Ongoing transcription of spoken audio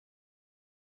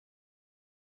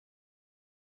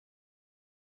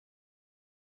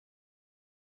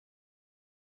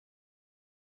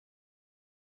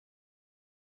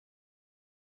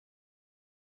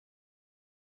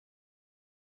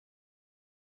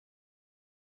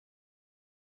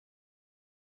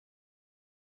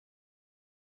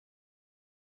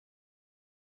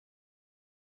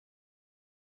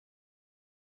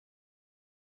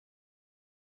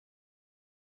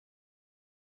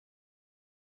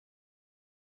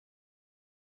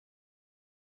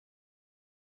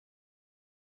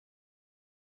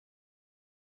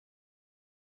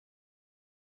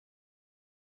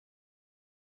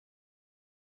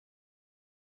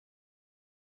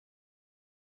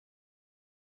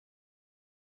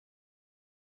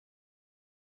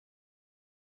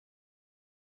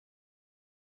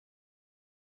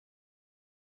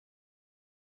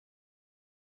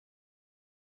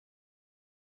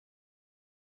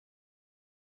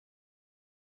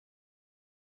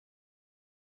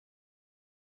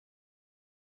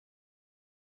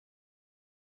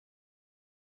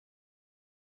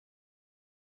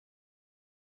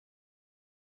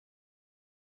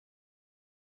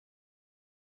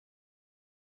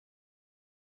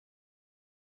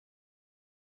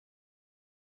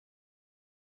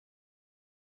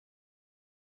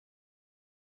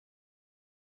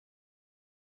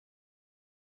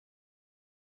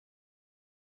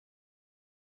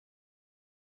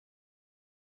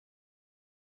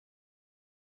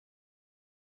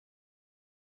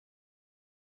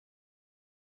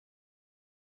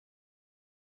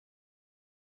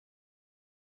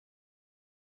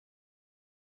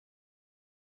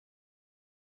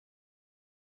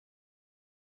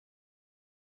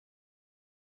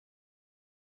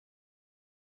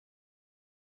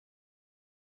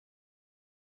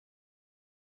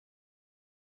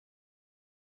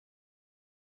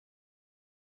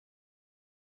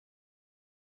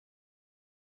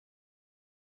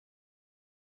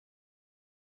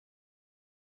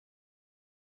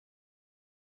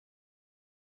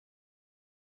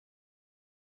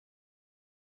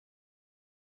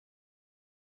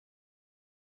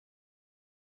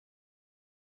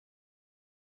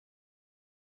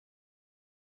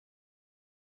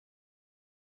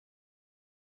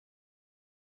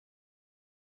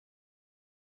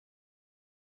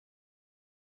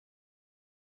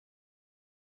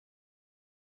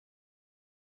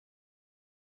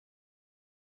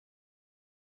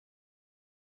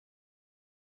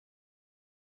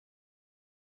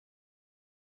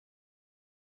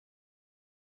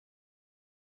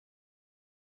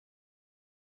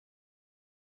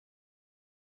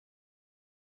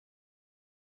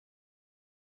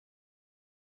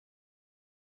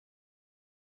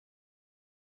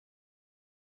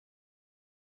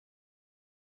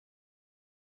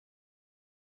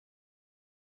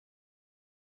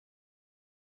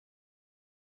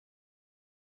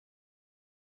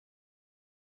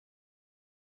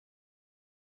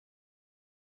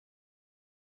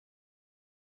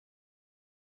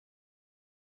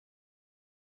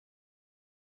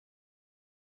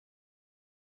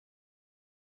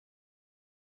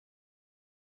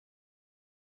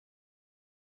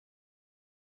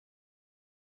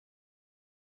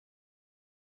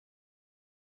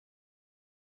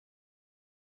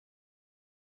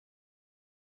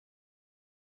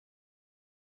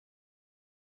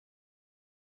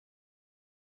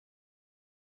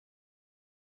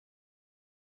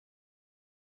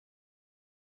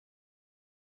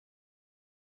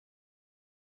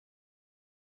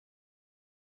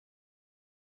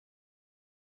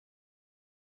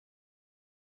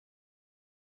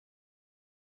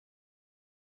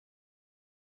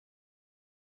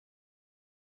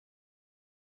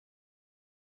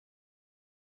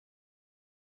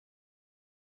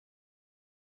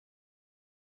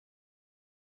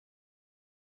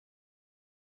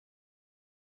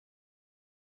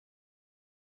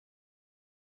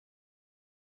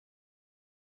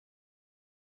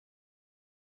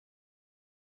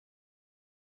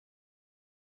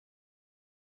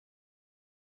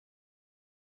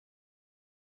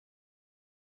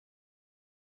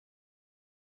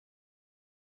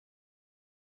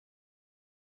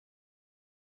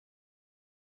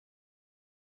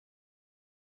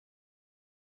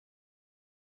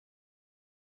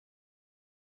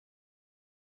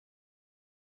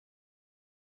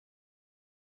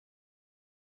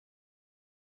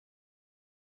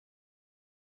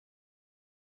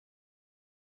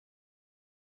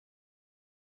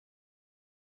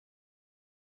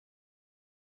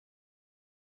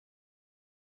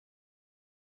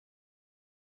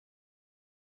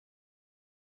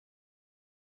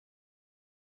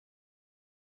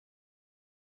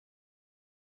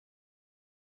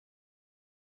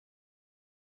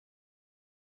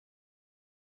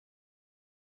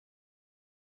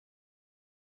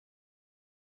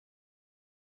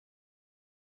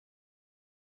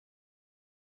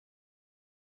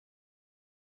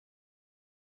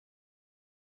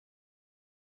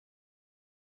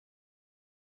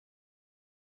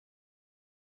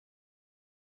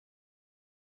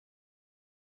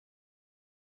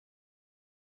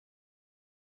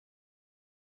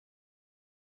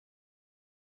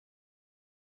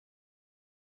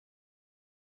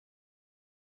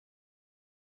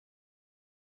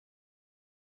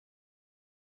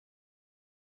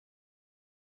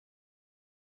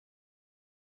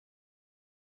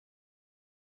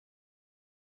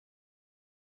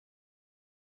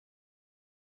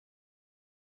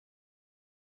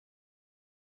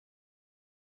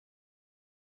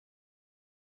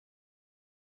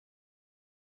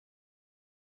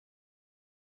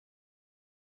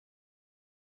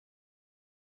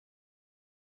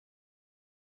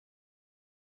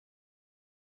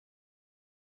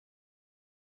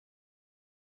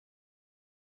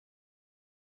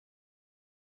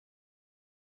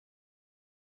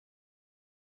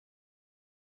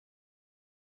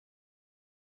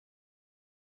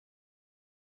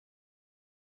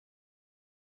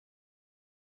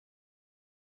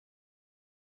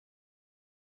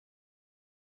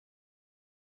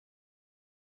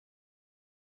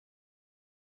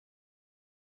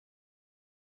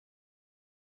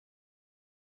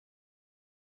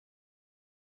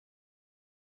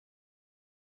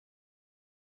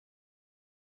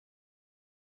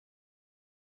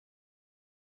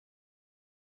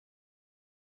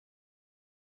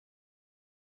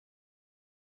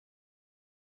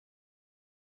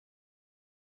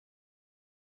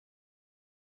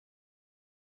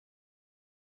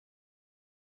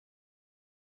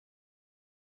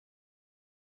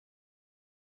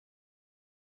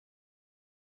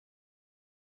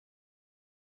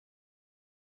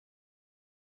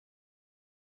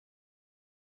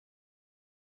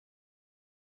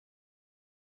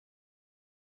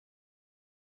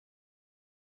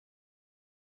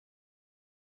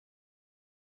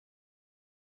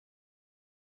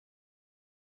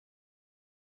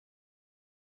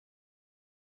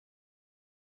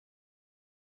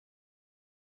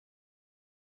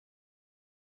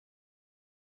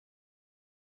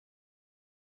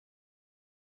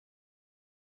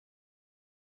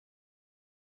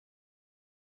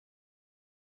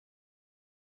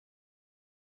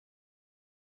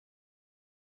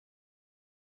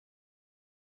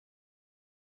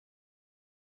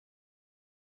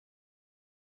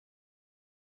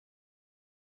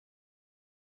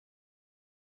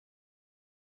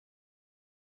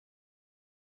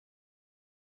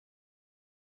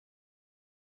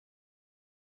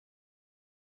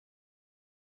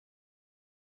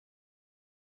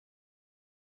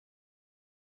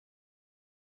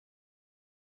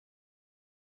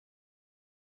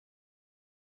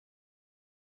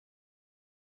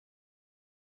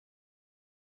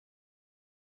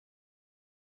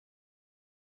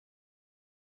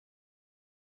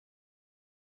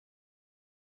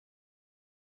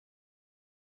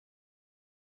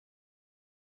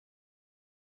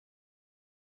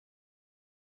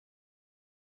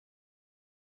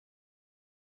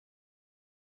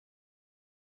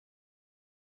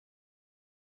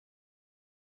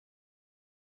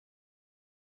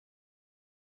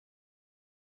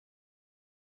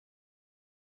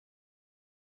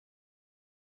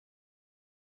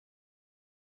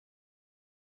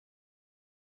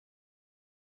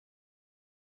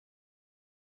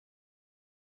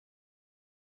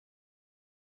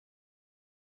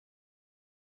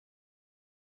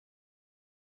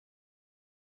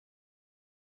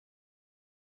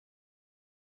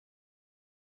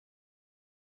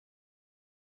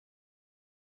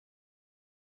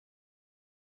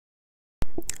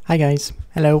Hi guys,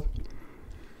 hello.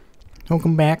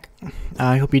 Welcome back.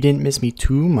 I hope you didn't miss me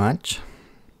too much.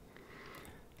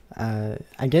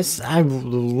 I guess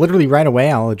literally right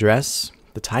away I'll address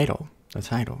the title.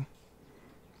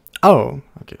 Oh,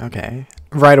 okay.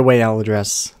 Right away I'll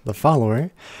address the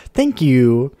follower. Thank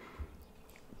you,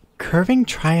 Curving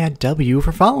Triad W,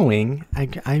 for following.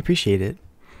 I appreciate it.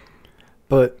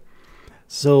 But,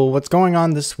 so what's going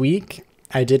on this week?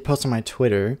 I did post on my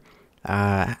Twitter.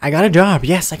 I got a job.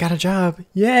 Yes, I got a job.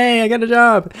 Yay, I got a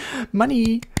job.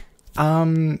 Money.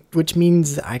 Which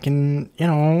means I can,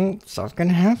 stuff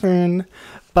can happen.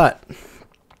 But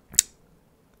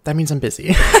that means I'm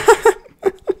busy.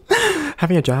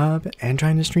 Having a job and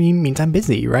trying to stream means I'm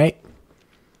busy, right?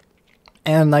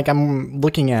 And I'm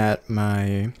looking at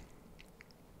my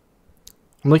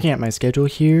schedule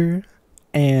here,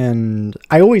 and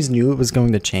I always knew it was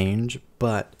going to change,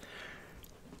 but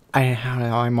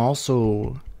I'm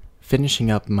also finishing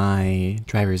up my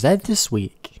driver's ed this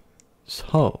week.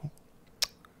 So,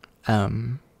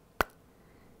 that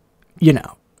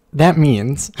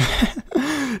means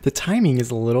the timing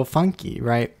is a little funky,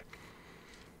 right?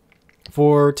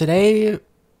 For today,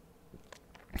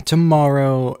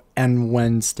 tomorrow, and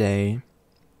Wednesday,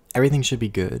 everything should be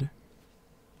good.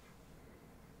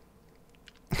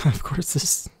 Of course,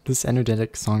 this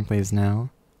energetic song plays now.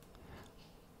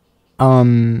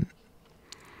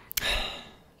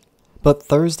 But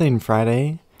Thursday and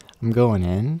Friday, I'm going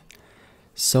in.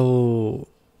 So,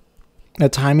 the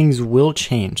timings will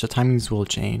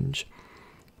change.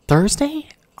 Thursday?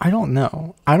 I don't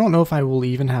know. I don't know if I will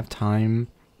even have time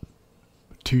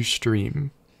to stream.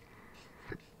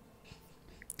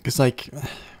 Because,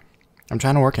 I'm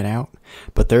trying to work it out.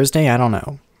 But Thursday, I don't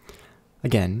know.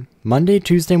 Again, Monday,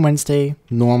 Tuesday, Wednesday,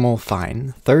 normal,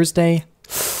 fine. Thursday,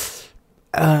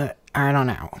 I don't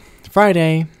know.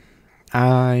 Friday,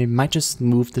 I might just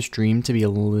move the stream to be a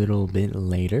little bit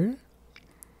later.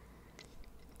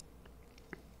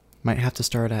 Might have to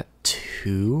start at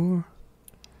 2.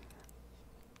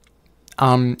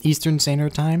 Eastern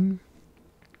Standard Time.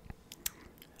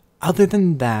 Other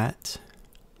than that,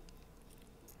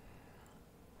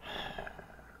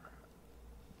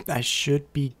 I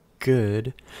should be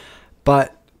good.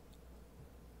 But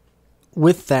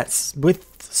with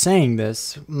saying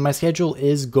this, my schedule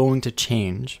is going to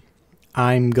change.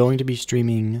 I'm going to be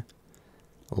streaming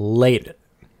later,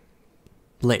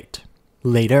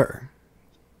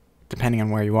 depending on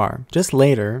where you are. Just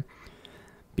later,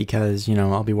 because,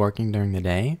 I'll be working during the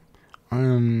day.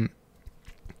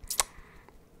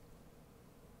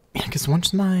 Because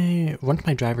once my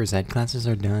driver's ed classes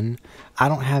are done, I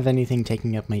don't have anything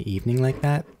taking up my evening like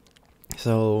that.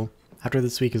 So, after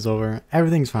this week is over,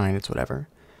 everything's fine, it's whatever.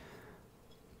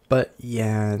 But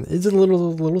yeah, it's a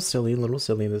little silly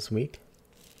this week.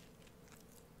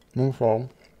 Also,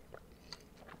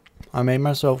 I made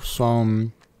myself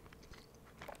some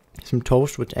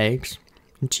toast with eggs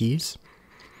and cheese.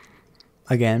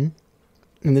 Again.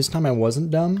 And this time I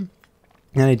wasn't dumb.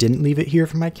 And I didn't leave it here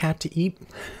for my cat to eat.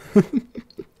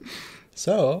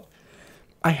 So,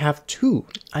 I have two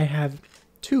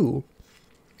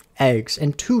eggs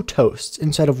and 2 toasts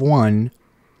instead of 1,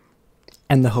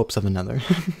 and the hopes of another.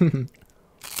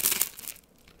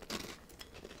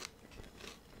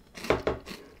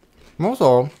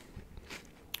 Also,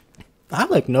 I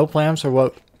have no plans for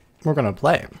what we're gonna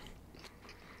play.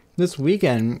 This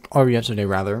weekend, or yesterday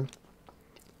rather,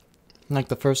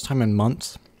 the first time in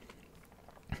months,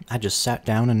 I just sat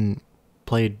down and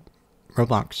played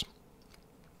Roblox.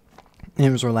 And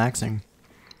it was relaxing.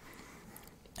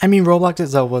 I mean, Roblox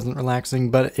itself wasn't relaxing,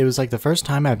 but it was the first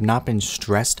time I've not been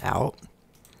stressed out.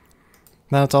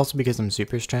 That's also because I'm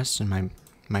super stressed and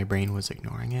my brain was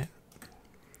ignoring it.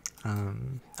 I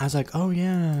was oh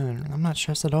yeah, I'm not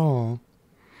stressed at all.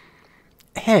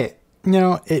 Hey,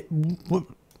 what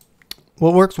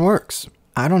works.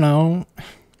 I don't know.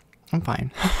 I'm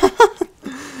fine.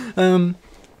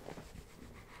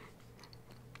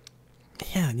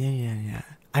 Yeah.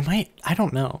 I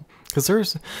don't know. Because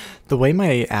there's, the way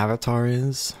my avatar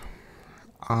is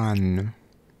on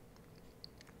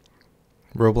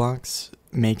Roblox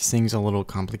makes things a little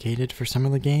complicated for some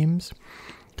of the games.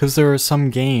 Because there are some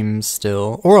games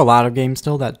still, or a lot of games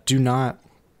still, that do not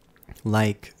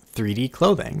like 3D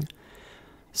clothing.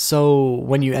 So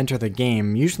when you enter the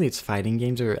game, usually it's fighting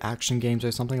games or action games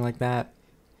or something like that,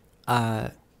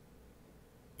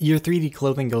 your 3D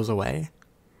clothing goes away.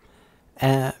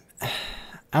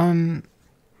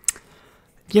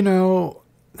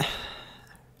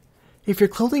 If your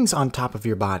clothing's on top of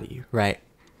your body, right,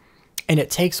 and it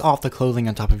takes off the clothing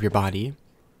on top of your body,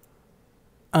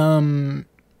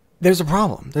 there's a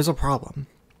problem.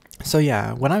 So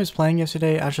yeah, when I was playing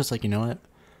yesterday, I was just like, you know what?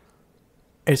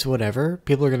 It's whatever.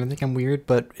 People are gonna think I'm weird,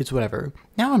 but it's whatever.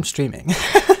 Now I'm streaming.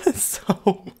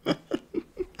 So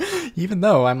even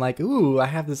though I'm like, ooh,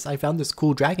 I found this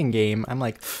cool dragon game. I'm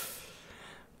like,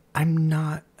 I'm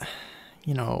not,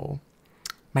 you know,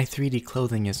 my 3D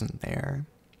clothing isn't there.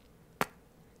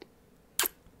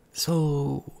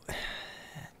 So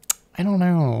I don't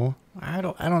know. I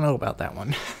don't know about that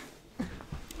one.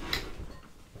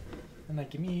 And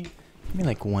like, give me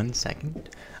like 1 second.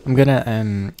 I'm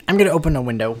gonna open a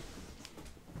window.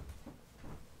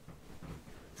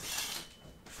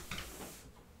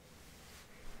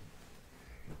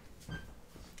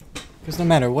 Because no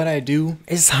matter what I do,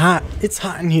 it's hot. It's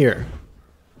hot in here.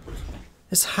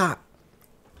 It's hot.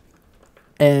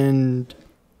 And,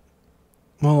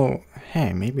 well,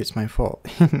 hey, maybe it's my fault.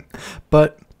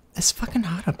 But it's fucking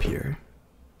hot up here.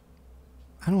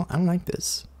 I don't like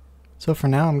this. So for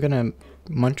now, I'm gonna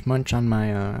munch on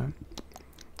my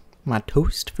my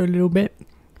toast for a little bit,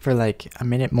 for like a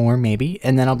minute more maybe,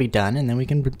 and then I'll be done, and then we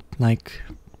can like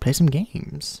play some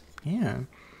games. Yeah.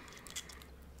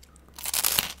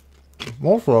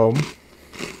 Also,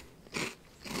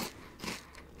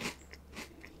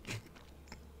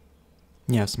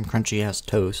 yeah, some crunchy ass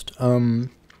toast.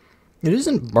 It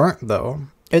isn't burnt though.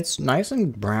 It's nice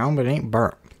and brown, but it ain't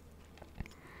burnt.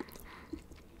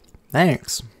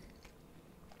 Thanks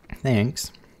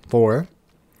for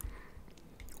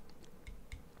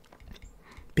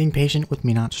being patient with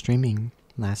me not streaming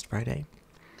last Friday.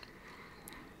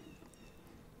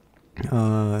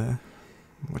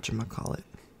 Whatchamacallit?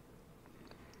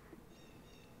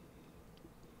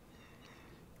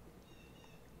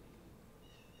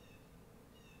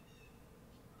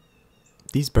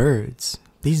 These birds.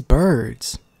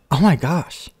 Oh my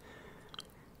gosh.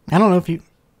 I don't know if you...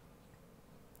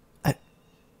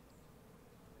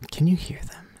 Can you hear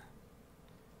them?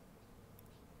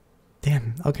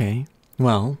 Damn, okay.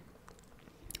 Well.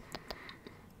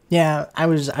 Yeah, I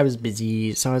was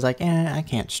busy, so I was like, I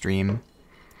can't stream.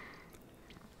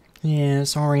 Yeah,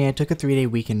 sorry, I took a 3-day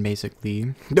weekend,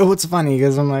 basically. Oh, it's funny,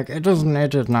 because I'm like, it does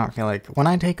not feel like... When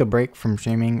I take a break from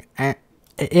streaming, it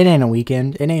ain't a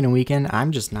weekend.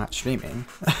 I'm just not streaming.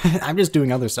 I'm just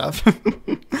doing other stuff.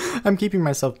 I'm keeping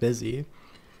myself busy.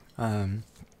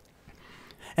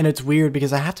 And it's weird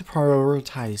because I have to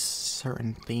prioritize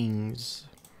certain things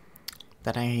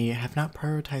that I have not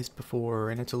prioritized before,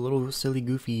 and it's a little silly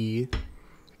goofy.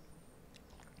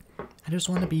 I just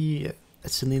want to be a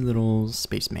silly little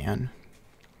spaceman.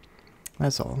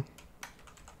 That's all.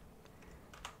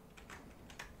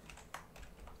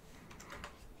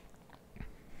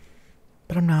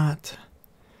 But I'm not.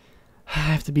 I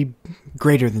have to be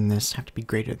greater than this.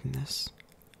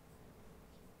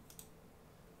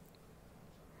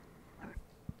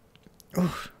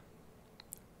 Oh,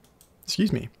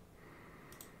 excuse me.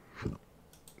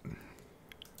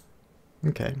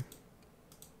 Okay.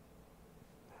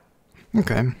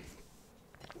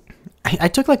 I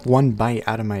took like one bite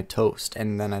out of my toast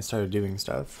and then I started doing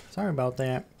stuff. Sorry about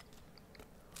that.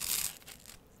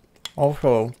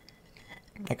 Also,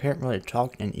 I can't really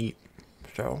talk and eat,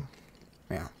 so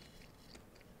yeah.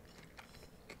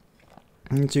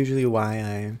 And it's usually why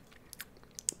I...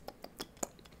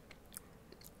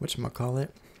 Whatchamacallit?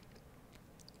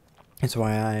 It's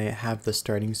why I have this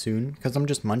starting soon, because I'm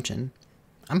just munching.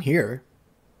 I'm here.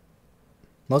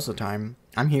 Most of the time,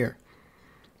 I'm here.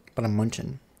 But I'm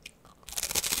munching.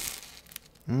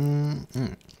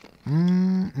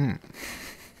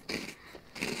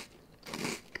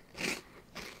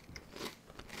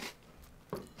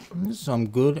 This is some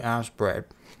good ass bread.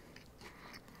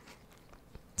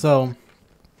 So,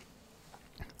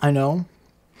 I know,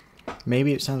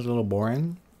 maybe it sounds a little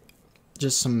boring.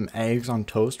 Just some eggs on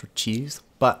toast with cheese,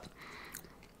 but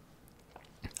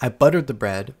I buttered the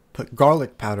bread, put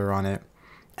garlic powder on it,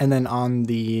 and then on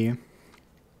the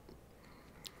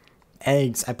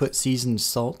eggs I put seasoned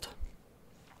salt.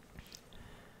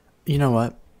 You know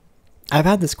what? I've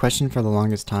had this question for the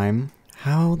longest time.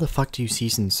 How the fuck do you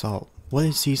season salt? What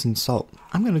is seasoned salt?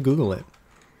 I'm gonna Google it.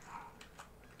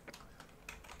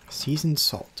 Seasoned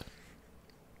salt.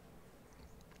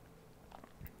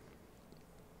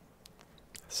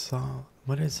 Salt.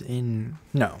 What is in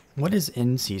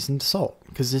seasoned salt?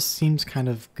 Because this seems kind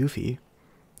of goofy.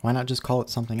 Why not just call it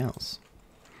something else?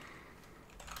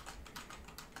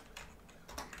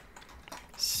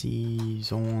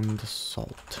 Seasoned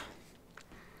salt.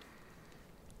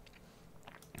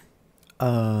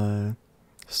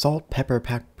 Salt, pepper,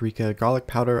 paprika, garlic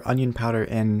powder, onion powder,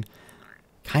 and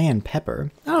cayenne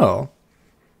pepper. Oh.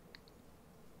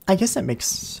 I guess that makes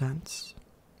sense.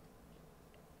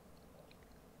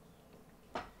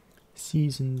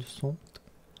 seasoned salt.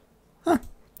 Huh.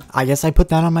 I guess I put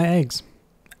that on my eggs.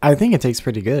 I think it tastes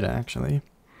pretty good, actually.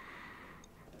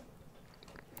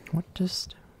 What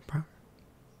just...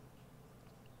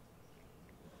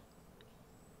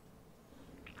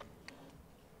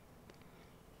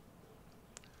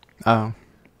 Oh.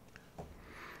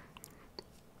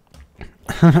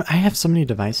 I have so many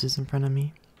devices in front of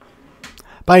me.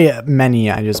 By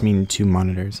many, I just mean 2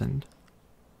 monitors and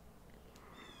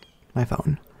my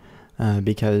phone.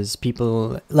 Because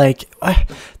people, like,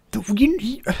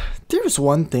 there's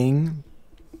one thing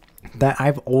that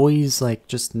I've always, like,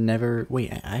 just never...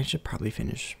 Wait, I should probably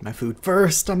finish my food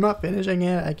first. I'm not finishing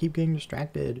it. I keep getting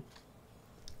distracted.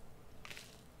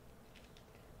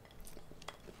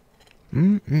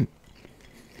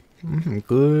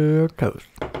 Good toast.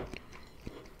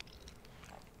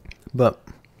 But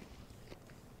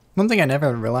one thing I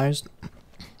never realized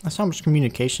is how much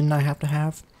communication I have to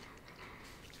have.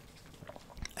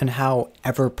 And how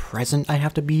ever present I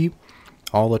have to be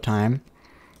all the time.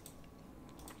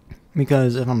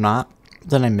 Because if I'm not,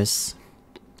 then I miss...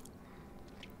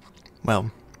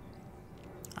 Well,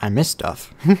 I miss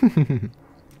stuff. And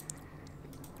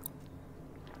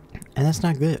that's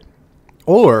not good.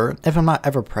 Or if I'm not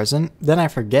ever present, then I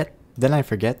forget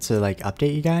to like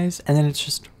update you guys, and then it's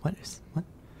just what?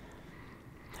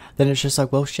 Then it's just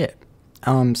like, well, shit.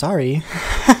 Sorry.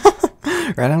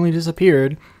 Randomly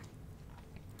disappeared.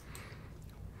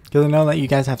 Because I know that you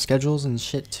guys have schedules and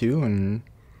shit too, and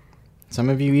some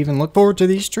of you even look forward to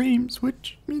these streams,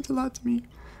 which means a lot to me.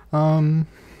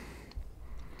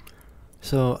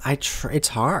 So it's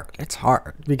hard. It's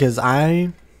hard because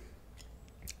I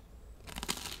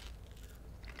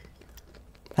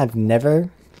have never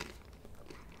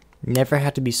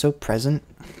had to be so present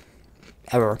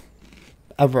ever.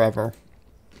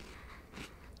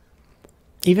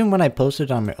 Even when I posted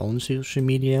on my own social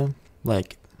media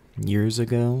like years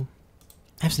ago,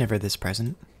 I was never this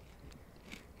present.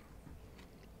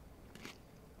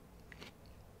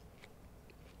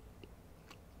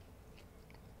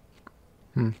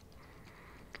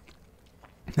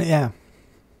 Yeah.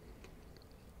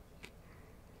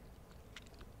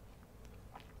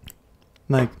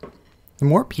 Like, the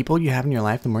more people you have in your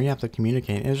life, the more you have to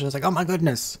communicate. It's just like, oh my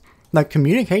goodness. Like,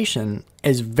 communication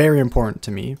is very important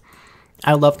to me.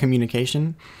 I love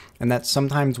communication, and that's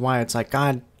sometimes why it's like,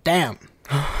 God damn.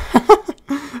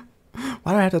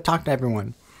 Why do I have to talk to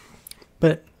everyone?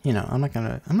 But, you know, I'm not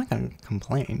gonna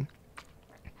complain.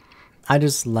 I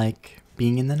just like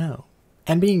being in the know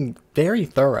and being very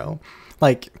thorough.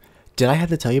 Like, did I have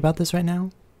to tell you about this right now?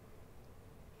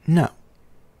 No.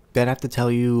 Did I have to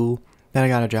tell you that I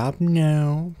got a job?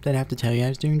 No. Did I have to tell you I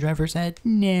was doing driver's ed?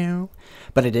 No.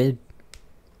 But I did.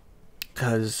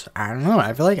 Because, I don't know,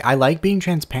 I feel like I like being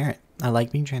transparent.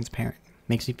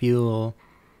 Makes me feel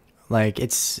like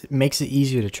makes it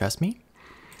easier to trust me.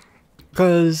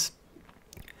 Because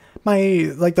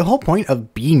the whole point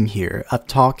of being here, of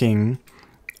talking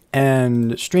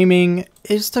and streaming,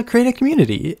 is to create a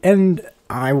community. And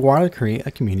I want to create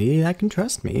a community that can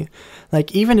trust me.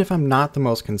 Like, even if I'm not the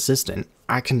most consistent,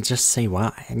 I can just say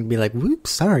why and be like,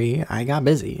 whoops, sorry, I got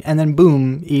busy. And then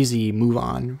boom, easy, move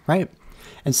on, right?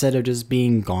 Instead of just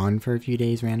being gone for a few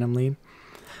days randomly.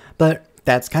 But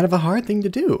that's kind of a hard thing to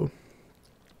do.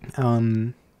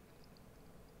 I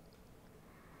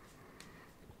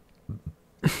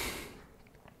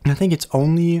think it's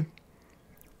only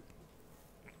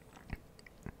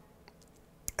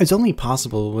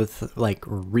possible with like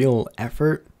real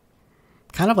effort,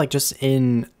 kind of like just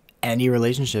in any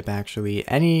relationship, actually.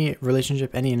 Any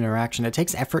relationship, any interaction, it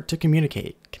takes effort to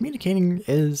communicate. Communicating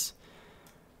is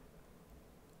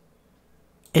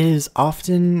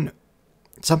often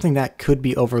something that could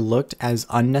be overlooked as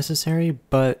unnecessary,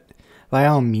 but by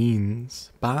all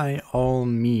means, I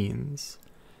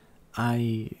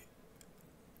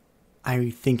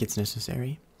think it's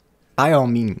necessary. By all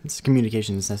means,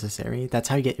 communication is necessary. That's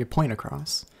how you get your point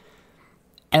across.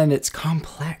 And it's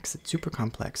complex. It's super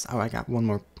complex. Oh, I got one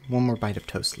more bite of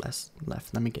toast left.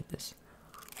 Let me get this.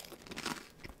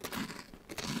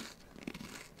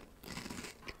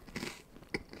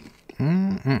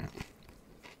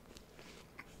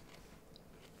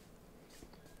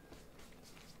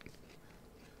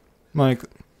 Like,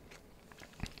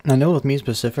 I know with me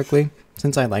specifically,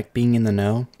 since I like being in the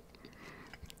know,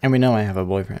 and we know I have a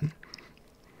boyfriend,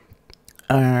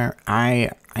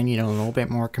 I need a little bit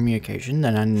more communication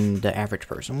than the average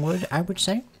person would, I would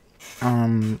say.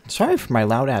 Sorry for my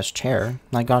loud ass chair.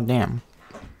 Like, goddamn.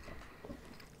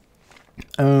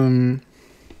 And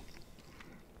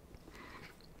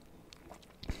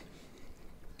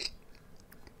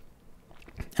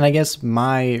I guess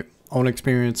my own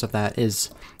experience of that is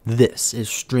this, is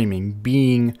streaming,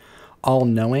 being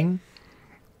all-knowing.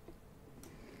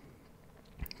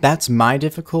 That's my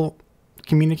difficult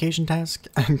communication task.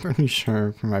 I'm pretty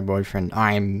sure for my boyfriend,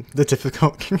 I'm the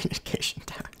difficult communication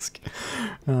task.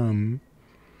 But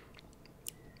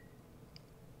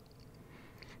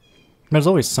there's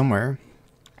always somewhere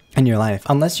in your life,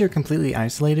 unless you're completely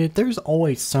isolated, there's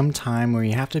always some time where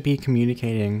you have to be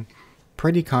communicating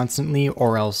pretty constantly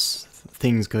or else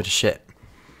things go to shit.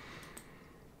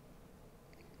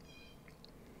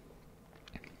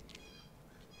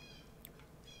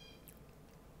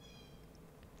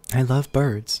 I love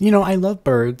birds. You know, I love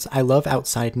birds. I love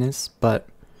outsideness, but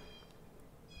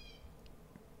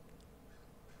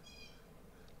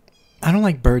I don't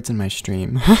like birds in my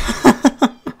stream.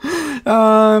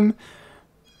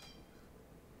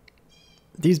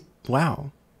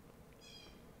 Wow.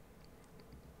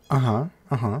 Uh-huh.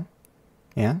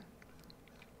 Yeah.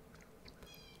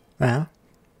 Yeah.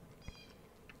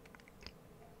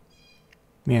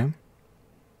 Yeah.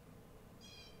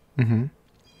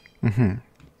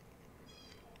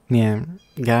 Yeah,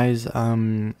 guys,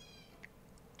 I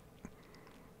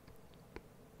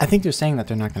think they're saying that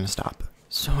they're not going to stop.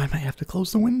 So I might have to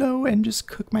close the window and just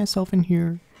cook myself in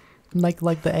here. Like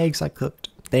the eggs I cooked.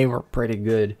 They were pretty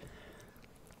good.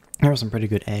 There were some pretty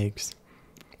good eggs.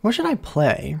 What should I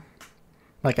play?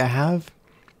 Like, I have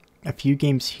a few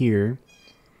games here.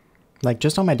 Like,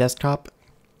 just on my desktop.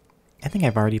 I think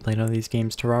I've already played all these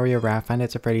games. Terraria, Raft, Five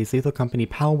Nights at Freddy's, Lethal Company,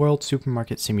 Pal World,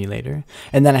 Supermarket Simulator.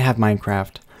 And then I have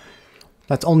Minecraft.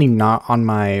 That's only not on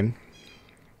my,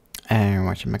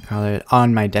 whatchamacallit,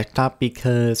 on my desktop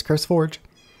because CurseForge.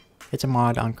 It's a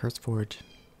mod on CurseForge.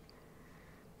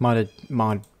 Mod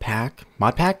pack?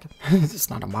 Mod pack? It's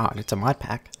not a mod, it's a mod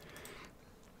pack.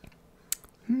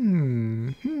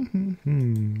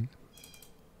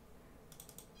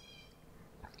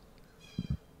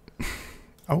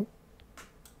 Oh.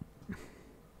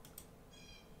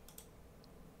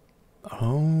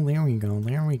 Oh, there we go.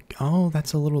 There we go. Oh,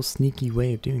 that's a little sneaky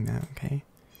way of doing that. Okay.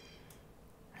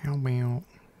 How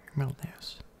about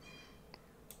this?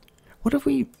 What if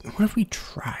we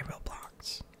try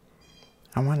Roblox?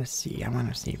 I want to see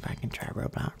if I can try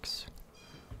Roblox.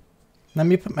 Let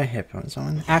me put my headphones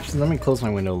on. Actually, let me close my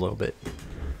window a little bit.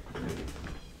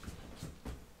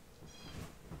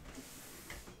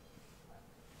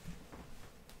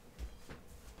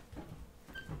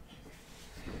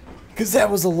 Because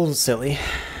that was a little silly.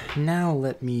 Now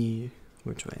let me...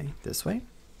 Which way? This way?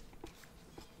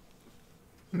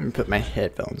 Let me put my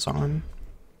headphones on.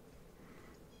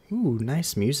 Ooh,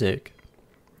 nice music.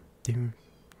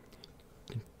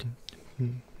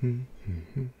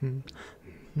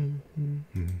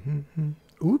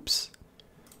 Oops.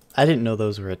 I didn't know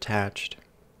those were attached.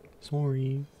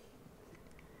 Sorry.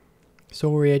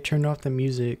 Sorry, I turned off the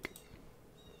music.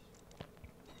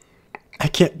 I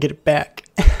can't get it back.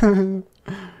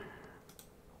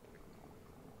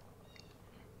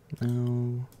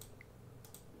 No.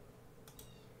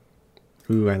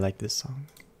 Ooh, I like this song.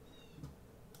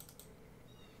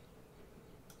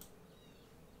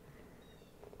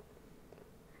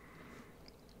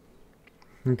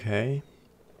 Okay.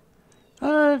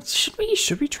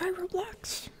 Should we try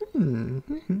Roblox? I'm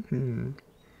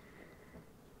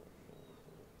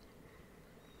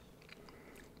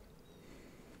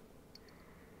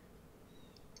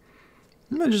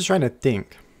just trying to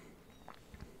think.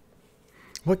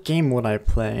 What game would I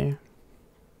play?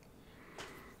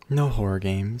 No horror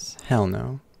games. Hell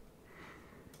no.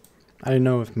 I don't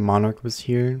know if Monarch was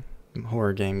here.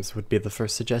 Horror games would be the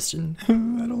first suggestion. I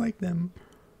don't like them.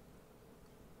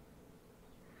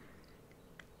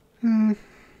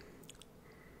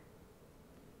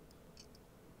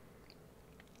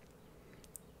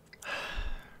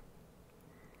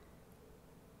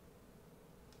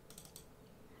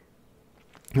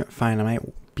 Fine, I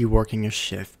might be working a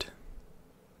shift.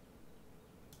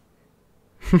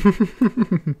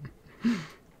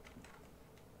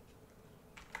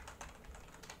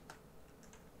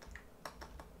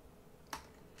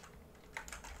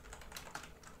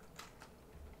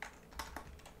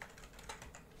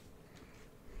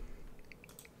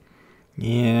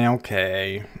 Yeah,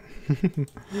 okay.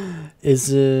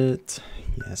 Is it?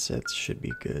 Yes, it should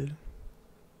be good.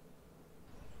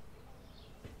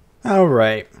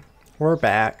 Alright, we're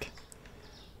back.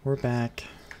 We're back.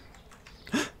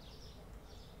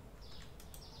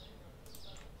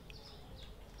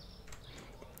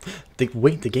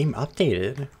 Wait, the game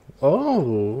updated.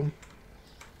 Oh.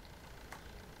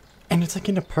 And it's like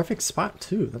in a perfect spot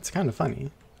too. That's kind of funny.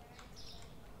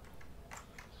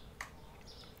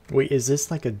 Wait, is this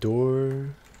like a door?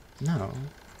 No.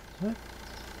 What?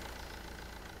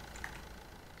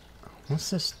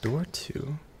 What's this door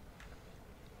to?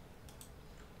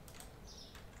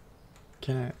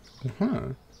 Can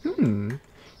I?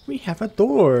 We have a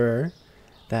door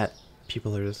that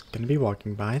people are just gonna be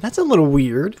walking by. That's a little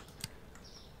weird.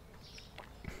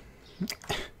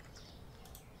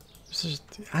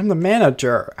 I'm the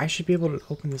manager. I should be able to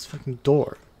open this fucking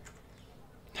door.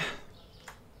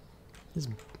 This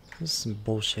is some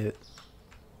bullshit.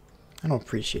 I don't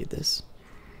appreciate this.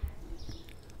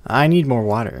 I need more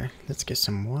water. Let's get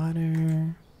some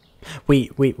water.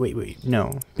 Wait.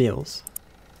 No. Bills.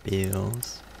 Wait,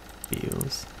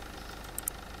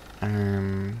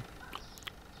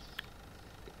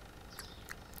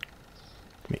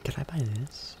 can I buy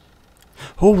this?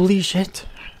 Holy shit!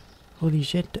 Holy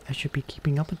shit, I should be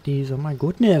keeping up with these. Oh my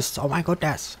goodness! Oh my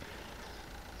goodness!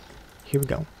 Here we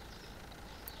go.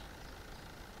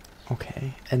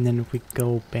 Okay, and then if we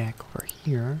go back over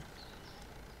here,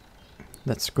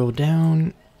 let's scroll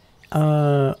down.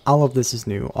 All of this is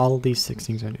new. All of these 6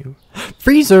 things are new.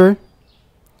 Freezer!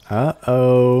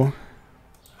 Uh-oh.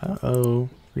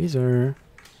 Freezer.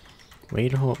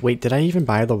 Wait, did I even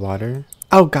buy the water?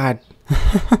 Oh god.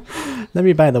 Let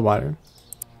me buy the water.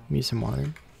 Give me some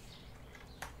water.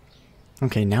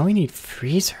 Okay, now we need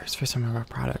freezers for some of our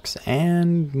products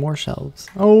and more shelves.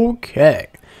 Okay.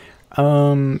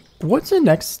 What's the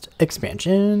next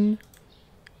expansion?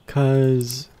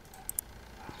 Cause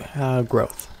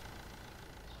growth.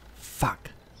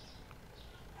 Fuck.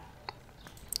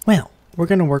 Well, we're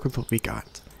gonna work with what we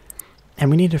got. And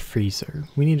we need a freezer.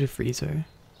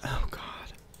 Oh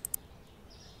god.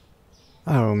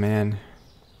 Oh man.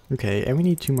 Okay, and we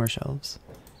need 2 more shelves.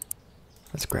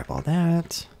 Let's grab all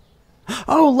that.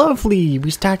 Oh, lovely!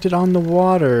 We stacked it on the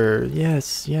water.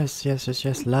 Yes.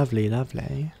 Lovely.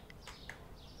 The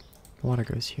water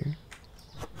goes here.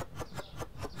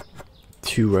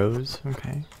 2 rows.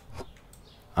 Okay.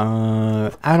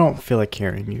 I don't feel like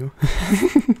carrying you.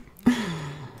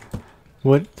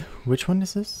 What? Which one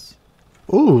is this?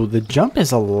 Ooh, the jump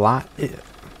is a lot. It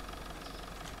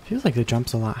feels like the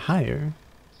jump's a lot higher.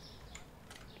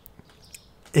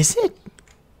 Is it? I feel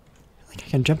like I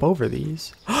can jump over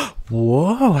these.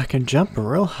 Whoa, I can jump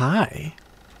real high.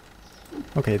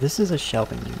 Okay, this is a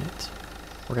shelving unit.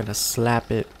 We're gonna slap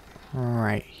it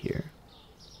right here.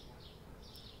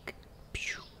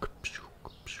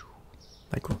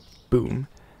 Like, boom.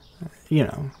 You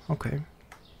know, okay.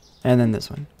 And then this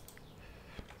one.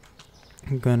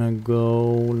 I'm gonna go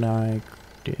like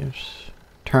this.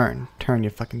 Turn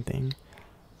your fucking thing.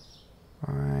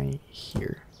 Right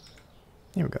here.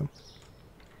 There we go.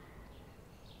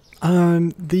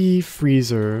 The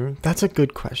freezer. That's a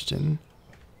good question.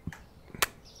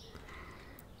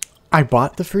 I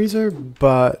bought the freezer,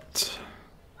 but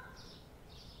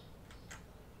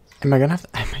am I gonna have to,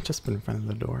 I might just put it in front of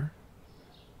the door.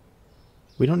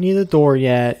 We don't need the door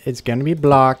yet. It's gonna be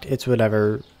blocked. It's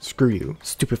whatever. Screw you.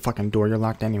 Stupid fucking door. You're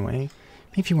locked anyway.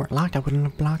 Maybe if you weren't locked, I wouldn't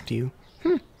have blocked you.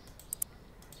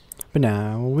 But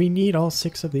now, we need all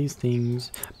 6 of these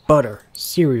things. Butter,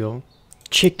 cereal,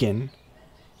 chicken,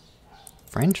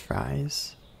 French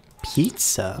fries,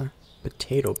 pizza,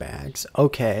 potato bags.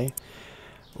 Okay.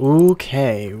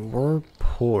 Okay, we're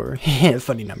poor.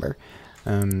 Funny number.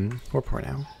 We're poor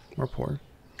now. We're poor.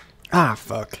 Ah,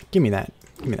 fuck. Give me that.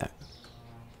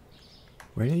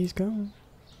 Where do these go?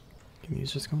 Can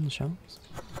these just go on the shelves?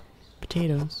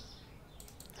 Potatoes.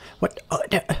 What?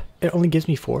 It only gives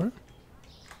me 4?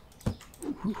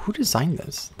 Who designed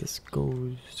this? This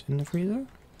goes in the freezer?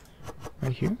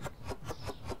 Right here?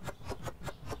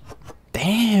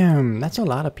 Damn! That's a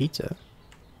lot of pizza.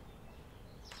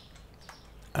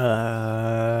 I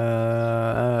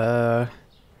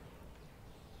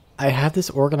have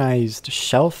this organized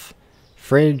shelf,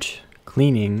 fridge,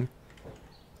 cleaning.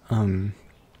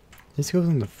 This goes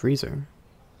in the freezer.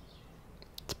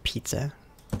 It's pizza.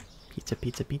 Pizza.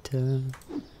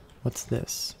 What's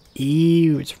this?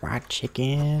 Ew, it's raw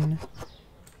chicken.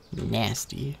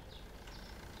 Nasty.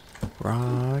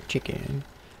 Raw chicken.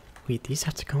 Wait, these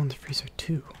have to go in the freezer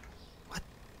too. What?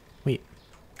 Wait.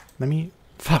 Let me...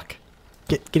 Fuck.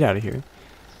 Get out of here.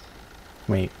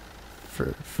 Wait.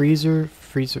 For freezer.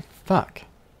 Fuck.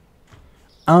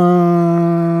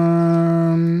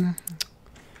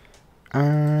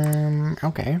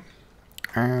 Okay.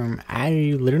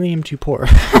 I literally am too poor.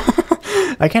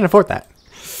 I can't afford that.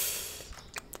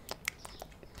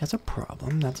 That's a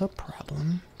problem.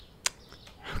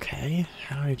 Okay.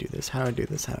 How do I do this?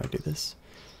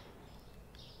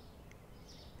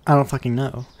 I don't fucking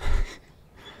know.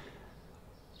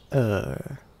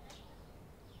 I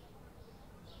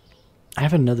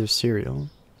have another cereal.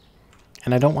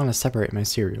 And I don't want to separate my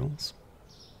cereals.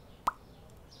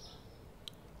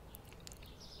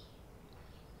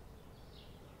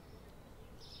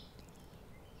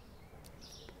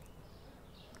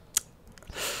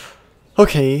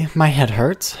 Okay, my head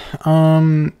hurts.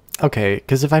 Okay,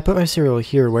 because if I put my cereal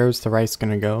here, where's the rice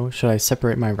gonna go? Should I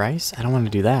separate my rice? I don't want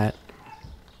to do that.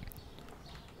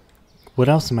 What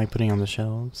else am I putting on the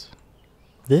shelves?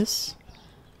 This?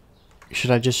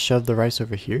 Should I just shove the rice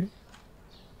over here?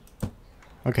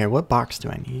 Okay, what box do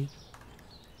I need?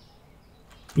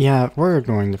 Yeah, we're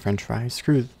ignoring the french fries.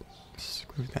 Screw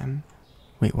them.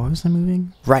 Wait, what was I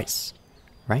moving? Rice.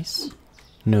 Rice?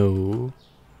 No.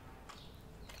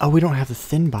 Oh, we don't have the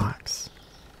thin box.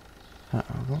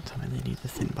 Uh-oh, don't tell me they need the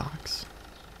thin box.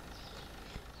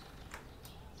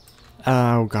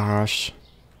 Oh, gosh.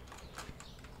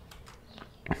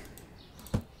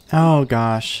 Oh,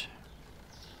 gosh.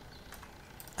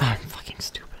 I'm fucking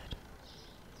stupid.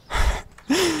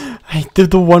 I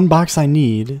did the one box I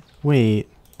need. Wait.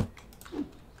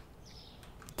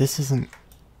 This isn't...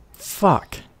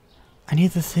 Fuck. I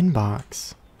need the thin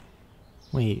box.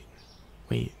 Wait.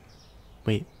 Wait.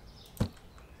 Wait.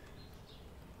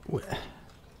 What?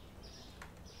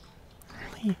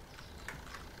 Really?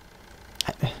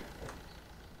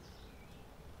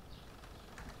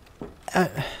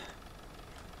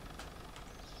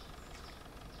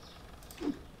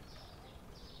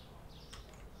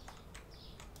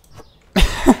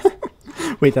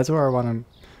 Wait, that's where I want to...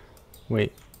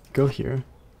 Wait, go here.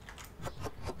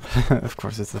 Of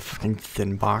course, it's the fucking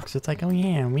thin box. It's like, oh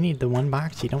yeah, we need the one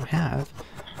box you don't have.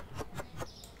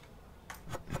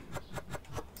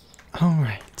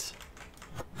 Alright.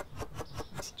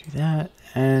 Let's do that,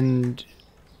 and...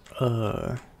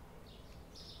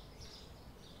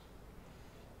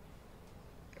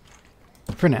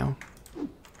 for now.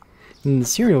 And the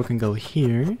cereal can go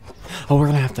here. Oh, we're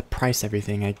gonna have to price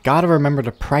everything. I gotta remember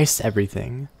to price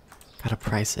everything. Gotta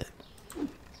price it.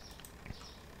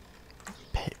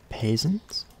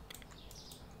 Peasants?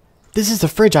 This is a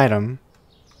fridge item.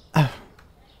 Oh.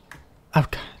 Oh,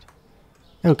 God.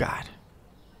 Oh, God.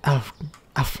 Oh.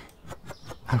 Oh.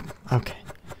 Oh, okay.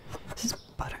 This is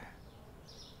butter.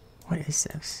 What is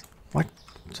this? What?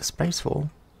 Disgraceful.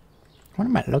 What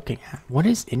am I looking at? What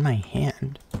is in my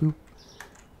hand? Oop.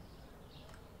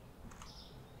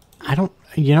 I don't...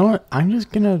 You know what? I'm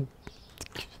just gonna...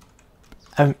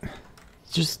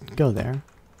 just go there.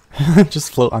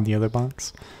 Just float on the other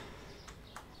box.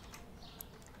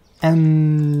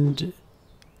 And...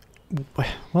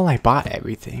 Well, I bought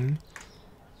everything.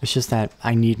 It's just that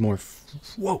I need more...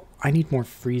 Whoa! I need more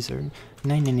freezer.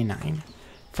 $9.99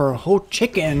 for a whole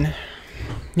chicken.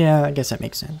 Yeah, I guess that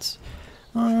makes sense.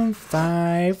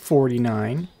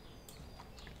 $5.49.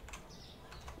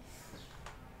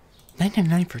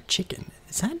 $9.99 for chicken.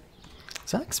 Is that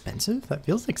expensive? That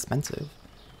feels expensive.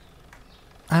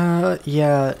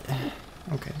 Yeah.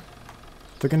 Okay.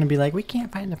 They're gonna be like, we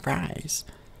can't find the fries.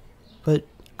 But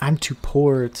I'm too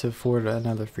poor to afford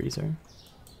another freezer.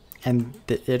 And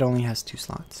it only has 2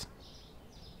 slots.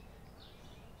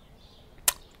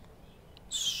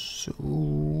 So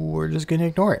we're just gonna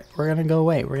ignore it. We're gonna go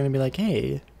away. We're gonna be like,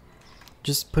 hey,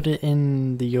 just put it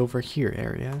in the over here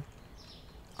area.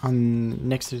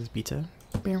 Next to the pizza.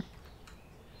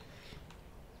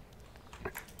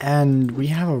 And we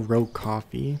have a row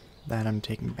coffee that I'm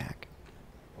taking back.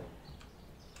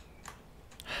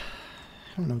 I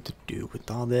don't know what to do with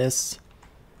all this.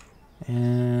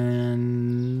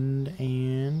 And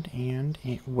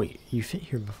wait, you fit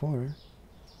here before.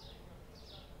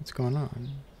 What's going on?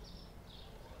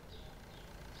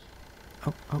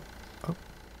 Oh.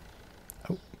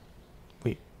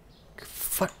 Wait.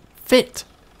 Fit.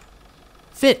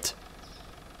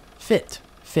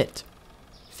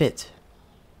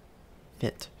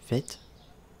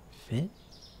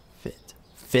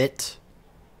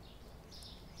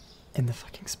 In the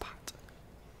fucking spot.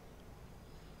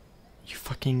 You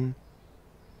fucking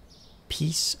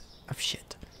piece of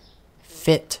shit.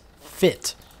 Fit.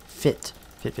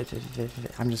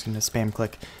 I'm just gonna spam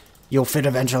click. You'll fit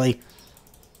eventually.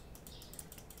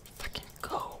 Fucking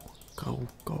go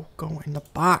in the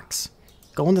box.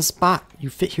 Go in the spot. You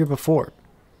fit here before.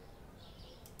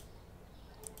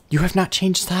 You have not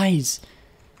changed size.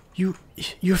 You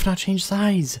have not changed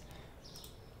size.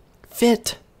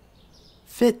 Fit.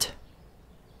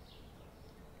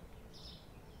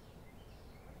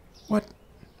 What?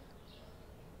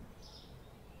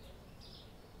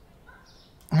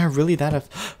 Am I really that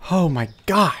oh my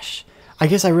gosh. I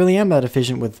guess I really am that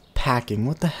efficient with packing.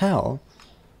 What the hell?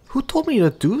 Who told me to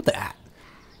do that?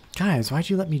 Guys, why'd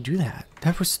you let me do that?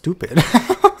 That was stupid.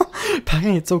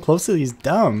 Packing it so closely is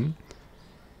dumb.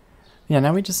 Yeah,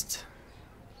 now we just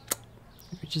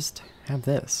have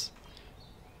this.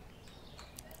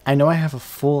 I know I have a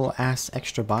full ass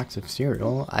extra box of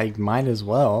cereal. I might as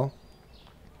well.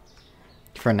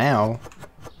 For now.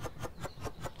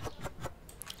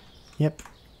 Yep.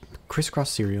 Crisscross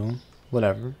cereal.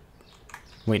 Whatever.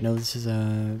 Wait, no, this is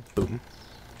a boom.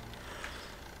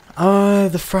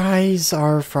 The fries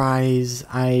are fries.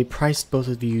 I priced both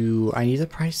of you. I need to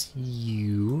price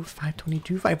you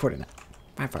 $5.22, $5.49.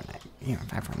 $5.49. Yeah,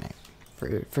 $5.49.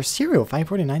 For cereal,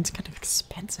 $5.49 is kind of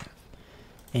expensive.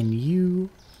 And you,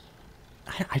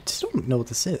 I just don't know what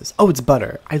this is. Oh, it's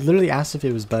butter. I literally asked if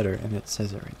it was butter, and it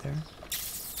says it right there.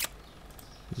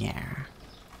 Yeah,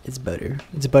 it's butter.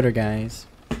 It's butter, guys.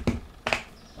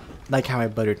 Like how I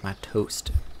buttered my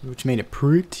toast, which made it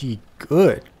pretty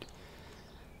good.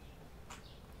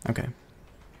 Okay.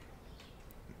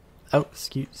 Oh,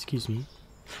 excuse me.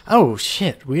 Oh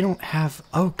shit, we don't have.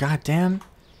 Oh goddamn,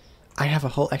 I have a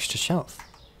whole extra shelf.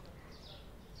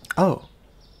 Oh,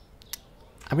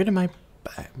 I'm gonna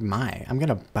I'm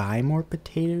gonna buy more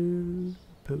potatoes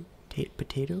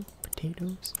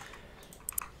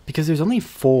because there's only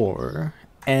 4,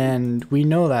 and we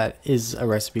know that is a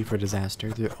recipe for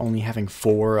disaster. They're only having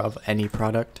 4 of any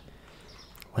product.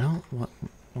 Well, what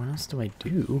else do I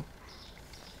do?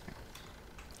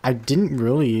 I didn't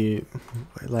really,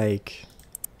 like,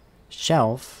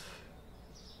 shelf.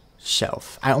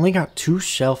 I only got 2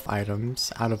 shelf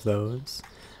items out of those.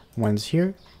 One's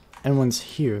here, and one's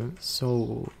here,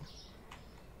 so,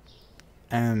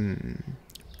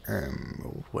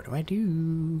 what do I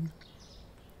do?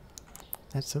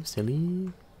 That's so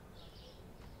silly.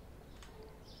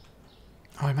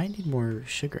 Oh, I might need more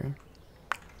sugar.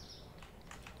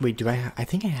 Wait, do I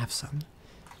think I have some.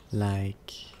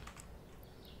 Like...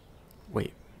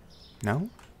 Wait, no?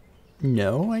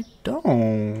 No, I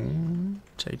don't.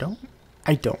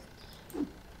 I don't.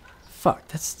 Fuck,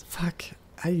 fuck.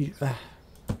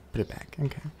 Put it back,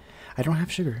 okay. I don't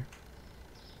have sugar.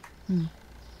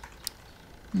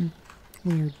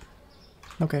 Weird.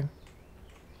 Okay.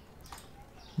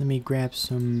 Let me grab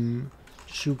some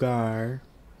sugar.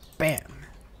 Bam!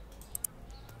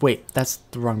 Wait, that's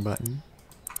the wrong button.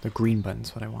 The green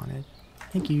button's what I wanted.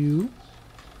 Thank you.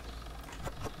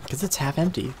 Because it's half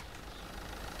empty.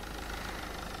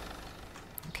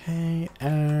 Okay,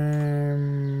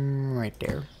 right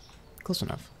there. Close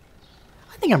enough.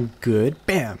 I think I'm good.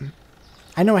 Bam!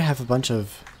 I know I have a bunch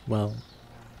of, well,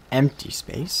 empty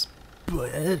space,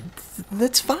 but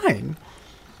that's fine.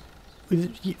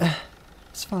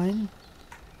 It's fine.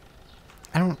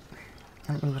 I don't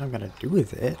know what I'm gonna do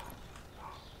with it.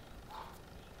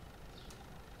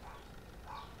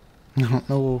 I don't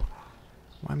know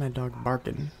why my dog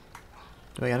barking.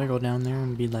 Do I gotta go down there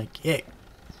and be like, hey,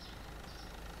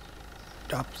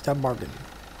 stop barking.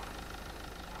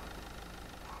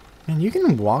 Man, you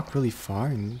can walk really far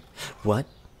and... What?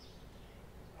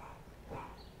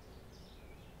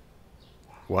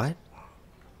 What?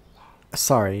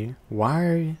 Sorry,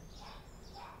 why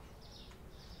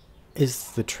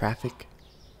is the traffic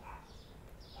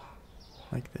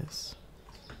like this?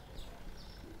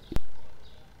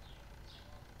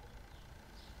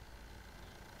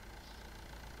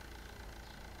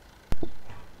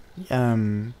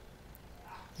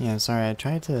 Yeah, sorry, I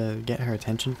tried to get her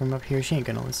attention from up here. She ain't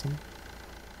gonna listen.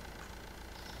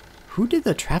 Who did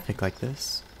the traffic like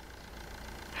this?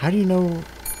 How do you know?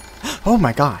 Oh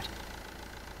my god!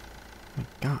 Oh my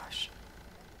gosh.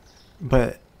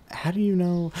 But, how do you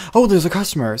know? Oh, there's a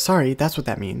customer! Sorry, that's what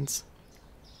that means.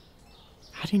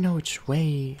 How do you know which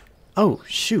way? Oh,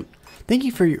 shoot. Thank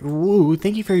you for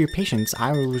your patience.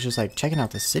 I was just like checking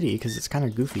out the city because it's kind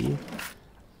of goofy.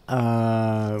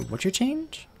 What's your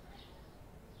change?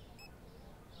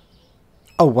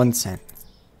 Oh, 1 cent.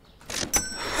 I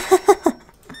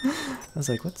was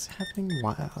like, what's happening?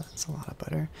 Wow, that's a lot of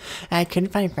butter. I couldn't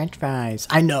find French fries.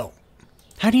 I know.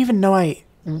 How do you even know I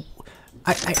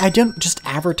don't just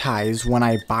advertise when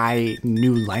I buy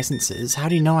new licenses. How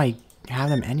do you know I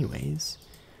have them anyways?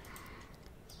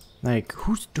 Like,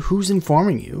 who's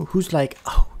informing you? Who's like,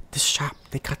 oh, this shop,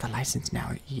 they got the license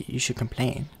now. You should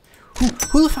complain.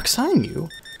 Who the fuck's signing you?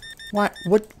 What?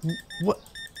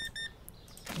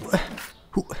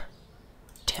 Who?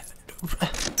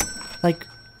 Like,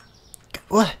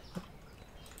 what?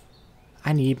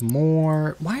 I need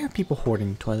more. Why are people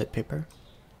hoarding toilet paper?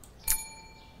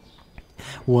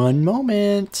 One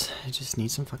moment. I just need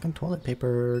some fucking toilet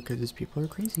paper because these people are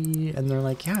crazy. And they're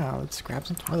like, yeah, let's grab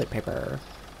some toilet paper.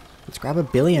 Let's grab 1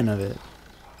 billion of it.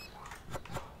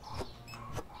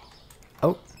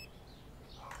 Oh.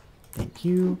 Thank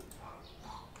you.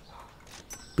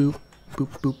 Boop, boop,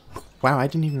 boop. Wow, I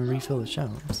didn't even refill the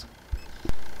shelves.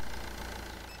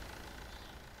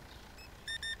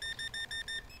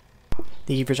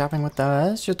 Thank you for shopping with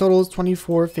us. Your total is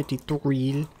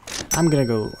 $24.53. I'm gonna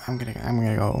go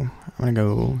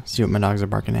see what my dogs are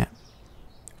barking at.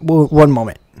 Well, one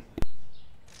moment.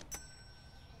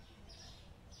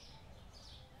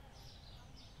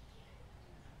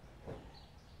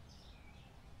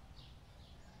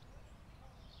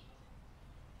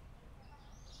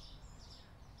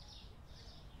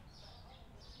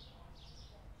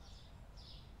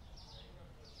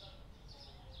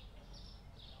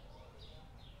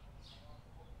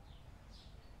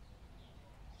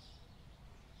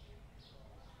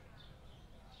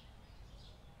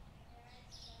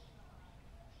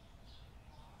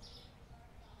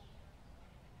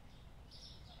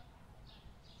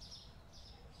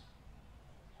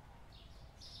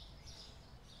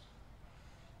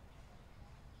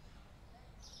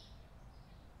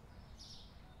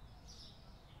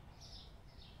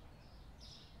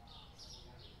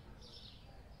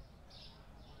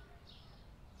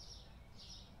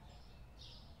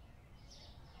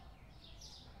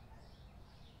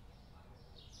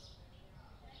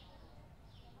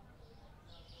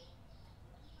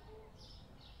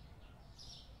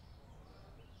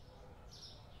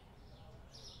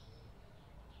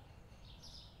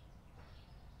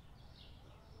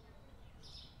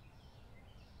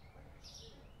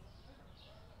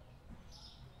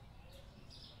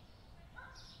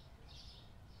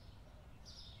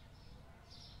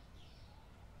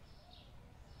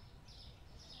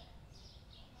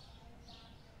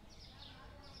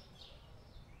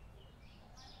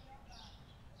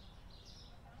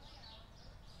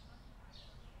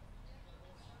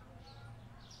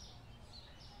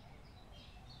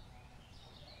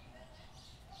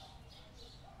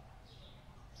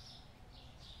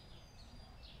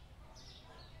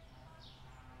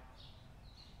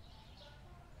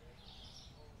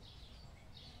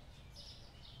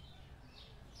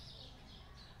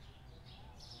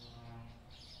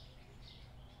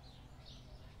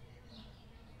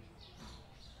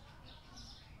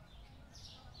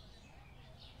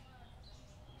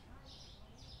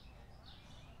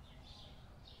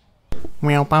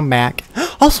 Well, I'm back.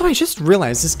 Also, I just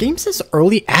realized this game says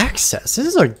early access. This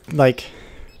is a, like...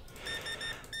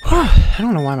 I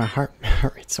don't know why my heart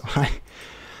rate's so high.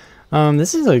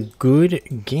 This is a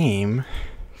good game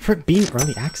for being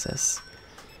early access.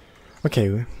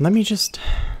 Okay, let me just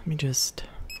take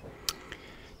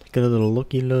a little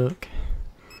looky look.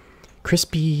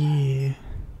 Crispy...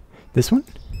 This one?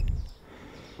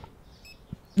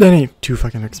 That ain't too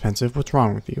fucking expensive. What's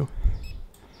wrong with you?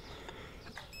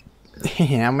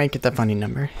 Yeah, I'll make it the funny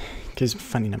number. Because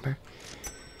funny number.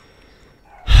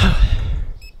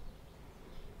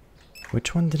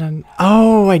 Which one did I...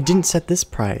 Oh, I didn't set this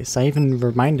price. I even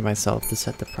reminded myself to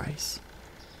set the price.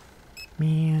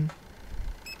 Man.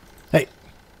 Hey.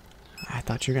 I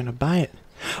thought you were gonna buy it.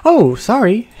 Oh,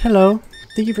 sorry. Hello.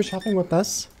 Thank you for shopping with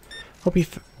us. Hope you...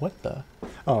 What the...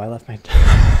 Oh, I left my...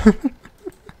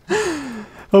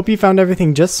 Hope you found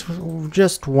everything just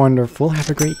wonderful.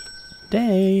 Have a great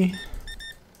day.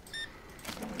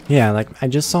 Yeah, like, I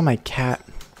just saw my cat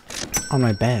on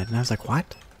my bed, and I was like,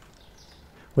 what?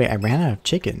 Wait, I ran out of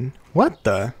chicken. What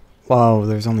the? Whoa,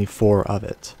 there's only 4 of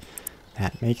it.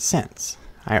 That makes sense.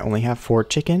 I only have 4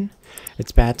 chicken.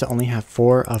 It's bad to only have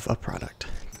 4 of a product.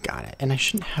 Got it. And I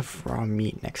shouldn't have raw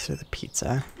meat next to the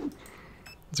pizza.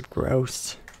 It's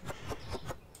gross.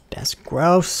 That's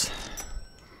gross.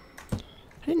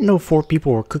 I didn't know 4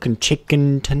 people were cooking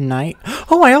chicken tonight.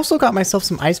 Oh, I also got myself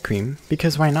some ice cream,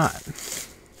 because why not?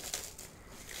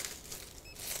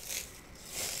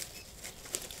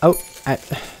 Oh,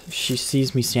 she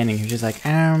sees me standing here. She's like,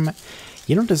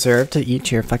 you don't deserve to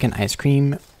eat your fucking ice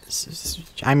cream.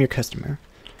 I'm your customer.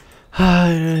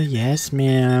 Yes,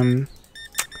 ma'am.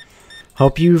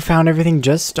 Hope you found everything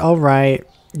just alright.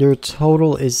 Your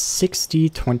total is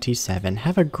 $60.27.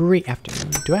 Have a great afternoon.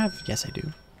 Do I have? Yes, I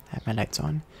do. I have my lights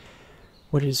on.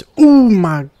 What is... Oh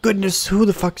my goodness, who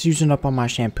the fuck's using up on my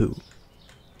shampoo?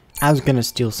 I was gonna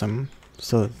steal some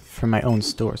from my own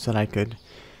store so that I could...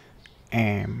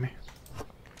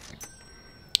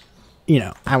 you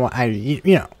know,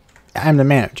 I'm the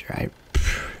manager.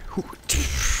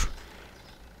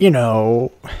 You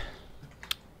know,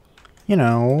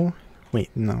 wait,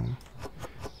 no,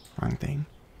 wrong thing.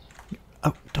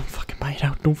 Oh, don't fucking buy it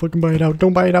out. Don't fucking buy it out.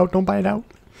 Don't buy it out. Don't buy it out.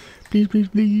 Please, please,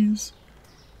 please.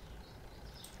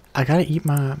 I gotta eat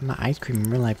my ice cream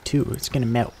in real life too. It's gonna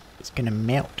melt. It's gonna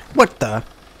melt. What the?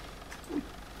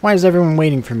 Why is everyone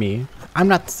waiting for me? I'm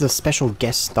not the special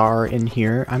guest star in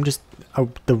here. I'm just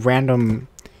the random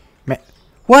Man,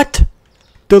 what?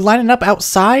 They're lining up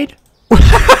outside?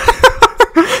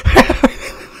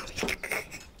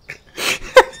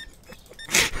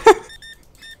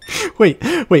 Wait.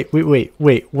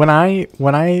 When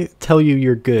I tell you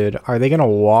you're good, are they gonna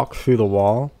walk through the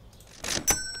wall?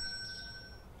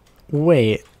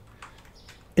 Wait.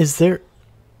 Is there...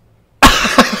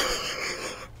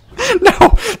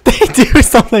 No! They do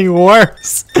something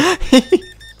worse!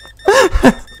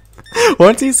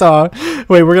 Once he saw...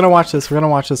 Wait, we're gonna watch this. We're gonna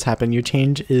watch this happen. Your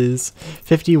change is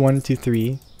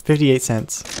 5123. 58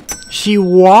 cents. She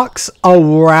walks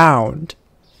around.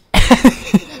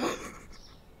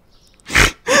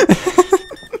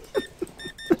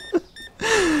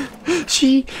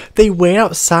 They wait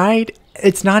outside.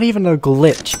 It's not even a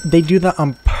glitch. They do that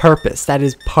on purpose. That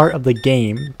is part of the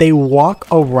game. They walk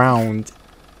around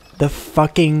the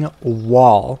fucking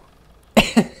wall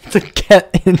to get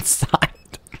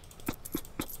inside.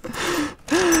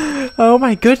 Oh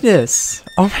my goodness.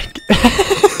 Oh my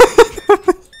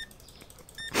god.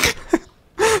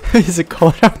 Is it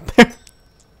cold out there?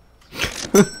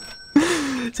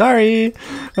 Sorry.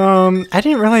 I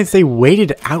didn't realize they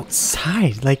waited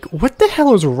outside. Like, what the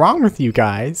hell is wrong with you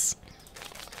guys?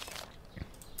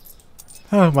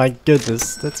 Oh my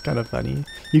goodness, that's kind of funny.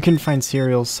 You can find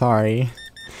cereal, sorry.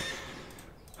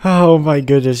 Oh my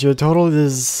goodness, your total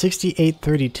is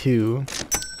 6832.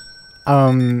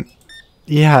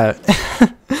 Yeah.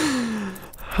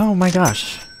 Oh my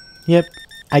gosh. Yep,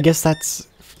 I guess that's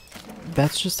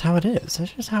just how it is.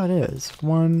 That's just how it is.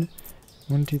 1,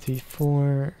 2, 3,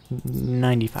 4,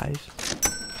 95.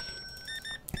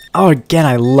 Oh, again,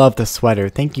 I love the sweater.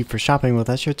 Thank you for shopping with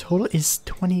us. Your total is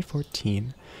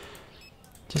 2014.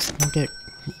 Just don't get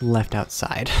left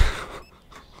outside.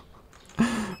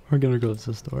 We're gonna go to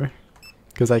the store.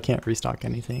 Because I can't restock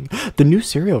anything. The new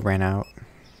cereal ran out.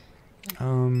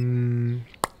 The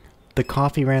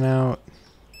coffee ran out.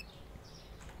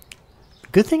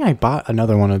 Good thing I bought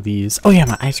another one of these. Oh yeah,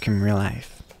 my ice cream in real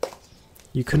life.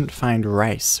 You couldn't find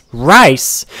rice.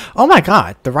 Rice? Oh my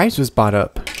god, the rice was bought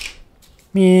up.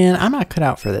 Man, I'm not cut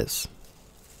out for this.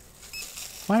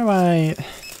 Why do I...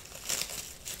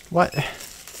 What?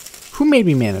 Who made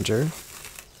me manager?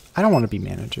 I don't want to be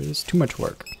manager. It's too much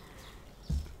work.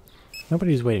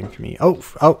 Nobody's waiting for me. Oh.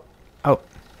 I'll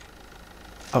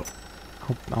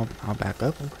back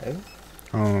up. Okay.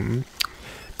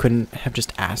 Couldn't have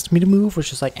just asked me to move. Was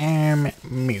just like,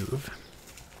 move.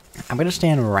 I'm gonna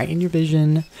stand right in your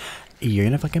vision. You're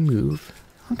gonna fucking move.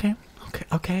 Okay.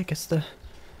 I guess the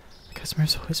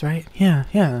customer's always right.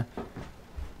 Yeah.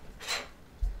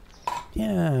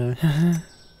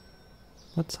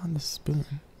 What's on the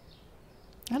spoon?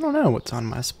 I don't know what's on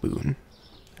my spoon.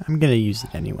 I'm gonna use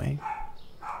it anyway.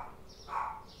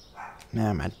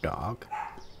 Nah, my dog.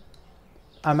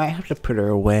 I might have to put her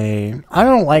away. I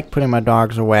don't like putting my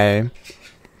dogs away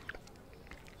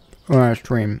when I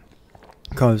stream.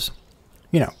 Because,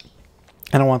 you know,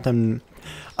 I don't want them...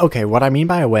 Okay, what I mean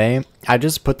by away, I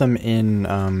just put them in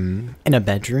a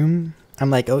bedroom. I'm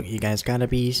like, oh, you guys gotta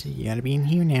be in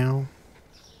here now.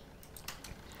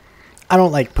 I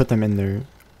don't like put them in there.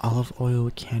 Olive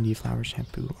oil, candy, flower,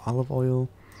 shampoo. Olive oil,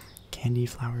 candy,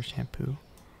 flower, shampoo.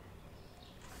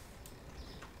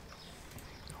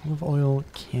 Olive oil,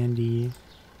 candy.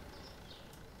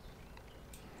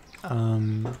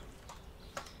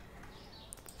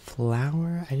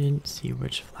 Flour? I didn't see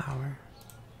which flour.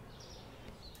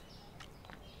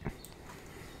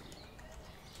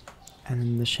 And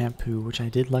then the shampoo, which I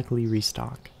did luckily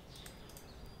restock.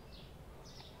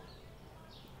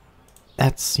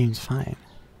 That seems fine.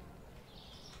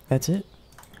 That's it.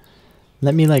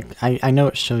 Let me I know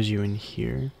it shows you in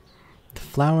here. The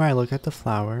flour, I looked at the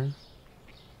flour.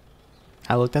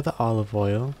 I looked at the olive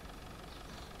oil.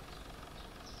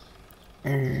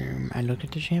 I looked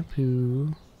at the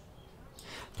shampoo.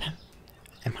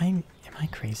 Am I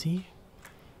crazy?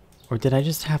 Or did I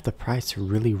just have the price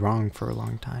really wrong for a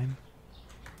long time?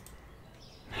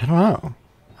 I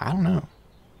don't know.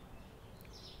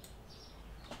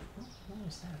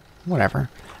 Whatever.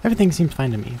 Everything seems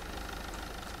fine to me.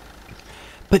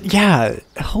 But yeah,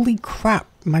 holy crap.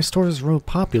 My store is real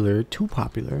popular. Too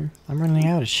popular. I'm running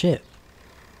out of shit.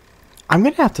 I'm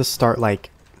gonna have to start,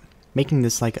 making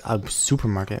this, a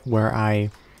supermarket where I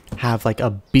have,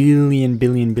 a billion,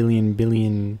 trillion, million,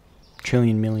 billion,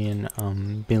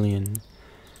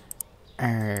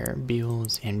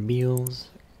 bills and bills.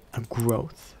 A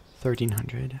growth.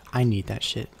 1300. I need that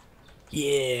shit.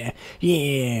 Yeah.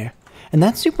 And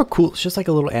that's super cool. It's just like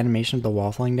a little animation of the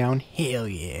wall falling down. Hell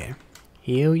yeah.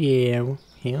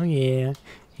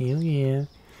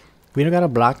 We don't gotta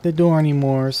block the door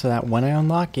anymore so that when I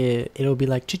unlock it, it'll be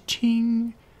like,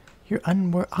 cha-ching!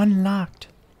 We're unlocked.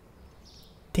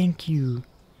 Thank you.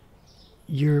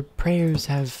 Your prayers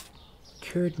have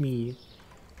cured me.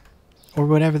 Or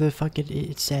whatever the fuck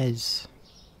it says.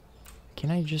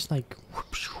 Can I just like,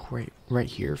 whoosh, right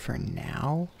here for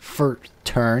now? For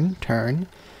turn.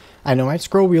 I know my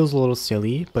scroll wheel's a little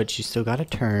silly, but you still gotta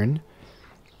turn.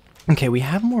 Okay, we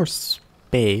have more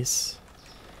space.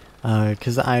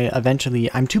 Because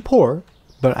I'm too poor,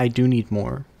 but I do need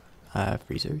more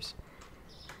freezers.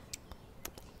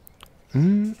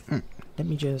 Let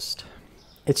me just...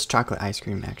 It's chocolate ice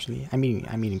cream, actually. I'm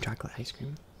eating chocolate ice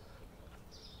cream.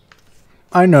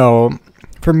 I know.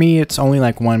 For me, it's only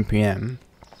like 1 p.m.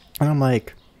 And I'm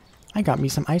like, I got me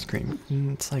some ice cream.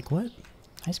 And it's like, what?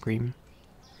 Ice cream?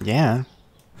 Yeah.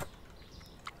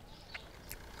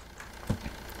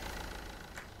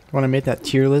 When I made that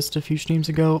tier list a few streams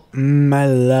ago, I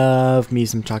love me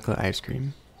some chocolate ice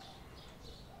cream.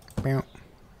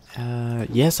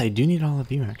 Yes, I do need all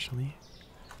of you, actually.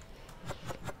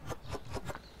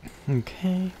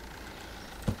 Okay.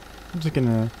 I'm just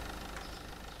gonna...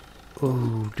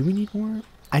 Oh, do we need more?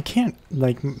 I can't,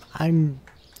 like,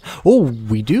 Oh,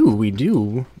 we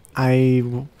do.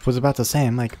 I was about to say,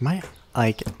 I'm like,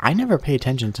 I never pay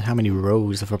attention to how many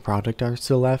rows of a product are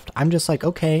still left. I'm just like,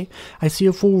 okay, I see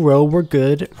a full row, we're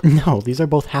good. No, these are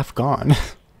both half gone.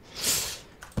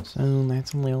 So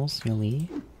that's a little silly.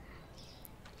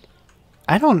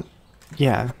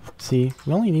 Yeah, see,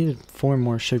 we only needed 4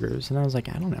 more sugars, and I was like,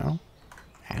 I don't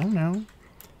know.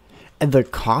 And the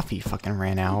coffee fucking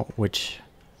ran out, which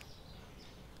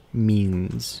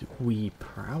means we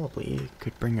probably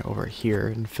could bring it over here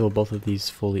and fill both of these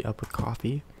fully up with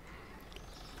coffee.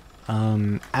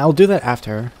 I'll do that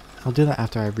after.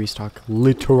 I restock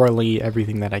literally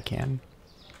everything that I can.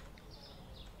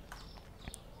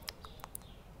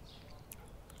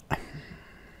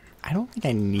 I don't think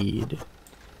I need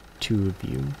 2 of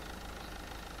you.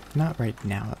 Not right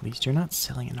now, at least. You're not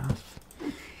selling enough.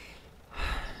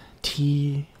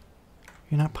 Tea.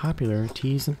 You're not popular.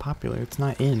 Tea isn't popular. It's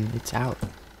not in. It's out.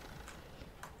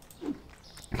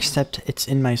 Except it's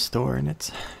in my store, and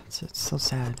it's so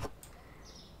sad.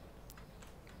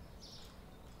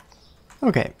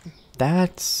 Okay,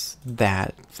 that's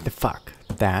that. Fuck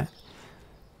that.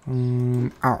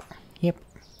 Oh, yep.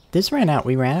 This ran out.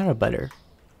 We ran out of butter.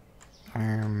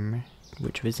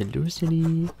 Which was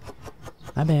elucidity.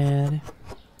 My bad.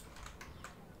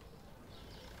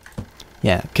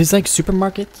 Yeah, because like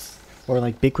supermarkets or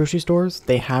like big grocery stores,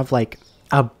 they have like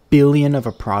 1 billion of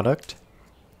a product.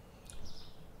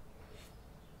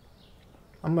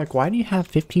 I'm like, why do you have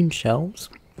 15 shelves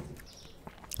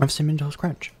of Cinnamon Toast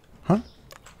Crunch? Huh?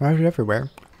 Why is it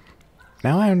everywhere?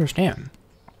 Now I understand.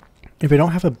 If we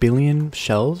don't have 1 billion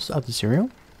shelves of the cereal,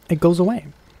 it goes away.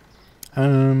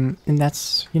 And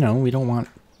that's, you know, we don't want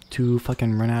to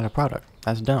fucking run out of product.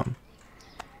 That's dumb.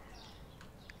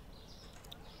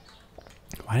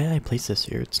 Why did I place this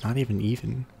here? It's not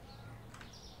even.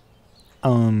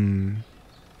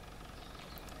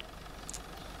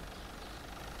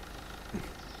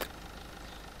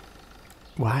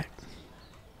 What?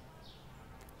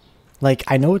 Like,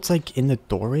 I know it's like in the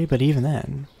doorway, but even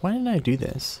then, why did I do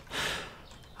this?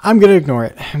 I'm gonna ignore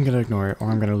it. Or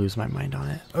I'm gonna lose my mind on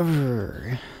it.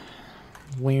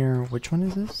 Which one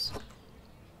is this?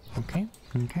 Okay.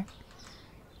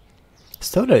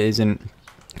 Soda isn't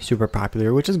super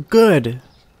popular, which is good.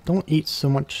 Don't eat so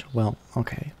much. Well,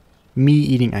 okay. Me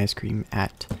eating ice cream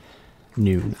at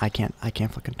noon. I can't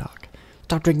fucking talk.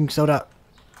 Stop drinking soda.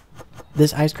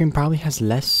 This ice cream probably has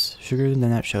less sugar than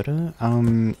that soda.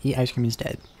 Eat ice cream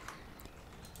instead.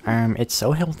 It's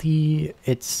so healthy.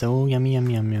 It's so yummy,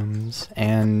 yums.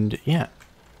 And yeah.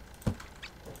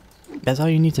 That's all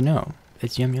you need to know.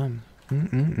 It's yum.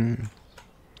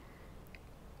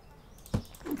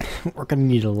 We're gonna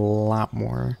need a lot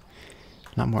more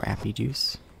appy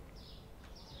juice.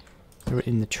 Throw it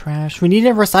in the trash. We need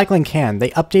a recycling can. They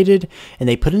updated and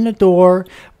they put in a door.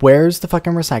 Where's the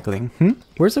fucking recycling?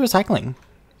 Where's the recycling?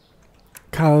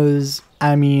 Cause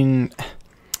I mean,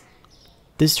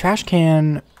 this trash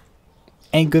can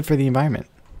ain't good for the environment.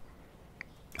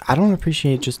 I don't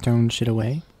appreciate just throwing shit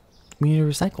away. We need to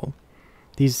recycle.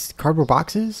 These cardboard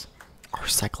boxes are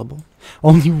recyclable.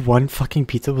 Only 1 fucking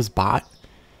pizza was bought.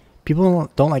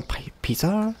 People don't like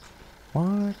pizza?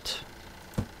 What?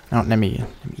 Oh, let me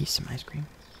eat some ice cream.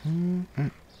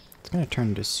 It's gonna turn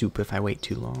into soup if I wait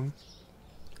too long.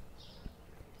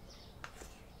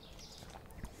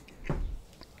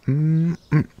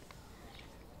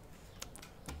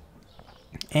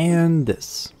 And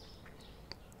this.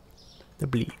 The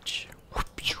bleach.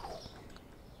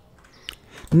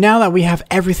 Now that we have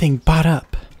everything bought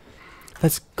up,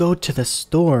 let's go to the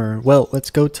store. Well, let's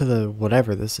go to the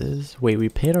whatever this is. Wait, we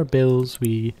paid our bills.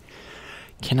 We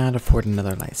cannot afford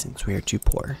another license. We are too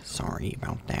poor. Sorry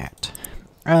about that.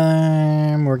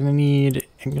 We're gonna need.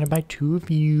 I'm gonna buy 2 of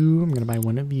you. I'm gonna buy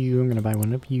 1 of you. I'm gonna buy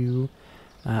 1 of you.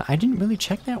 I didn't really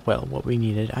check that well what we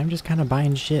needed. I'm just kind of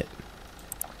buying shit.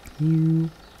 You.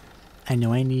 I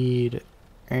know I need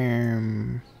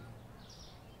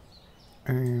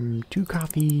 2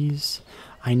 coffees.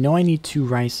 I know I need 2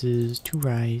 rices. 2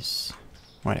 rice.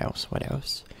 What else? What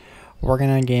else? We're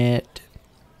gonna get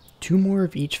 2 more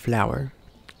of each flour.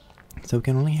 So we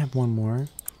can only have 1 more.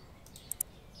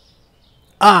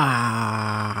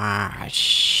 Ah,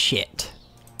 shit.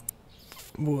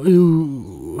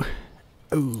 Ooh.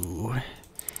 Ooh.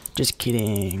 Just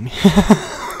kidding.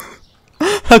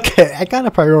 Okay, I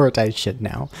gotta prioritize shit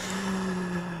now.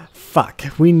 Fuck.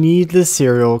 We need the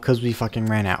cereal because we fucking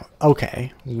ran out.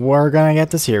 Okay. We're gonna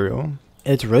get the cereal.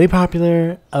 It's really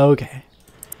popular. Okay.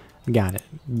 Got it.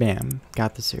 Bam.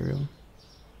 Got the cereal.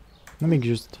 Let me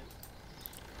just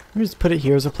put it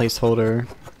here as a placeholder.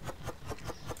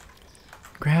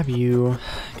 Grab you.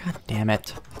 God damn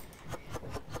it.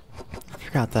 I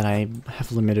forgot that I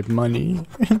have limited money.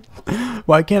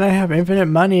 Why can't I have infinite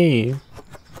money?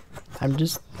 I'm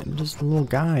just a little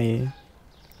guy.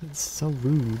 It's so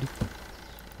rude.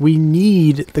 We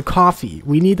need the coffee.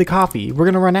 We need the coffee. We're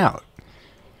gonna run out.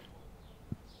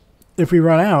 If we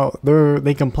run out,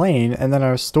 they complain, and then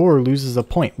our store loses a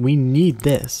point. We need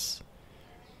this.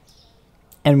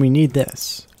 And we need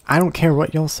this. I don't care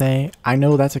what y'all say. I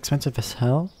know that's expensive as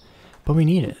hell, but we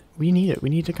need it. We need it. We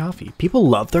need the coffee. People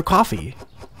love their coffee.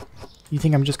 You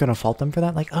think I'm just gonna fault them for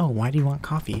that? Like, oh, why do you want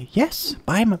coffee? Yes,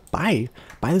 buy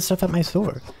the stuff at my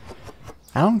store.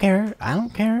 I don't care. I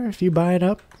don't care if you buy it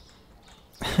up.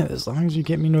 As long as you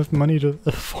get me enough money to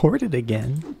afford it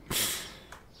again.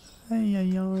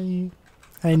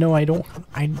 I know I don't.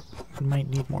 I might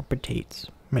need more potatoes.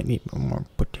 Might need more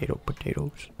potatoes.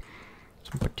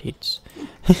 Some potatoes.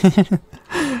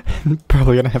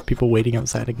 Probably gonna have people waiting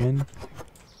outside again.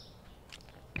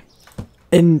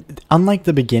 And unlike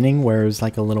the beginning where it was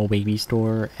like a little baby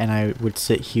store and I would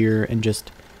sit here and just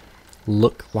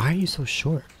look. Why are you so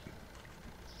short?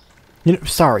 You know,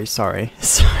 sorry.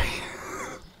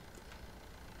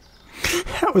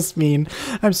 That was mean.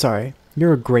 I'm sorry.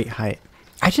 You're a great height.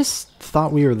 I just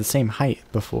thought we were the same height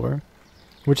before.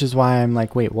 Which is why I'm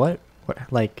like, wait, what? What?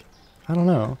 Like, I don't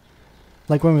know.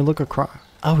 Like when we look across.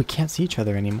 Oh, we can't see each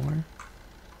other anymore.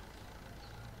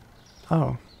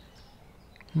 Oh.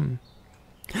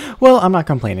 Well, I'm not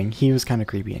complaining. He was kind of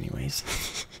creepy anyways.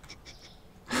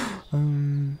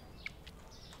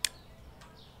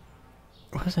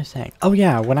 What was I saying? Oh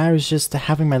yeah, when I was just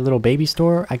having my little baby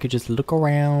store, I could just look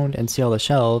around and see all the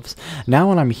shelves. Now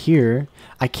when I'm here,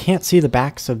 I can't see the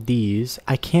backs of these.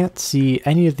 I can't see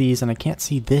any of these, and I can't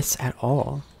see this at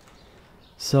all.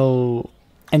 So,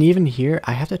 and even here,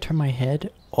 I have to turn my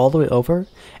head all the way over,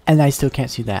 and I still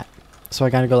can't see that. So I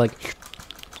gotta go like,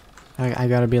 I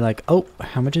gotta be like, oh,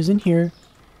 how much is in here?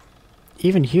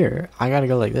 Even here, I gotta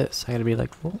go like this. I gotta be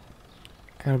like, oh,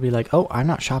 I gotta be like, oh, I'm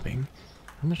not shopping.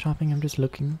 I'm not shopping, I'm just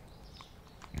looking.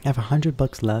 I have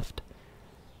 $100 left.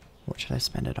 What should I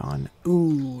spend it on?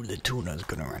 Ooh, the tuna's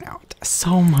gonna run out.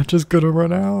 So much is gonna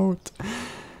run out.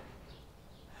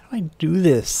 How do I do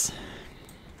this?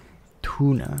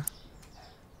 Tuna.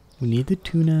 We need the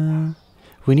tuna.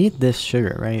 We need this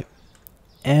sugar, right?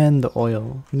 And the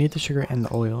oil. We need the sugar and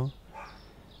the oil.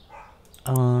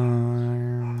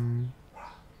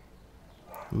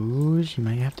 Ooh, she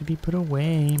might have to be put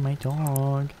away, my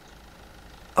dog.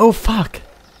 Oh, fuck.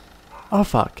 Oh,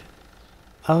 fuck.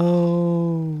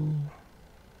 Oh.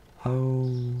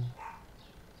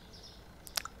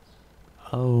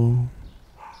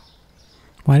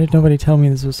 Why did nobody tell me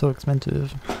this was so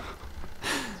expensive?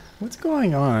 What's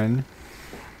going on?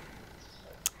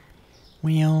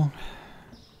 Well,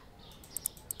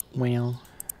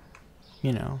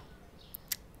 you know.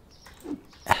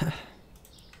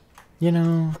 You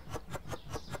know.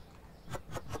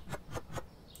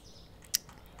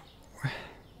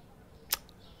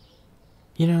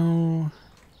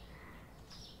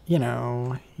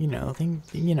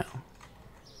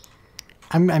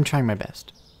 I'm trying my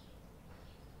best.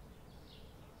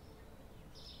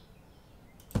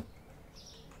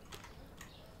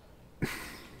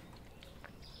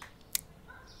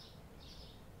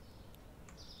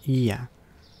 Yeah.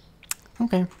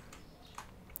 Okay.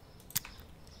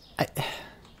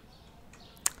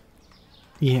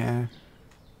 Yeah.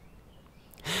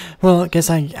 Well, I guess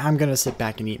I'm gonna sit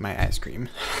back and eat my ice cream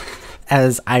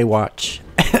as I watch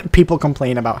People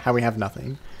complain about how we have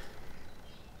nothing.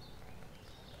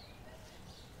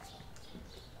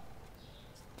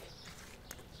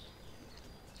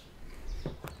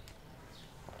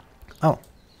 Oh.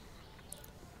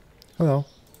 Hello.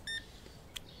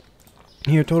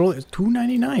 Your total is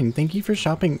 $2.99. Thank you for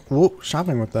shopping. Whoa,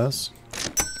 shopping with us.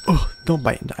 Oh, don't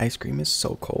bite into ice cream. It's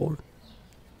so cold.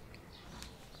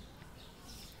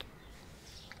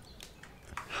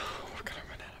 We're gonna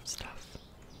run out of stuff.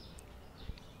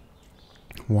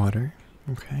 Water.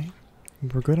 Okay.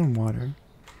 We're good on water.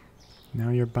 Now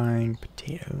you're buying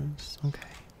potatoes. Okay.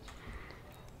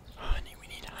 Honey, we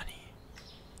need honey.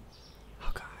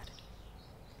 Oh God.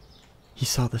 He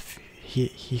saw the.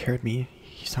 He heard me.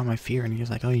 He saw my fear and he was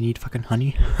like, "Oh, you need fucking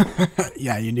honey."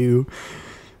 Yeah, you do.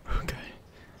 Okay.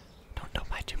 Don't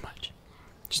buy too much.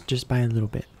 Just buy a little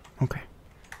bit. Okay.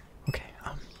 Okay.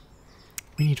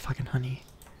 We need fucking honey.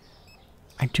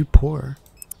 I'm too poor.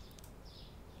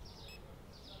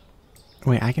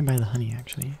 Wait, I can buy the honey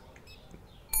actually.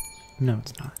 No,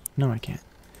 it's not. No, I can't.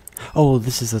 Oh,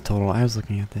 this is the total. I was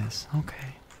looking at this.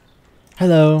 Okay.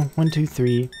 Hello. 1, 2,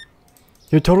 3.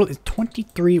 Your total is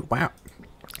 23. Wow.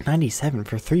 97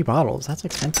 for 3 bottles. That's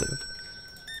expensive.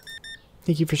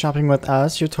 Thank you for shopping with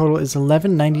us. Your total is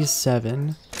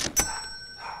 $11.97.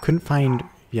 Couldn't find.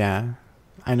 Yeah.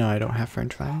 I know I don't have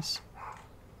French fries.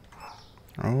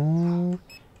 Oh.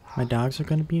 My dogs are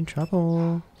gonna be in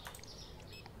trouble.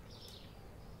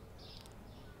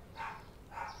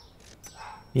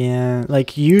 Yeah,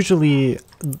 like usually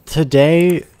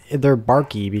today they're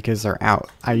barky because they're out.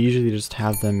 I usually just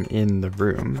have them in the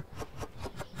room.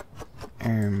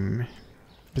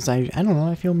 Because I don't know,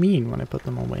 I feel mean when I put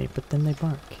them away, but then they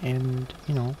bark and,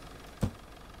 you know,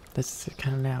 that's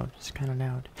kind of loud. It's kind of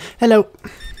loud. Hello.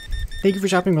 Thank you for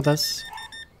shopping with us.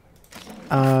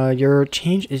 Your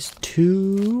change is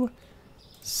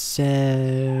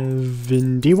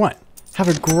 $2.71. Have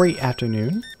a great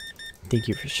afternoon. Thank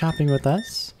you for shopping with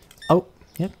us. Oh,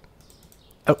 yep.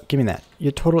 Oh, give me that.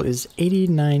 Your total is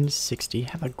 $89.60.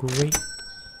 Have a great...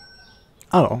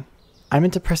 Oh, I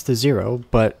meant to press the 0,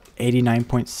 but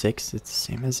 89.6, it's the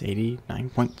same as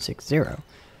 89.60. We're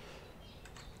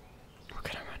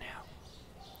gonna run out.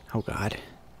 Oh God.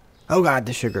 Oh God,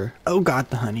 the sugar. Oh God,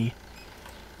 the honey.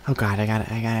 Oh God, I gotta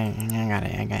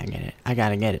get it. I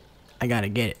gotta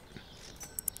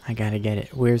get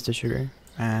it. Where's the sugar?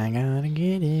 I gotta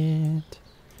get it.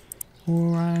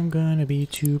 Or I'm gonna be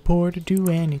too poor to do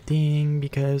anything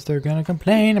because they're gonna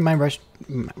complain at my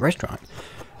restaurant.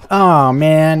 Oh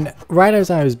man, right as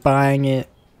I was buying it.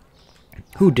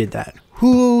 Who did that?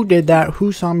 Who did that?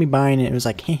 Who saw me buying it? It was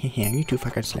like, hey, you too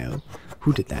fucking slow.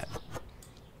 Who did that?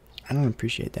 I don't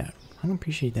appreciate that. I don't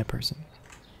appreciate that person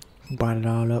who bought it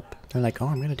all up. They're like, oh,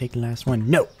 I'm gonna take the last one.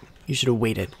 No, you should have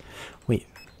waited. Wait.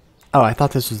 Oh, I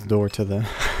thought this was the door to the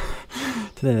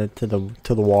to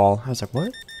the wall. I was like,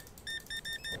 what?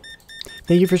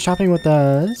 Thank you for shopping with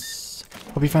us.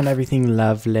 Hope you found everything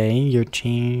lovely. Your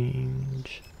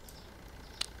change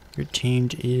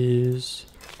is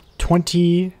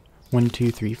 20. 1,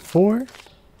 2, 3, 4.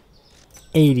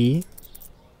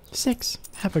 86.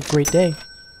 Have a great day.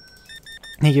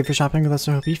 Thank you for shopping with us.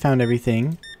 I hope you found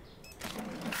everything.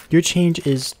 Your change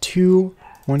is 2.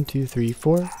 1, 2, 3,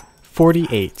 4.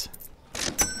 48.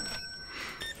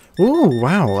 Ooh,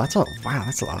 wow, that's a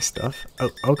lot of stuff. Oh,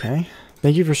 okay.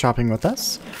 Thank you for shopping with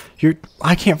us.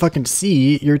 I can't fucking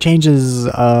see. Your change is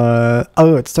oh,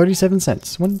 it's 37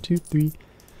 cents. 1, 2, 3.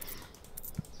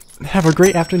 Have a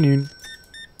great afternoon.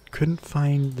 Couldn't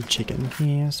find the chicken.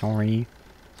 Yeah, sorry.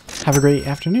 Have a great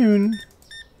afternoon.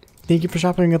 Thank you for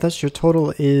shopping with us. Your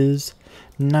total is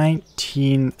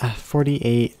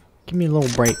 1948. Give me a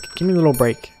little break. Give me a little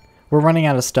break. We're running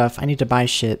out of stuff. I need to buy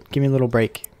shit. Give me a little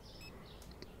break.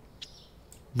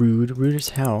 Rude as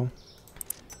hell.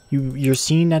 You're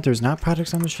seeing that there's not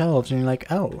products on the shelves and you're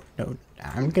like, oh, no,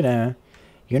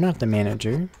 you're not the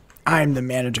manager. I'm the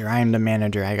manager. I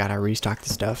gotta restock the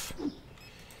stuff.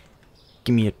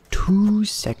 Give me 2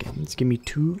 seconds. Give me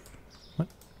 2. What?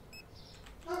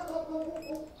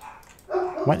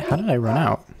 What? How did I run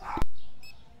out?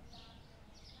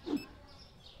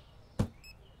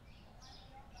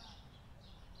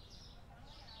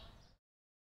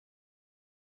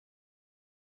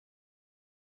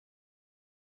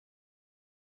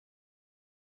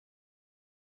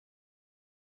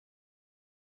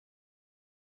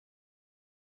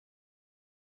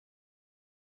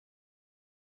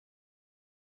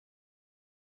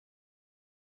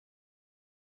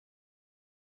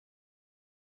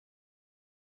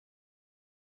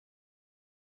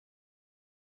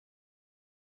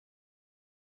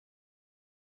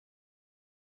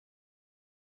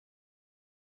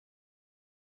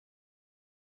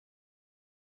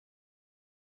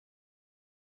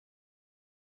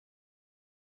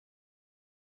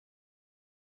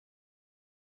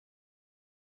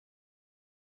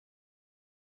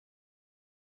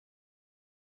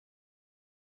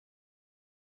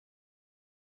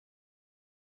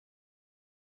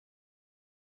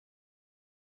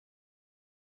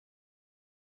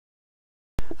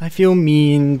 I feel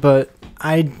mean, but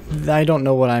I don't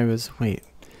know what I was... Wait.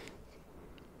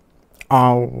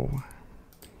 Oh.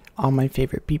 All my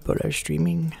favorite people are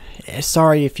streaming.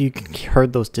 Sorry if you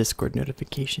heard those Discord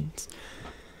notifications.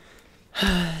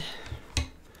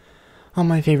 All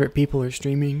my favorite people are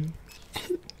streaming.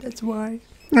 That's why.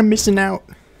 I'm missing out.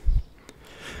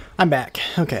 I'm back.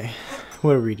 Okay.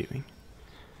 What are we doing?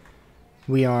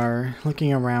 We are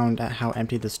looking around at how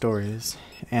empty the store is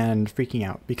and freaking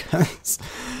out because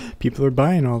people are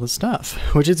buying all the stuff,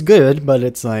 which is good, but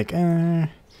it's like,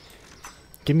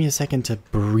 give me a second to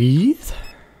breathe.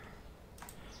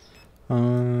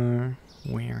 Where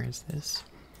is this?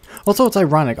 Also, it's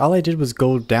ironic. All I did was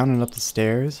go down and up the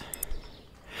stairs.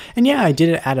 And yeah, I did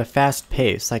it at a fast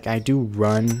pace. Like, I do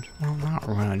run. Well, not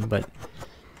run, but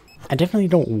I definitely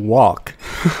don't walk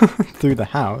through the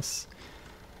house.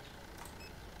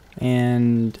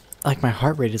 And, like, my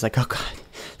heart rate is like, oh god,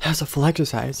 that was a full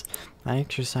exercise. I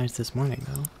exercised this morning,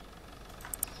 though.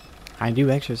 I do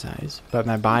exercise, but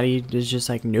my body is just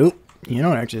like, nope, you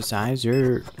don't exercise.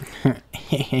 You're... we're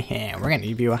gonna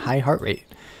give you a high heart rate.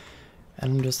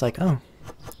 And I'm just like, oh.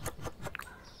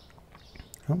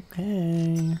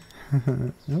 Okay.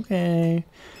 Okay.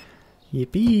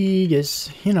 Yippee.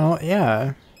 Yes, you know,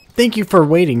 yeah. Thank you for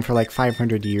waiting for like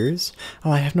 500 years.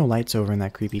 Oh, I have no lights over in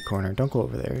that creepy corner. Don't go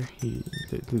over there.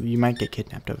 You might get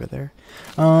kidnapped over there.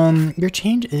 Your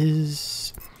change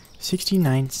is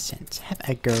 69 cents. Have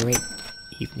a great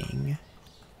evening.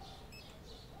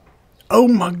 Oh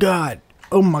my god.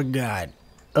 Oh my god.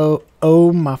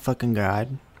 Oh my fucking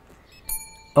god.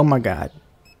 Oh my god.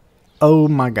 Oh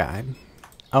my god.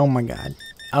 Oh my god.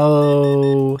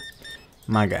 Oh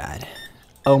my god.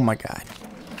 Oh my god.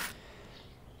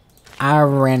 I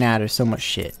ran out of so much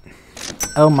shit.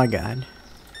 Oh my god.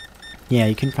 Yeah,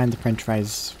 you can find the french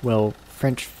fries. Well,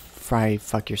 french fry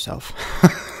fuck yourself.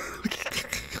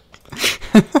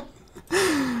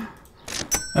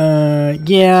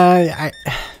 Yeah,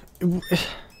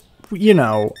 you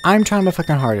know, I'm trying my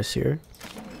fucking hardest here.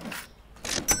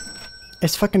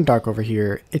 It's fucking dark over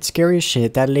here. It's scary as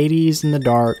shit. That lady's in the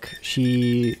dark.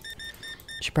 She's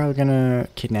probably gonna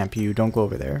kidnap you. Don't go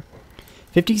over there.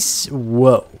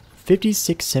 Whoa.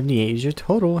 56.78 is your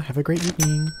total. Have a great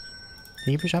evening.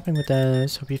 Thank you for shopping with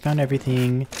us. Hope you found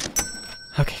everything.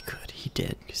 Okay, good. He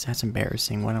did. Because that's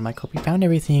embarrassing when I'm like, hope you found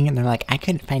everything. And they're like, I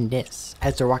couldn't find this.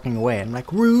 As they're walking away. I'm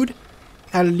like, rude.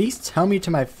 At least tell me to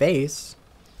my face.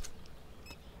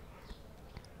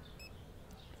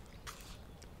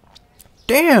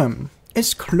 Damn.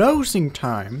 It's closing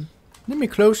time. Let me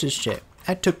close this shit.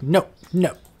 No.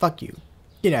 Fuck you.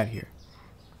 Get out of here.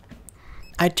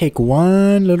 I take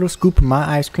one little scoop of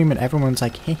my ice cream and everyone's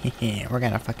like, hey, we're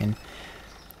gonna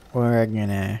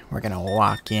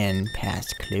walk in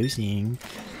past closing.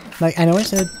 Like, I know I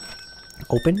said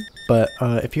open, but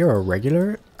if you're a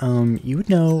regular, you would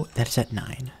know that it's at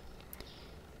 9.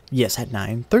 Yes, at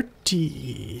 9.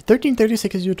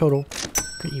 13:36 is your total.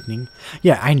 Good evening.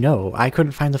 Yeah, I know. I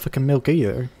couldn't find the fucking milk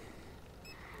either.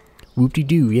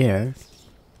 Whoop-de-doo, yeah.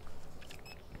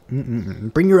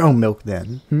 Bring your own milk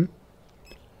then.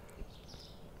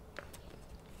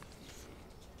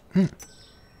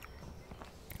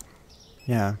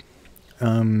 Yeah.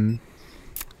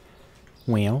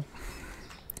 Well,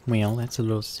 that's a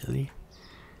little silly.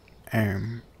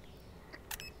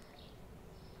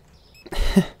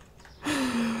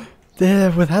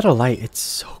 Without a light, it's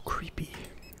so creepy.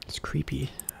 It's creepy.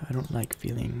 I don't like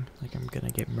feeling like I'm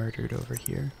gonna get murdered over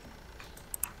here.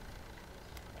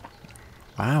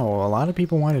 Wow, a lot of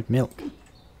people wanted milk.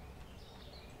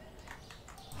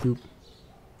 Boop.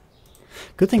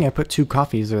 Good thing I put 2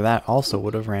 coffees or that also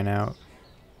would have ran out.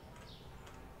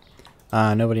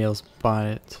 Nobody else bought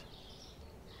it.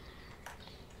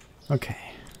 Okay.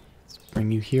 Let's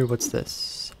bring you here. What's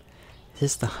this? Is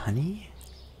this the honey?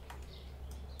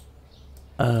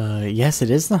 Yes, it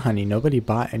is the honey. Nobody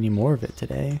bought any more of it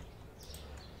today.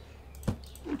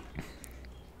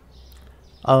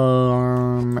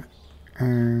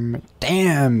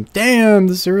 Damn,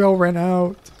 the cereal ran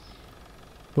out.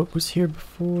 What was here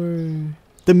before?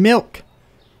 The milk!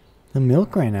 The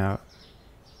milk ran out.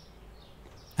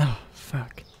 Oh,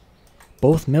 fuck.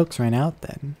 Both milks ran out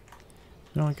then.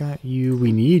 No, I got you.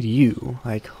 We need you.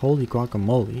 Like, holy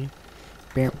guacamole.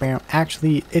 Bam, bam.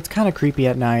 Actually, it's kind of creepy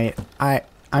at night.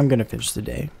 I'm gonna finish the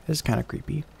day. It's kind of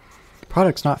creepy.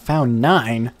 Products not found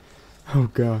 9. Oh,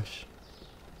 gosh.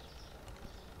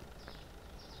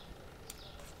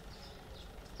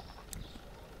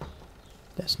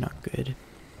 That's not good.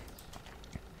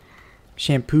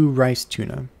 Shampoo rice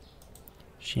tuna.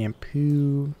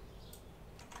 Shampoo.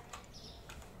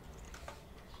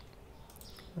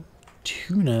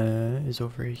 tuna is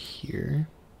over here.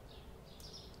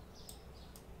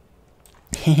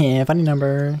 Funny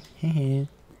number.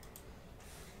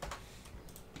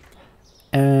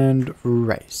 And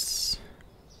rice.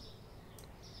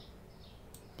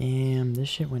 Damn, this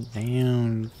shit went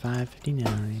down.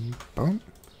 5.59. Boom.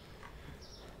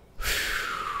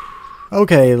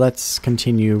 Okay, let's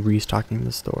continue restocking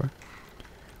the store.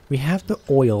 We have the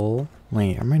oil.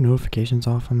 Wait, are my notifications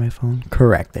off on my phone?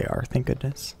 Correct, they are. Thank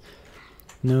goodness.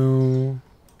 No.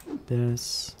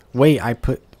 This. Wait, I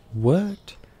put...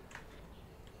 What?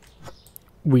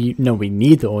 No, we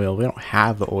need the oil. We don't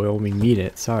have the oil. We need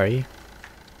it. Sorry.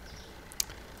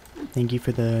 Thank you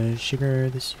for the sugar.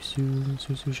 The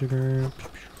susu sugar.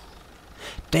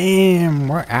 Damn,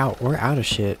 we're out. We're out of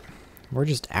shit. We're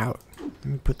just out. Let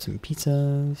me put some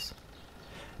pizzas.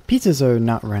 Pizzas are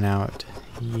not run out.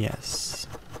 Yes.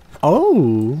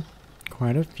 Oh!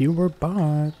 Quite a few were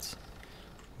bought.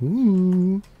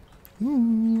 Ooh.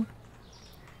 Ooh.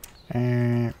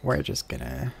 We're just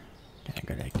gonna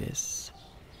go like this.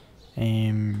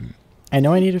 I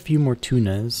know I need a few more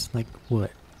tunas. Like,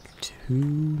 what? 2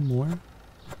 more?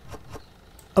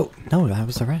 Oh, no, that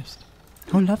was the rest.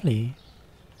 Oh, lovely.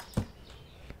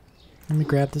 Let me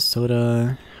grab the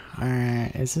soda.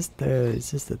 Alright, is this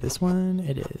this one?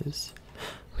 It is.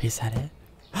 Wait, is that it?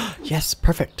 Yes,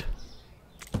 perfect.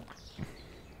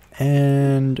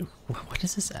 And what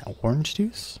is this? Orange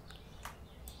juice?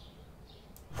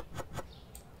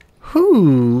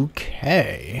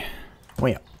 Okay.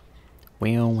 Well.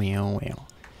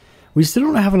 We still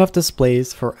don't have enough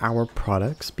displays for our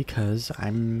products because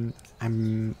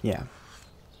yeah.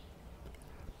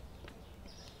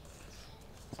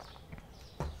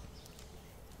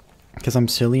 Because I'm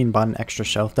silly and bought an extra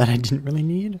shelf that I didn't really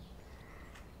need.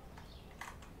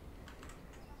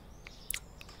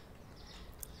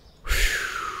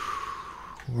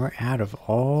 We're out of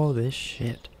all this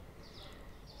shit.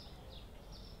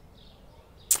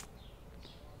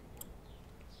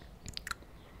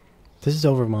 This is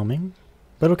overwhelming,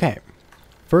 but okay.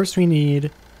 First we need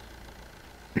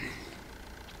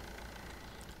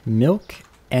milk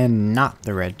and not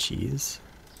the red cheese.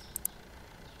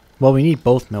 Well, we need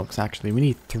both milks actually. We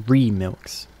need 3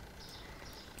 milks.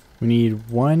 We need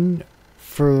 1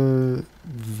 for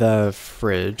the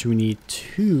fridge. We need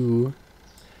 2.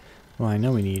 Well, I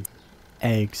know we need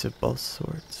eggs of both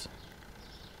sorts.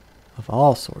 Of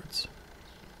all sorts.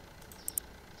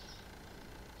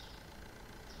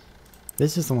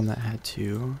 This is the one that had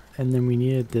 2. And then we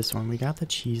needed this one. We got the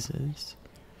cheeses.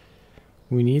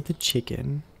 We need the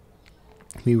chicken.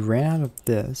 We ran out of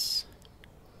this.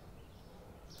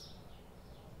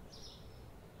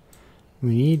 We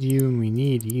need you and we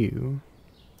need you.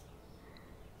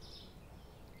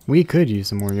 We could use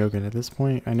some more yogurt at this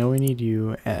point. I know we need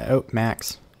you. Oh,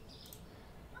 Max.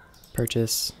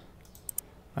 Purchase.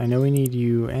 I know we need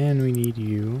you and we need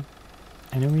you.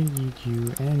 I know we need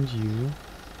you and you.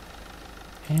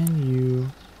 And you.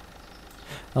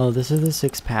 Oh, this is the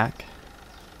 6-pack.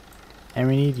 And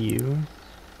we need you.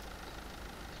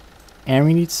 And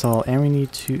we need salt. And we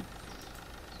need 2.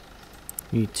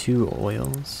 We need 2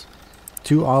 oils.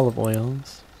 2 olive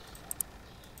oils.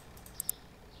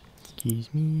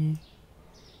 Excuse me.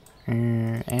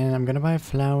 And I'm gonna buy a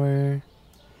flour.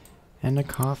 And a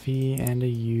coffee. And a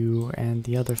U. And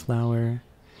the other flour.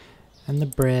 And the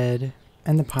bread.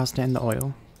 And the pasta and the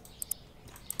oil.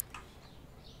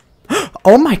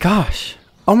 Oh my gosh.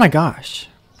 Oh my gosh.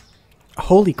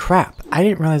 Holy crap. I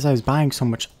didn't realize I was buying so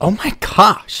much. Oh my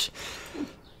gosh.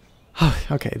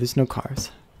 Okay, there's no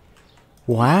cars.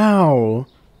 Wow.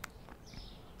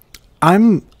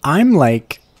 I'm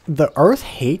like, the earth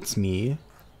hates me.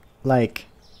 Like,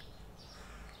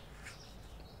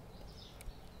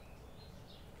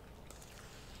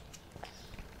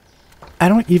 I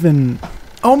don't even,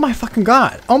 oh my fucking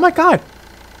god. Oh my god.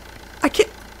 I can't,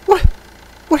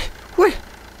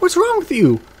 what's wrong with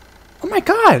you? Oh my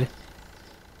god.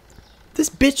 This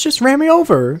bitch just ran me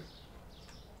over.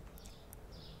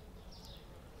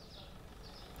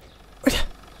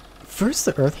 First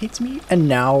the earth hates me, and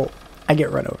now I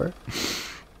get run over.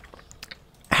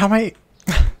 How do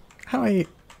I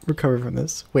recover from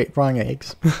this? Wait, wrong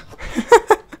eggs.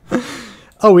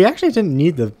 Oh, we actually didn't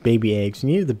need the baby eggs.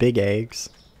 We needed the big eggs.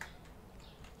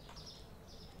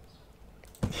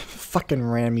 Fucking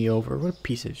ran me over. What a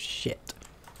piece of shit.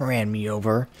 Ran me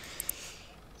over.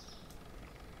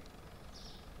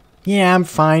 Yeah, I'm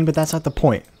fine, but that's not the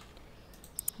point.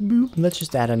 Boop. Let's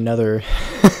just add another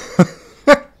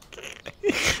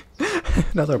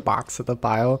another box to the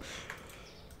pile.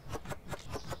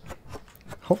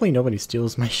 Hopefully nobody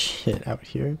steals my shit out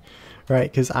here.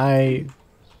 Right, because I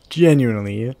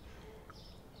genuinely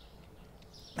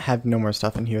have no more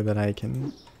stuff in here that I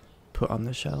can put on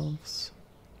the shelves.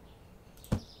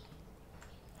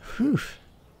 Whew.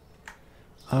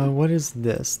 What is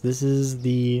this? This is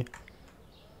the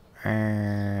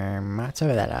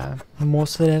mozzarella.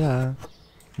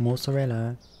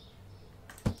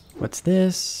 What's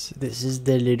this? This is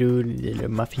the little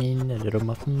muffin, the little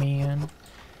muffin man.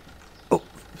 Oh,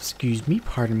 excuse me,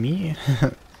 pardon me.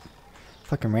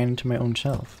 Fucking ran into my own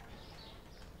shelf.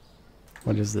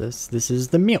 What is this? This is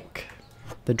the milk.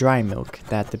 The dry milk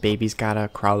that the babies gotta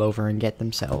crawl over and get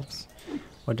themselves.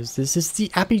 What is this? This is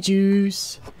the apple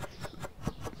juice.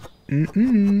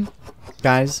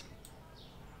 Guys,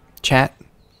 chat,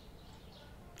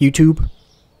 YouTube,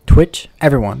 Twitch,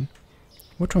 everyone.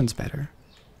 Which one's better?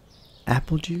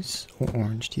 Apple juice or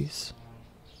orange juice?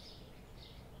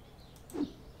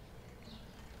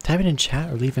 Type it in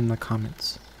chat or leave it in the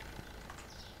comments.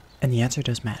 And the answer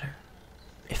does matter.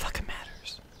 It fucking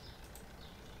matters.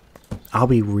 I'll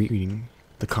be reading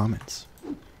the comments.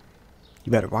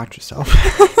 You better watch yourself.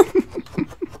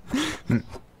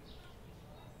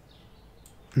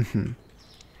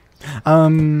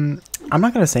 I'm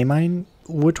not gonna say mine,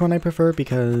 which one I prefer,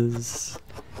 because,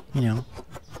 you know,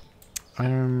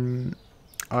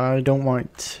 I don't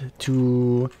want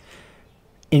to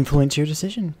influence your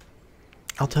decision.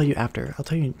 I'll tell you after. I'll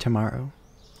tell you tomorrow.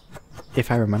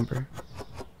 If I remember.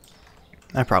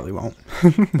 I probably won't.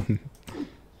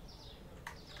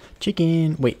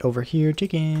 Chicken. Wait, over here,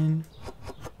 chicken.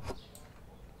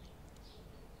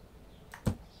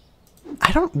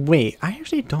 I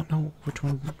actually don't know which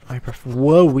one I prefer.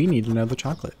 Whoa, we need another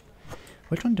chocolate.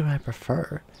 Which one do I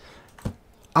prefer?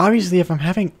 Obviously, if I'm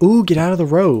having... Ooh, get out of the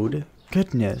road.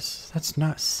 Goodness, that's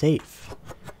not safe.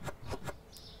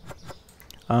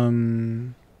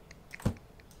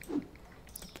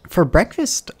 For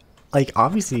breakfast, like,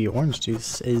 obviously orange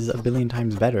juice is a billion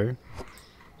times better.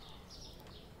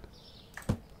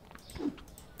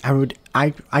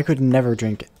 I could never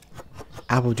drink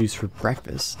apple juice for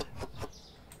breakfast.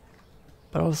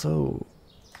 But also,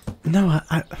 no,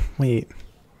 wait.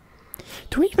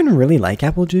 Do I even really like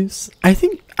apple juice? I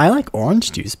think I like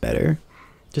orange juice better.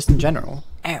 Just in general.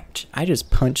 Ouch. I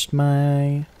just punched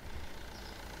my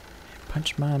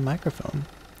microphone.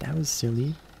 That was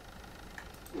silly.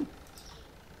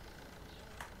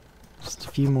 Just a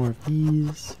few more of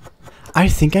these. I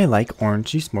think I like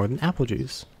orange juice more than apple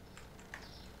juice.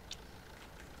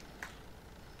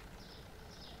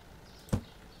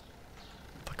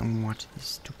 I'm watching these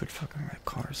stupid fucking red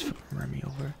cars fucking run me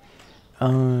over.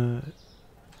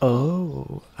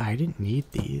 Oh, I didn't need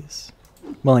these.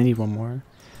 Well, I need one more.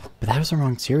 But that was the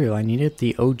wrong cereal. I needed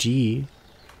the OG.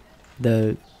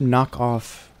 The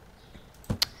knockoff.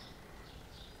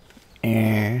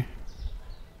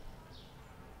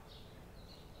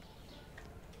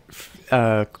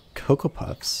 Cocoa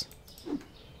Puffs.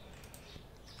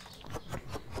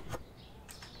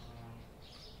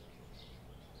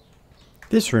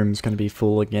 This room's gonna be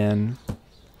full again. Let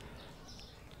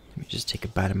me just take a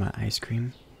bite of my ice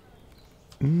cream.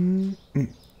 Yum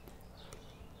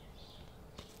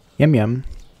yum.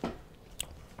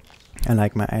 I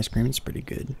like my ice cream, it's pretty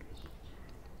good.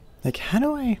 Like, how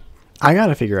do I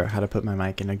gotta figure out how to put my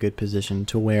mic in a good position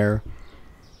to where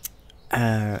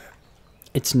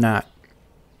it's not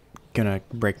gonna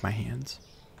break my hands.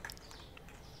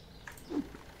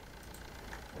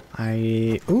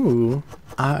 I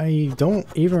don't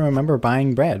even remember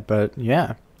buying bread, but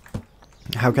yeah.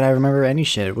 How could I remember any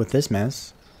shit with this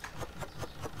mess?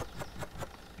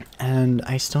 And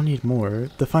I still need more.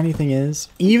 The funny thing is,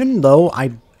 even though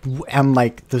I am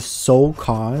like the sole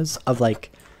cause of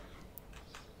like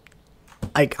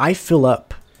I fill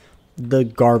up the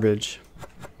garbage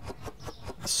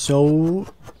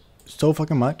so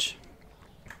fucking much.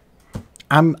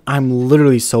 I'm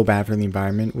literally so bad for the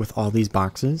environment with all these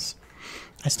boxes.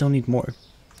 I still need more.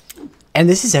 And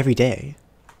this is every day.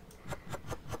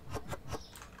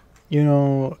 You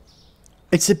know,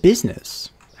 it's a business.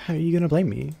 How are you gonna blame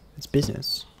me? It's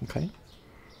business, okay?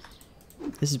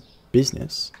 This is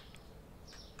business.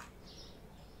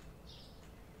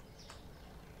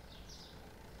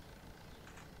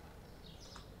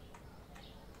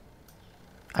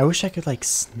 I wish I could like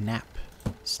snap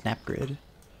grid.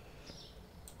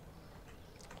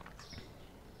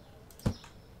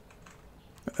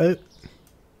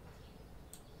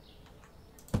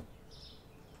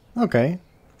 Okay.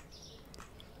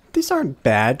 These aren't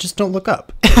bad, just don't look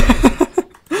up.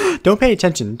 Don't pay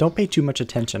attention. Don't pay too much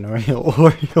attention or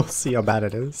you'll see how bad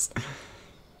it is.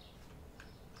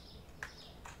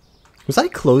 Was I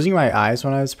closing my eyes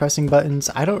when I was pressing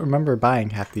buttons? I don't remember buying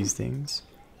half these things.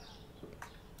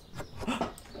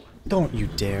 Don't you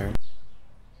dare.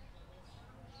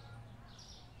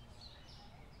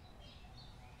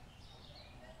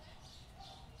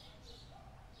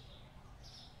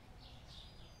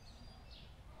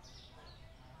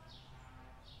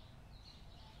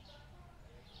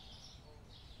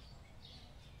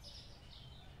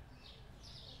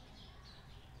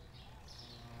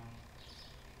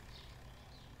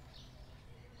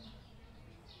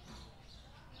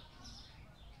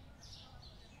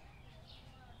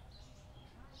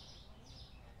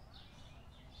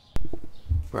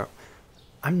 Bro,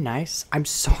 I'm nice. I'm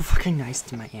so fucking nice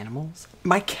to my animals.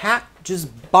 My cat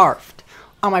just barfed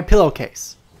on my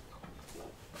pillowcase.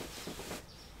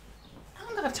 I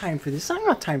don't have time for this. I don't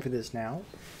have time for this now.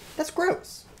 That's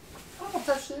gross. I don't want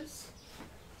to touch this.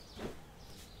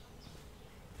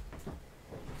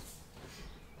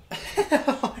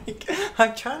 Like,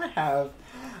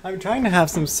 I'm trying to have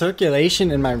some circulation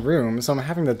in my room, so I'm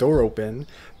having the door open.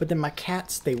 But then my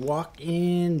cats, they walk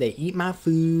in, they eat my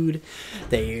food,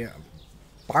 they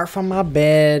barf on my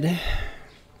bed.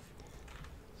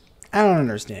 I don't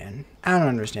understand. I don't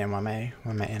understand why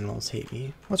my animals hate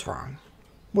me. What's wrong?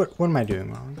 What am I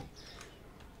doing wrong?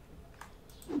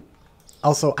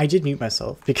 Also, I did mute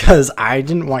myself because I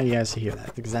didn't want you guys to hear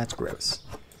that, because that's gross.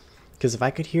 Because if I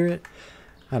could hear it,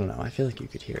 I don't know, I feel like you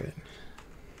could hear it.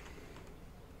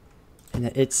 And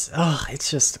it's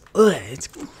just, it's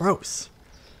gross.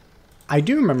 I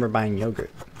do remember buying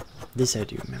yogurt. This I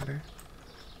do remember.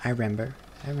 I remember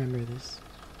this.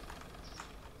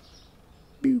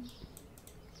 Boop.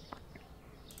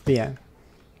 But yeah.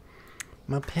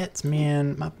 My pets,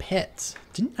 man, my pets.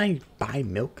 Didn't I buy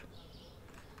milk?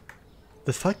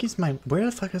 Where the fuck is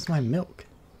my milk?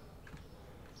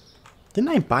 Didn't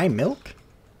I buy milk?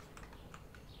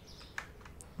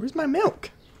 Where's my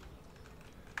milk?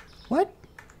 What?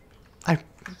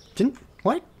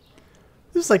 What?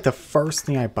 This was like the first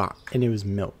thing I bought, and it was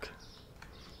milk.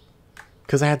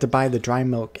 Because I had to buy the dry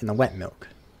milk and the wet milk.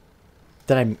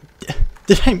 Did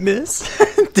I miss?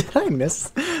 Did I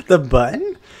miss the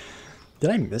button? Did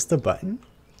I miss the button?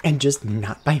 And just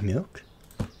not buy milk?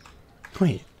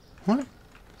 Wait, what?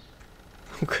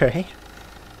 Okay.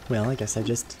 Well, I guess I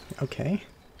just, okay.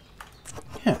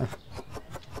 Yeah.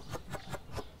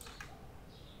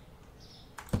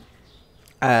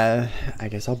 I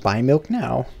guess I'll buy milk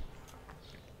now.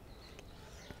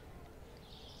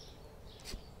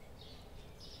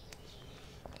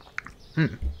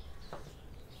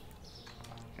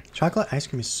 Chocolate ice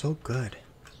cream is so good.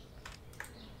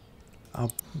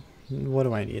 What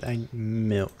do I need?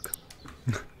 Milk.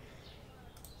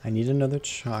 I need another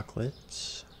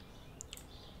chocolate.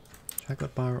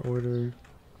 Chocolate bar order.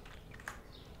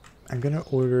 I'm gonna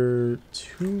order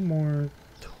 2 more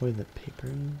toilet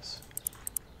papers.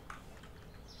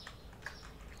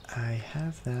 I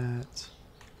have that.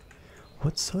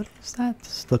 What soda is that?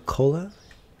 This is the cola.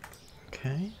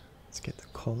 Okay, let's get the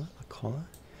cola.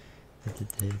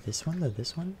 This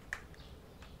one.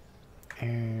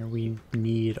 And we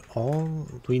need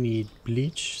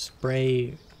bleach,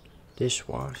 spray,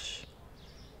 dishwash.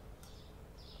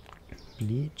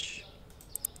 Bleach,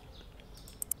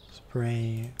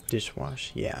 spray,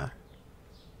 dishwash. Yeah.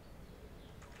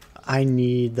 I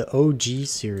need the OG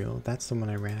cereal. That's the one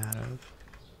I ran out of.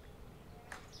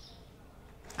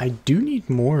 I do need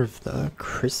more of the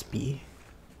crispy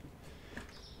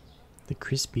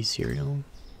cereal.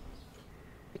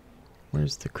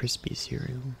 Where's the crispy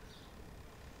cereal?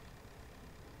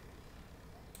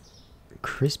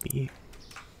 Crispy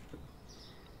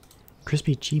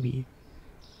chibi.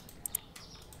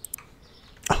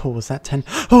 Oh, was that 10?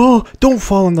 Oh, don't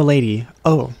fall on the lady.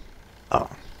 Oh,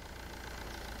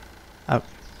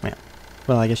 yeah.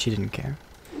 Well, I guess she didn't care.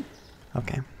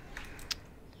 Okay.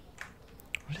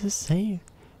 What does it say?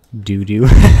 Doo-doo.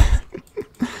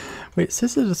 Wait, it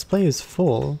says the display is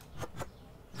full.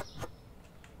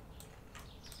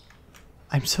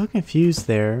 I'm so confused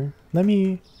there.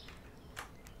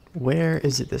 Where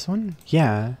is it? This one?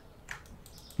 Yeah.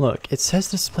 Look, it says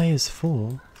display is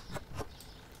full.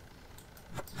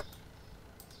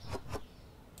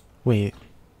 Wait.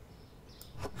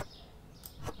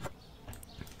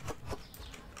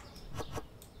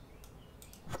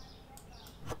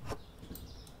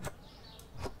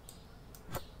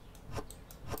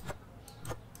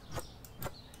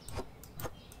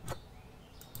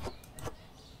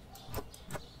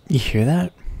 You hear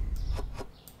that?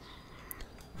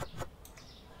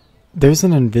 There's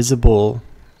an invisible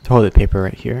toilet paper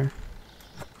right here.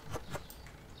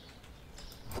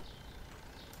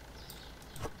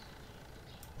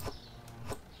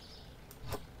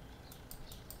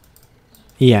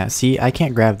 Yeah, see, I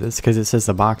can't grab this because it says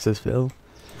the box is filled.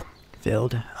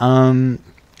 filled.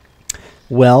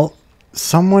 Well,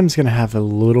 someone's gonna have a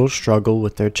little struggle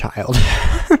with their child.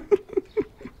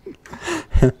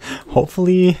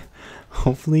 hopefully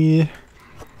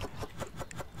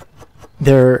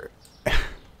they're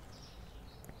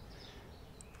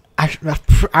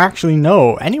actually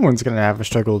no, anyone's gonna have a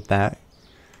struggle with that.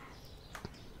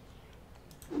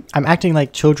 I'm acting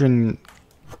like children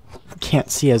can't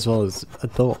see as well as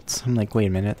adults. I'm like, wait a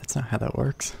minute, that's not how that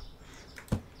works.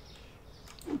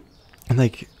 I'm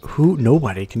like,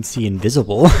 nobody can see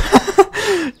invisible.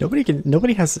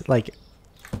 Nobody has like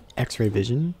x-ray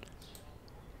vision.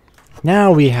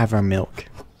 Now we have our milk.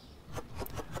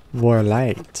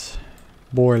 Borlate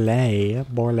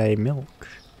milk.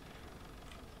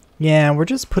 Yeah, we're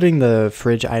just putting the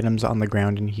fridge items on the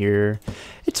ground in here.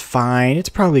 It's fine. It's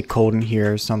probably cold in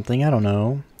here or something. I don't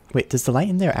know. Wait, does the light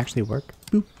in there actually work?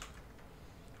 Boop.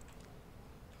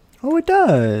 Oh, it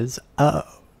does.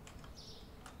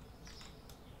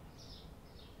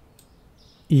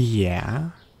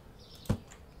 Yeah.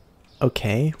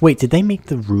 Okay. Wait, did they make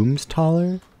the rooms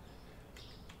taller?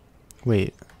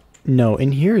 Wait. No,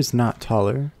 in here is not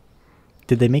taller.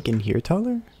 Did they make in here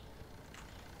taller?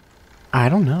 I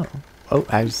don't know. Oh,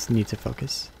 I just need to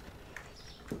focus.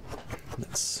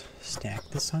 Let's stack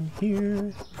this on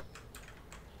here.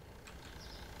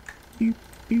 Boop,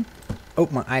 boop. Oh,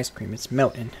 my ice cream is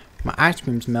melting. My ice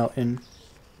cream's melting.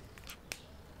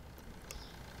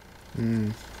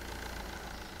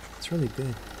 It's really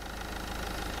good.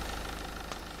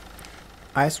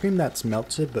 Ice cream that's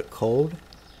melted but cold,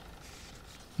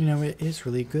 you know, it is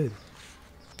really good.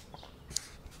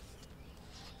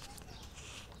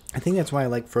 I think that's why I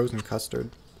like frozen custard.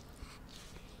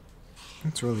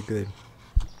 It's really good.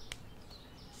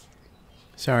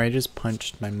 Sorry, I just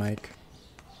punched my mic.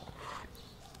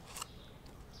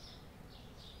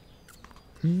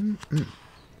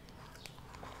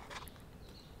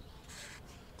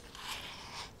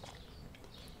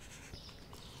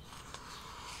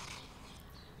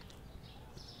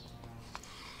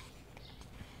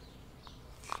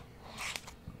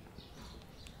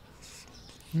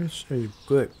 This is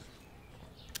good.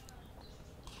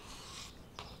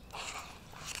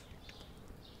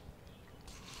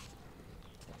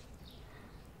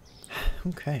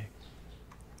 Okay.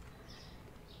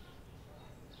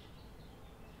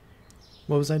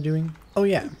 What was I doing? Oh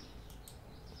yeah.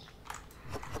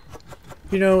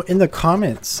 You know, in the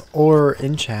comments or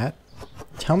in chat,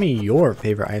 tell me your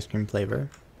favorite ice cream flavor.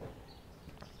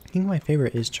 I think my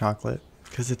favorite is chocolate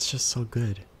because it's just so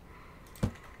good.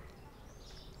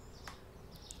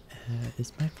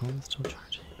 Is my phone still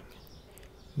charging?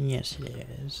 Yes, it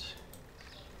is.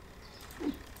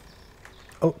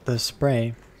 Oh, the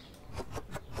spray.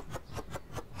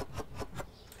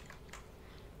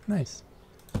 Nice.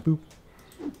 Boop.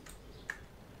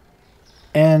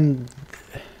 And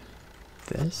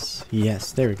this?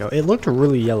 Yes, there we go. It looked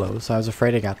really yellow, so I was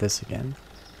afraid I got this again.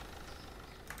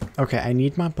 Okay, I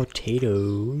need my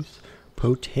potatoes. My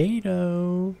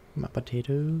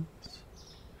potatoes.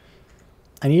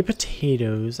 I need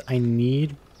potatoes. I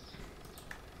need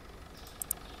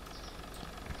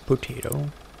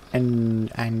potato.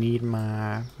 And I need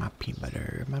my peanut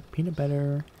butter. My peanut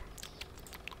butter.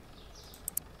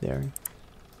 There.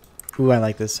 Ooh, I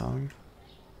like this song.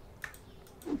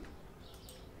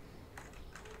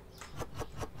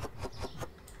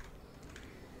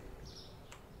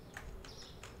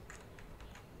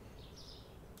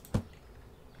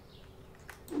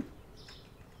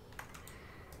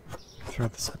 Throw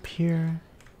this up here.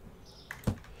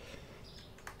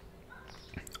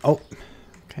 Oh,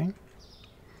 okay.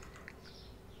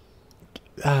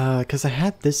 Because I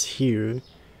had this here.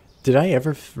 Did I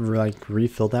ever like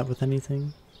refill that with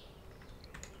anything?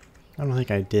 I don't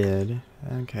think I did.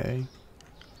 Okay.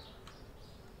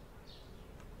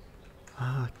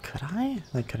 Could I?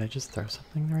 Like, could I just throw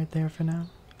something right there for now?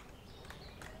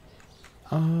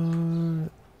 Oh,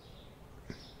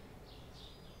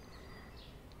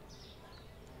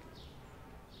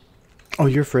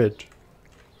 your fridge.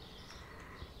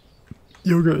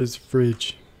 Yoga is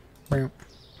fridge.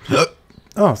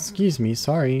 Oh, excuse me.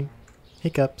 Sorry.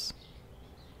 Hiccups.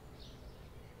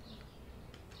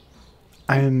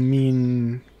 I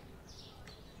mean...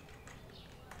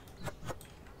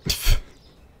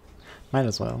 might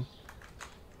as well.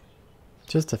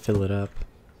 Just to fill it up.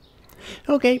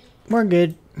 Okay, we're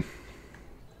good.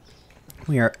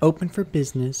 We are open for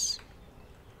business.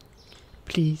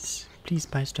 Please, please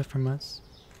buy stuff from us.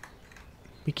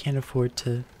 We can't afford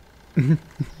to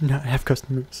not have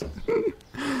customers.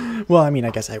 Well, I mean,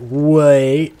 I guess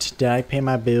wait, did I pay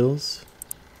my bills?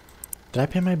 Did I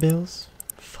pay my bills?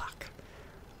 Fuck.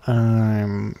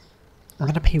 I'm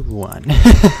gonna pay 1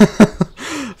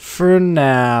 for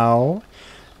now,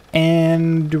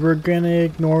 and we're gonna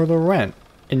ignore the rent.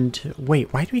 And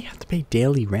wait, why do we have to pay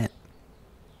daily rent?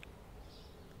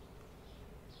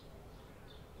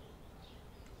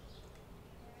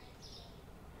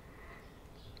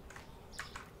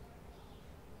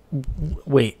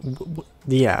 Wait,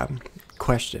 yeah,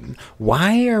 question.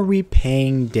 Why are we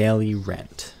paying daily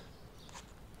rent?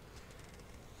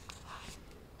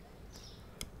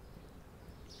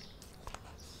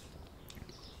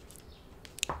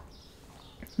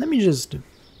 Let me just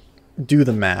do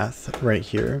the math right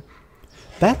here.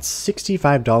 That's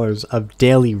 $65 of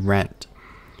daily rent.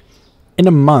 In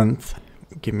a month,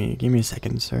 give me a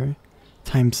second, sir.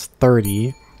 Times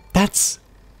 30. That's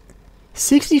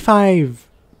 $65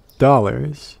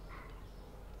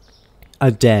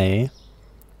 a day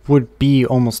would be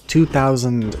almost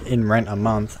 $2,000 in rent a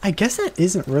month. I guess that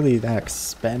isn't really that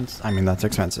expensive. I mean, that's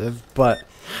expensive, but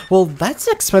well, that's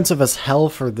expensive as hell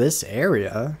for this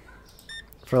area.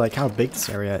 For like how big this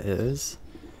area is.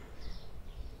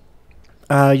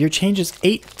 Your change is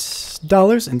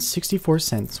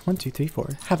 $8.64. 1, 2, 3, 4.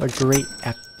 Have a great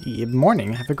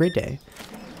morning. Have a great day.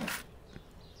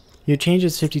 Your change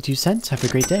is 52 cents. Have a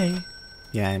great day.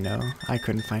 Yeah, I know. I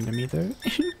couldn't find them either.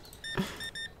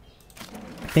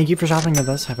 Thank you for shopping with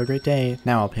us. Have a great day.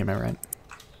 Now I'll pay my rent.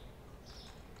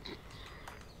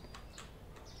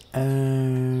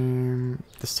 The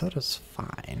soda's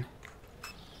fine.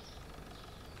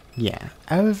 Yeah,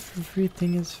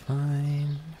 everything is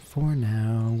fine for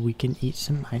now. We can eat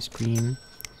some ice cream.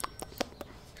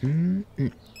 Yum,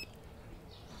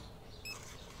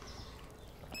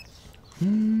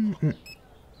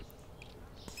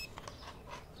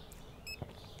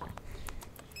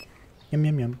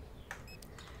 yum, yum.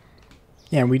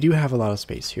 Yeah, we do have a lot of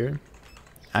space here.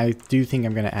 I do think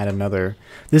I'm going to add another.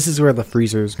 This is where the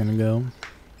freezer is going to go.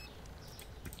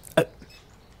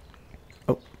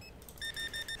 Oh.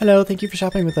 Hello, thank you for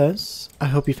shopping with us. I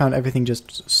hope you found everything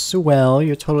just so well.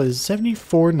 Your total is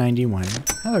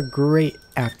 $74.91. Have a great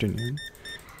afternoon.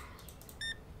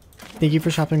 Thank you for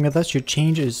shopping with us. Your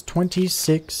change is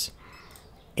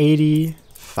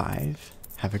 $26.85.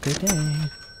 Have a great day.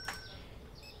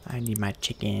 I need my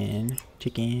chicken.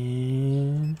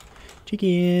 Chicken.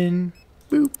 Chicken.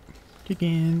 Boop.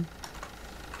 Chicken.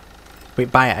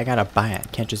 Wait, buy it. I gotta buy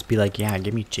it. Can't just be like, yeah,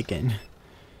 give me chicken.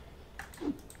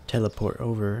 Teleport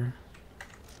over.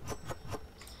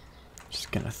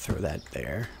 Just gonna throw that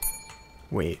there.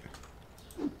 Wait.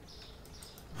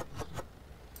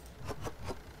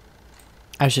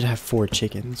 I should have 4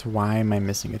 chickens. Why am I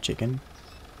missing a chicken?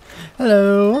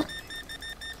 Hello.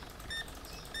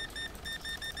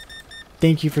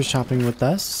 Thank you for shopping with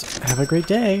us. Have a great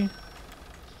day.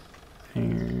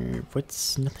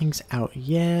 Nothing's out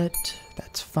yet.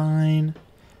 That's fine.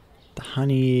 The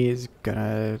honey is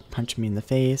gonna punch me in the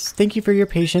face. Thank you for your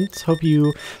patience. Hope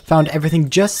you found everything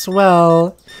just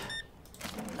well.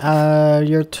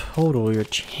 Your total, your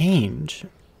change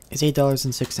is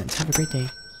 $8.06. Have a great day.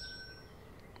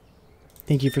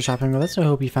 Thank you for shopping with us. I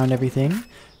hope you found everything.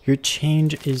 Your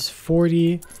change is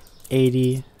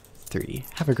 $40.83.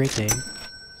 Have a great day.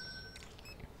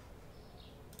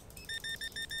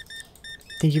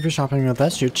 Thank you for shopping with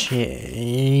us. Your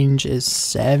change is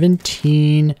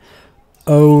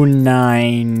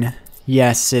 $17.09.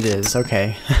 Yes, it is.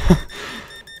 Okay.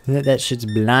 that shit's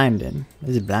blinding.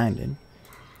 This is blinding.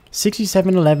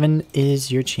 $67.11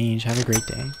 is your change. Have a great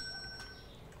day.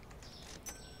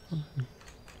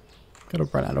 Gotta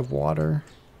run out of water.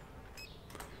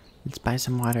 Let's buy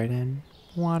some water then.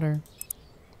 Water.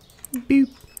 Boop.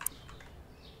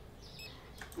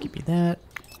 Give me that.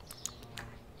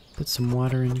 Put some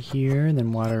water in here, and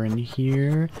then water in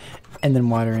here, and then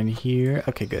water in here.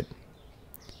 Okay, good.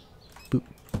 Boop,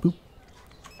 boop.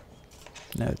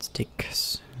 Now let's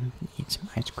eat some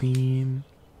ice cream.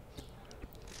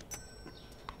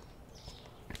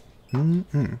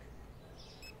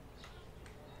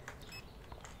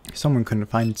 Someone couldn't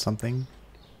find something.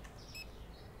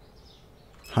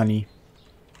 Honey.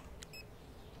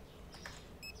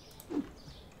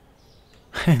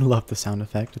 I love the sound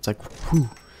effect. It's like, whoo.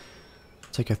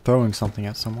 It's like you're throwing something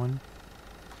at someone.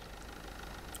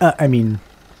 I mean,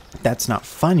 that's not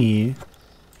funny.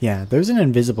 Yeah, there's an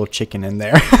invisible chicken in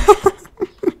there.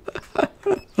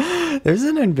 There's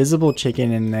an invisible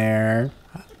chicken in there.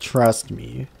 Trust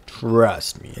me.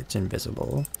 Trust me, it's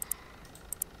invisible.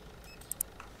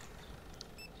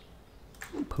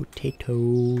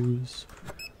 Potatoes.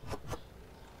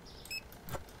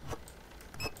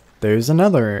 There's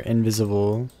another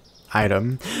invisible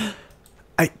item.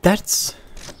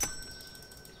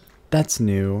 That's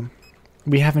new.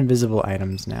 We have invisible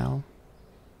items now.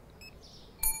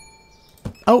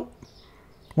 Oh!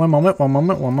 One moment.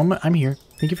 I'm here.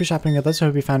 Thank you for shopping with us. I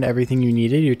hope you found everything you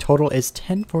needed. Your total is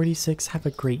 $10.46. Have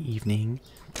a great evening.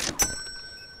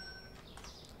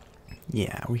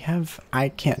 Yeah, we have... I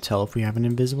can't tell if we have an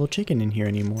invisible chicken in here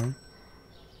anymore.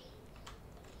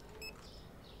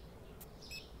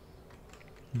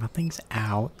 Nothing's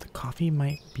out. The coffee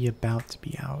might be about to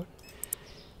be out.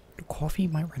 The coffee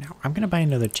might run out. I'm gonna buy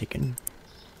another chicken.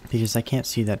 Because I can't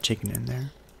see that chicken in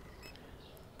there.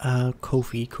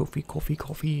 Coffee.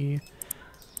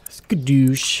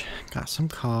 Skadoosh. Got some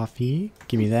coffee.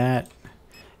 Give me that.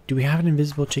 Do we have an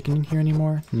invisible chicken in here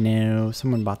anymore? No,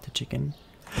 someone bought the chicken.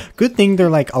 Good thing they're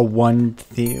like a one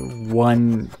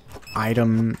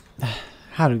item.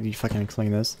 How do you fucking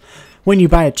explain this? When you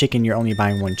buy a chicken, you're only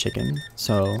buying one chicken.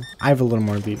 So I have a little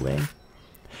more leeway.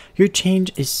 Your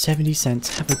change is 70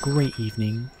 cents. Have a great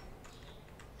evening.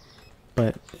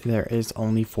 But there is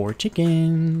only 4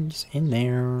 chickens in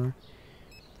there.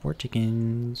 4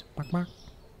 chickens. Bark, bark.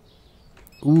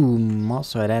 Ooh,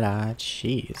 mozzarella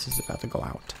cheese is about to go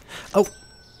out. Oh,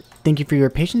 thank you for your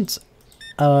patience.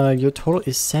 Your total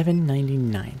is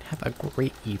 $7.99. Have a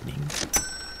great evening.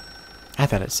 I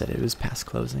thought it said it was past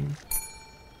closing.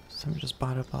 Someone just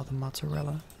bought up all the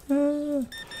mozzarella.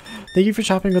 Thank you for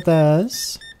shopping with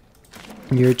us.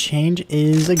 Your change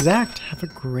is exact. Have a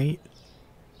great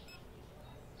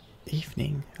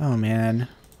evening. Oh man,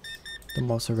 the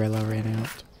mozzarella ran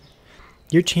out.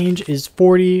 Your change is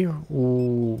 40.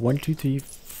 Ooh, 1, 2, 3,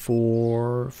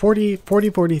 4, 40,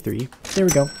 43. There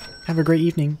we go. Have a great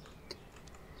evening.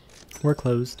 We're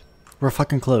closed. We're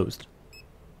fucking closed.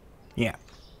 Yeah.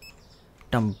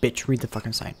 Dumb bitch, read the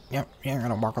fucking sign. Yep, yeah, I'm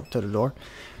gonna walk up to the door.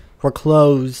 We're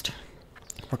closed.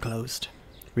 We're closed.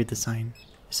 Read the sign.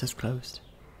 It says closed.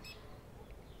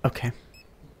 Okay.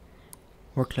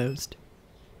 We're closed.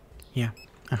 Yeah.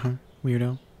 Uh-huh.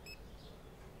 Weirdo.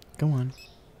 Go on.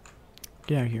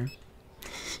 Get out of here.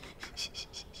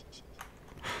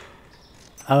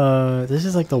 This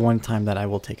is like the one time that I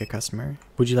will take a customer.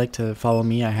 Would you like to follow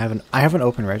me? I have an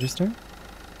open register.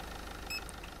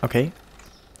 Okay.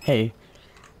 Hey.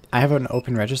 I have an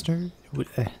open register.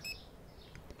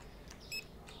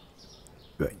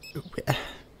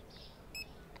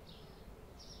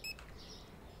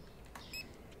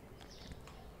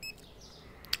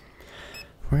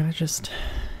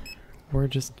 We're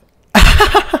just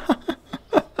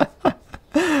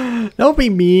Don't be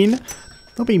mean.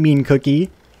 Don't be mean, Cookie.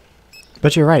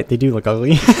 But you're right, they do look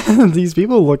ugly. These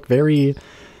people look very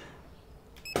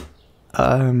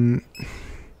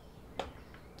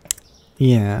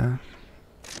yeah.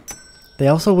 They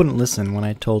also wouldn't listen when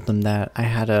I told them that I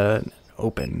had an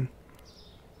open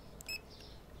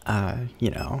you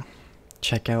know,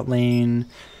 checkout lane.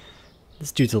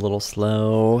 This dude's a little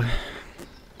slow.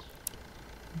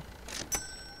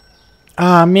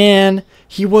 Ah, man,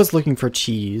 he was looking for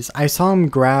cheese. I saw him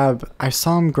grab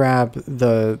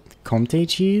the Comté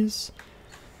cheese.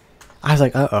 I was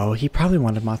like, uh-oh, he probably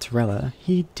wanted mozzarella.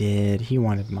 He did. He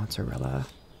wanted mozzarella.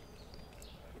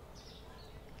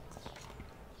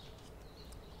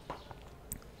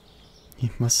 He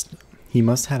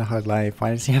must had a hard life. Why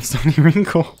does he have so many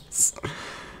wrinkles?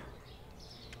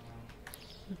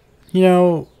 You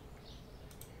know,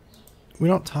 we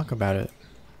don't talk about it.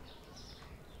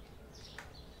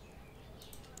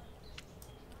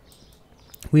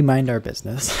 We mind our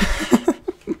business.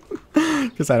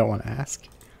 Because I don't want to ask.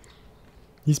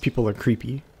 These people are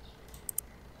creepy.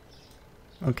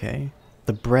 Okay.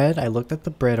 The bread, I looked at the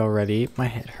bread already. My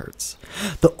head hurts.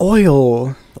 The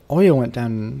oil! The oil went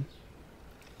down.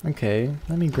 Okay,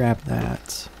 let me grab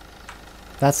that.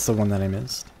 That's the one that I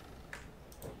missed.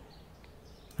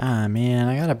 Ah, man,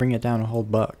 I gotta bring it down a whole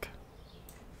buck.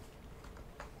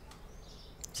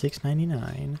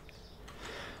 $6.99.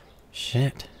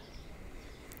 Shit.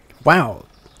 Wow,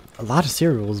 a lot of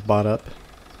cereal was bought up.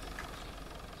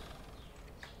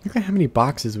 Look at how many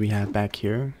boxes we have back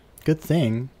here. Good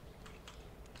thing.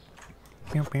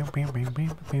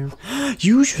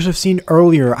 You should have seen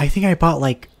earlier. I think I bought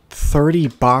like 30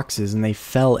 boxes and they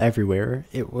fell everywhere.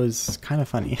 It was kind of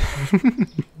funny.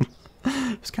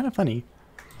 It was kind of funny.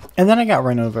 And then I got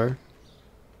run over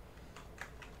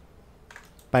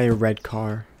by a red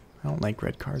car. I don't like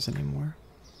red cars anymore.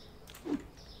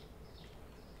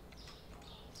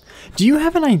 Do you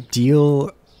have an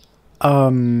ideal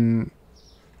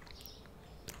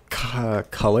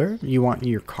color you want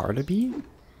your car to be?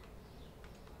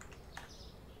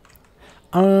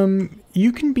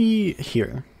 You can be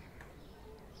here.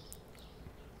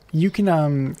 You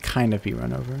can kind of be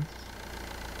run over.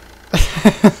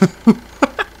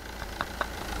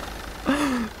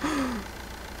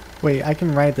 Wait, I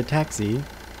can ride the taxi.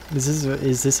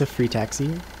 Is this a free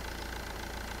taxi?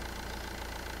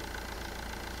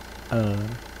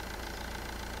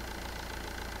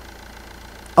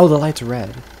 Oh, the light's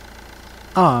red.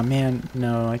 Aw, man,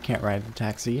 no, I can't ride the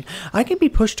taxi. I can be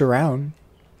pushed around.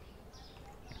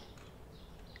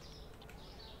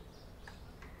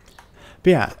 But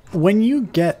yeah, when you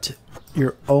get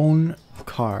your own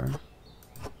car,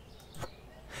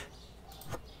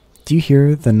 do you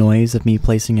hear the noise of me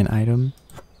placing an item?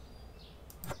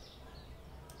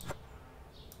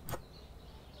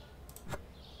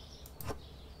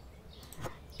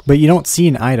 But you don't see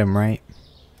an item, right?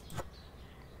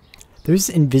 There's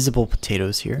invisible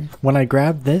potatoes here. When I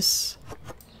grab this,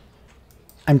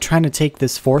 I'm trying to take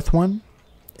this fourth one.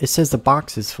 It says the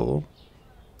box is full.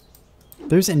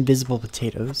 There's invisible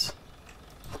potatoes.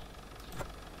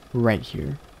 Right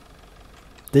here.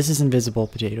 This is invisible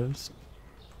potatoes.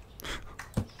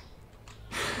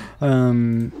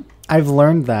 I've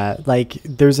learned that, like,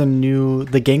 there's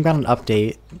the game got an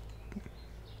update.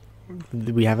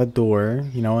 We have a door,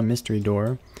 you know, a mystery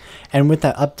door. And with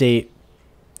that update,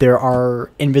 there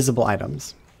are invisible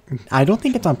items. I don't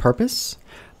think it's on purpose,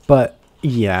 but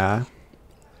yeah.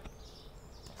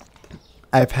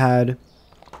 I've had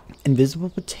invisible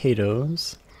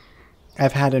potatoes.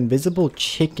 I've had invisible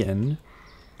chicken.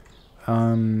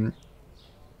 I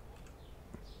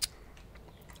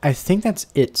think that's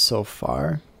it so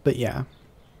far, but yeah.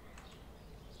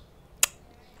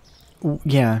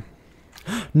 Yeah.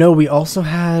 No, we also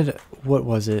had, what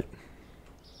was it?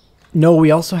 No,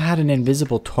 we also had an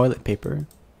invisible toilet paper.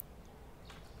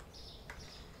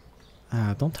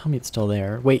 Don't tell me it's still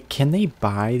there. Wait, can they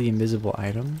buy the invisible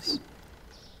items?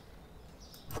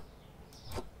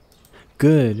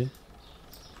 Good.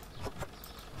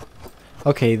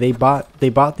 Okay, they bought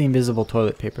the invisible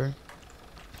toilet paper.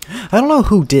 I don't know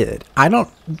who did.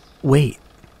 Wait.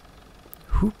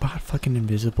 Who bought fucking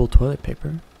invisible toilet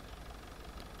paper?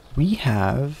 We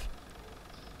have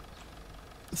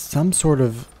some sort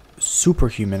of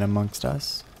superhuman amongst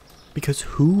us. Because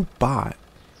who bought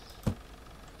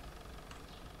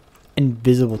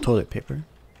invisible toilet paper?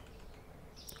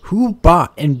 Who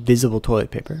bought invisible toilet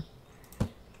paper?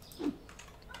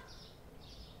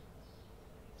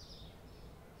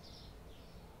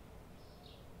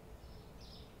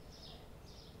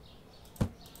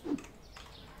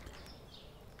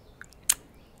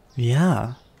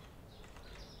 Yeah.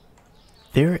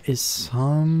 There is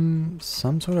some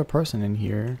sort of person in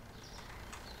here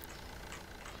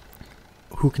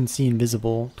who can see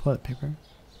invisible toilet paper.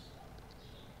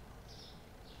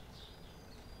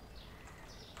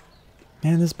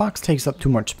 Man, this box takes up too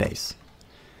much space.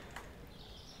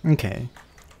 Okay.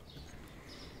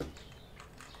 But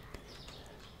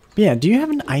yeah, do you have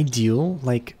an ideal,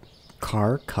 like,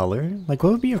 car color? Like,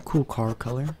 what would be a cool car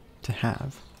color to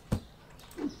have?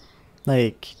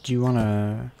 Like, do you want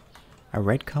a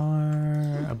red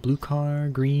car, a blue car,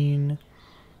 green,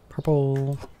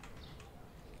 purple?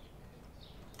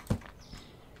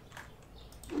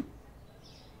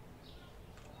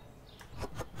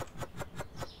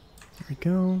 There we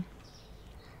go.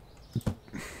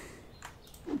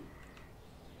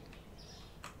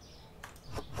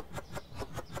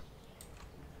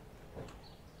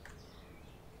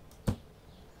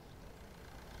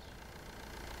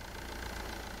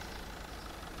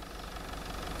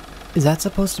 Is that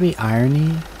supposed to be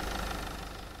irony?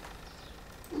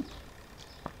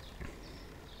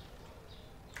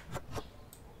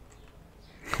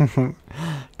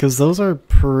 Because those are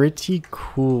pretty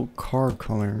cool car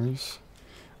colors.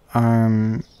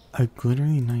 A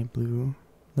glittery night blue.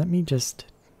 Let me just...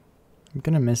 I'm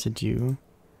gonna message you.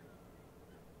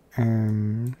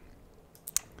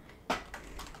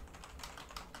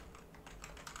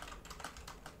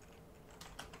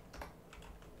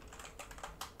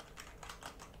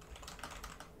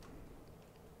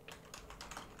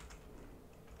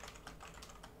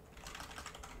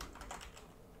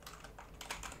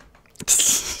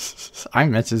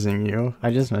 I'm messaging you.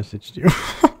 I just messaged you.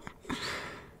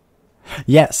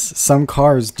 Yes, some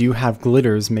cars do have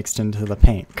glitters mixed into the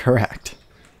paint. Correct.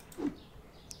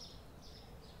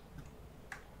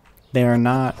 They are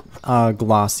not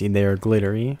glossy. They are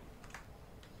glittery.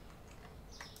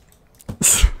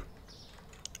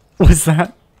 Was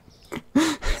that?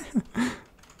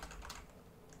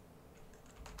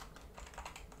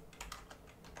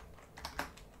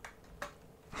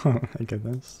 Oh my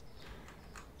goodness.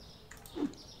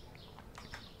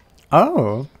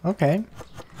 Oh, okay.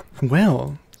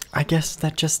 Well, I guess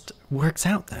that just works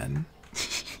out then.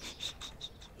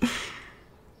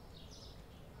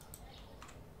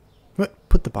 What?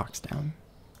 Put the box down.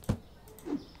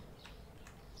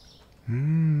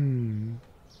 Mmm.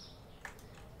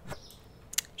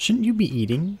 Shouldn't you be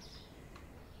eating?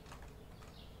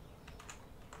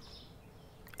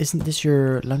 Isn't this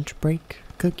your lunch break,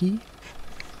 Cookie?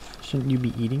 Shouldn't you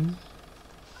be eating?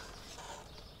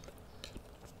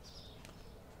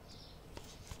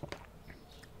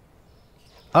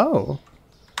 Oh.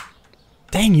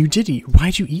 Dang, you did eat.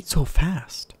 Why'd you eat so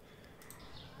fast?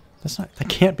 That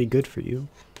can't be good for you.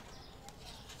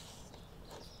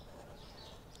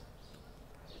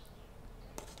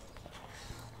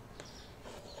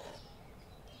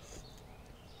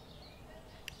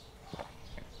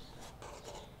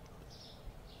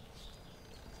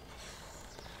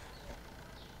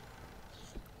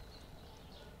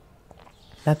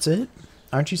 That's it?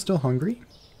 Aren't you still hungry?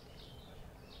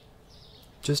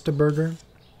 Just a burger?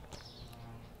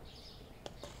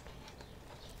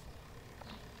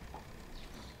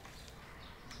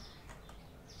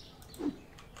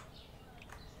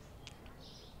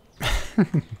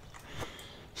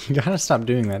 You gotta stop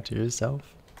doing that to yourself.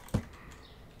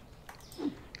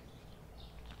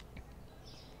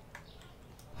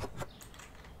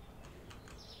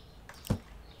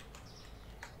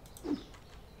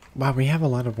 Wow, we have a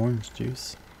lot of orange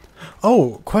juice.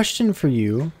 Oh, question for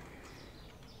you.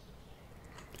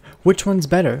 Which one's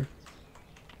better?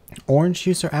 Orange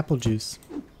juice or apple juice?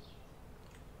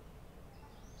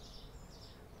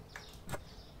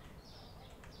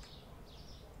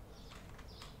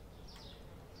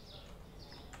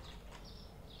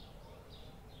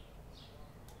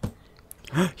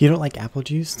 You don't like apple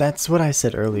juice? That's what I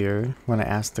said earlier when I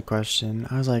asked the question.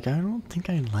 I was like, I don't think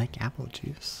I like apple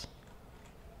juice.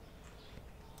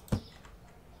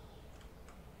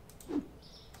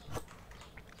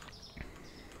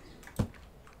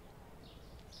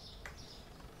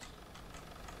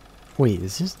 Wait,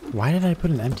 is this... Why did I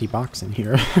put an empty box in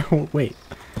here? Wait.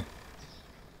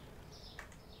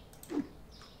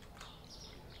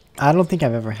 I don't think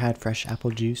I've ever had fresh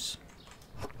apple juice.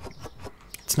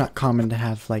 It's not common to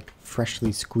have, like,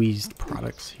 freshly squeezed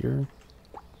products here.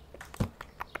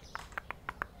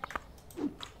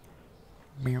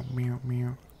 Meow, meow,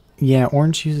 meow. Yeah,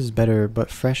 orange juice is better,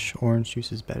 but fresh orange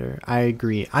juice is better. I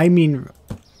agree. I mean,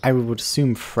 I would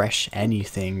assume fresh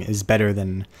anything is better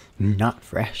than not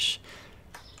fresh.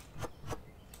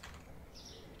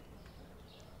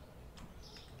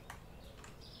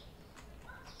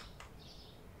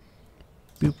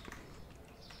 Boop.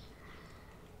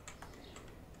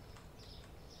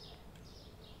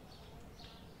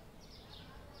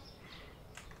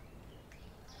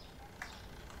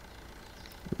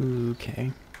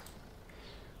 Okay.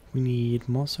 We need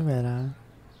mozzarella,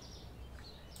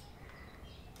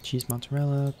 cheese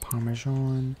mozzarella,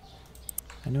 parmesan.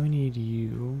 I know we need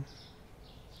you.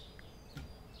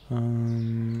 We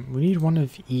need one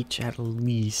of each at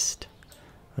least.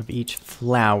 Of each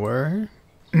flour.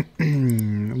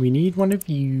 We need one of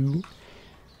you.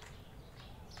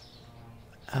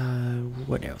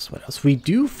 What else? What else? We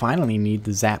do finally need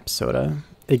the Zap soda.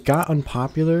 It got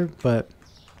unpopular, but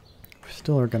we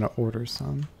still are gonna order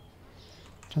some.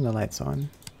 Turn the lights on.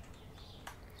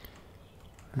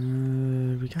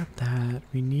 We got that.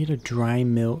 We need a dry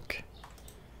milk.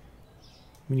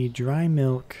 We need dry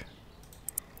milk.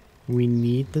 We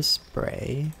need the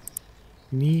spray.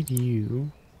 Need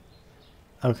you.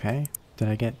 Okay. Did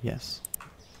I get yes?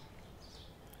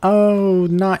 Oh,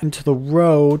 not into the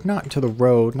road. Not into the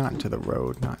road. Not into the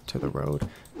road. Not to the road.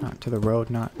 Not to the road.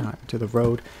 Not to the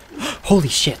road. Holy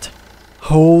shit.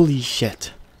 Holy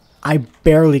shit. I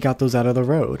barely got those out of the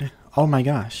road. Oh my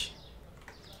gosh.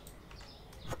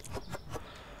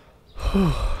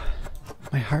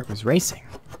 My heart was racing.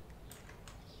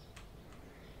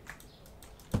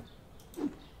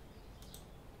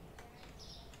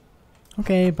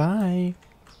 Okay, bye.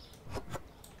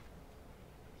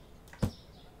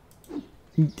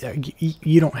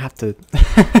 You don't have to.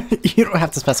 You don't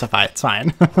have to specify. It's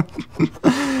fine.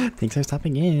 Thanks for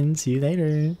stopping in. See you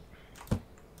later.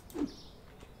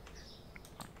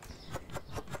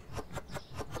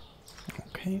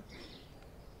 Okay.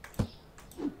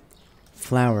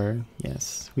 Flour.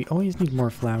 Yes, we always need more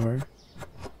flour.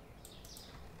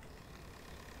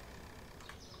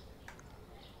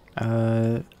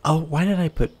 Oh, why did I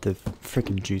put the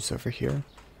freaking juice over here?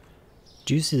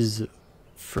 Juice is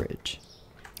fridge.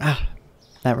 Ah,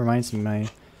 that reminds me,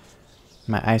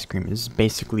 my ice cream is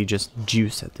basically just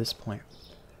juice at this point.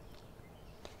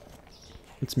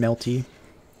 It's melty.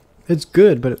 It's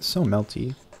good, but it's so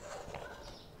melty.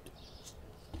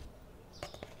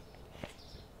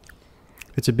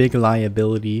 It's a big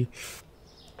liability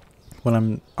when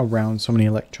I'm around so many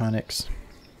electronics.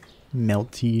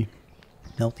 Melty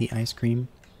ice cream.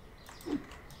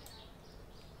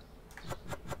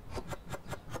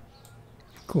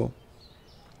 Cool.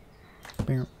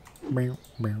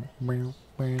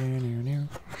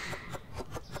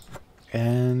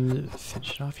 And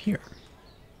finish it off here.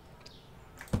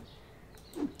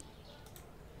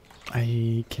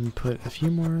 I can put a few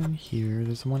more in here.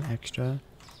 There's one extra.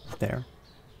 There.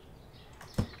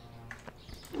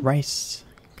 Rice.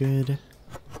 Good.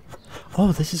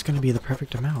 Oh, this is going to be the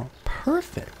perfect amount.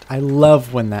 Perfect. I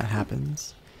love when that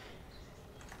happens.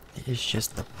 It is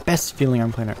just the best feeling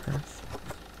on planet Earth.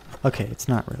 Okay, it's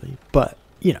not really, but,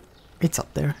 you know, it's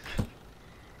up there.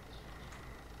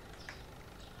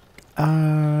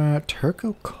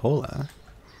 Turco Cola.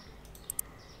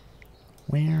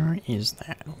 Where is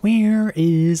that? Where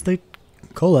is the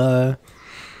cola?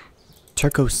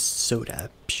 Turco Soda.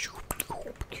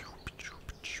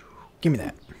 Give me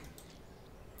that.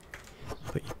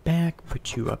 Put you back,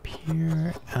 put you up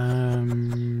here.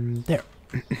 There.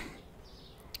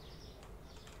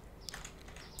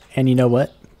 And you know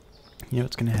what? You know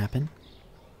what's gonna happen?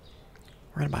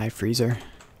 We're gonna buy a freezer.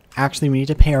 Actually, we need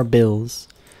to pay our bills.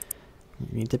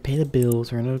 We need to pay the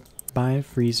bills. We're gonna buy a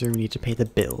freezer. We need to pay the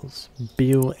bills.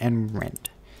 Bill and rent.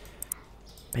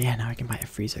 But yeah, now I can buy a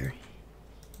freezer.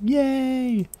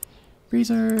 Yay!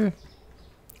 Freezer!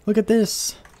 Look at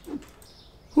this!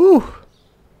 Woo!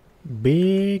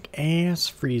 Big ass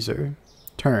freezer.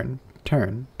 Turn,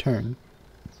 turn, turn,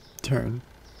 turn,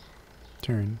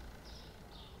 turn,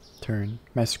 turn.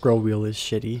 My scroll wheel is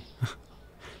shitty.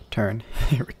 Turn.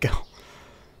 Here we go.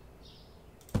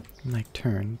 I'm like,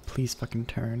 turn. Please fucking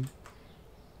turn.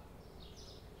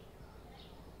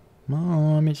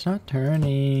 Mom, it's not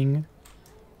turning.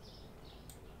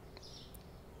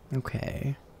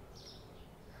 Okay.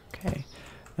 Okay.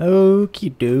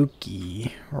 Okie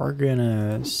dokie. We're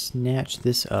gonna snatch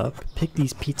this up, pick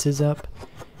these pizzas up,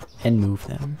 and move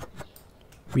them.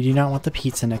 We do not want the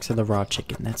pizza next to the raw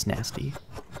chicken. That's nasty.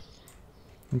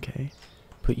 Okay.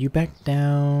 Put you back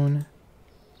down.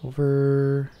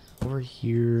 Over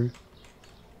here.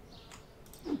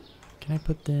 Can I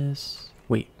put this?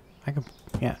 Wait. I can.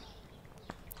 Yeah.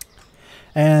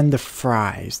 And the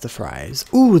fries. The fries.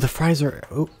 Ooh, the fries are.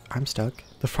 Oh, I'm stuck.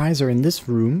 The fries are in this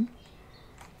room.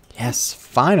 Yes,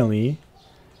 finally.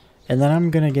 And then I'm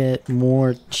gonna get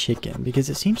more chicken because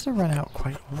it seems to run out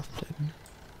quite often.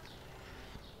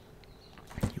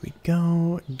 Here we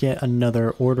go. Get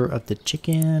another order of the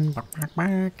chicken.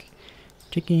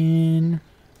 Chicken.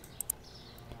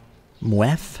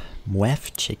 Mwef?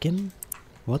 Mwef chicken?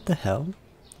 What the hell?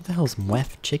 What the hell is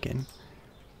mwef chicken?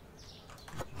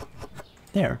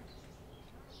 There.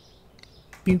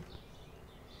 Boop.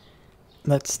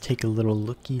 Let's take a little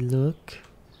looky look.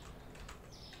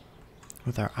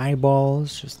 With our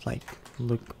eyeballs, just like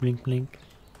look, blink, blink.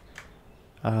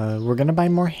 We're gonna buy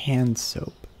more hand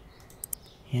soap.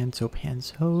 Hand soap, hand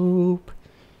soap.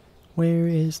 Where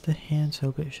is the hand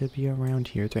soap? It should be around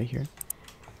here. It's right here.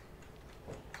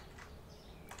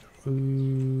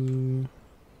 Ooh.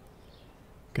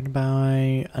 Gonna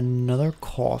buy another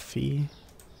coffee.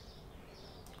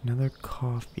 Another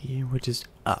coffee, which is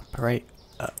up, right?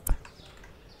 Up.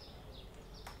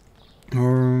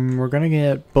 We're gonna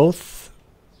get both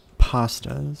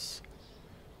pastas.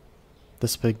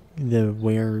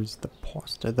 Where's the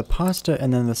pasta? The pasta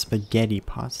and then the spaghetti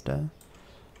pasta.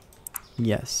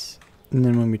 Yes. And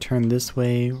then when we turn this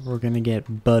way, we're gonna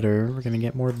get butter. We're gonna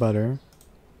get more butter.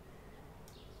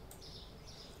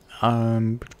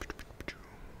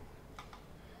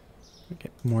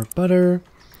 Get more butter.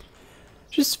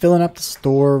 Just filling up the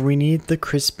store. We need the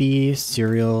crispy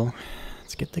cereal.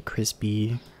 Let's get the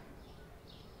crispy.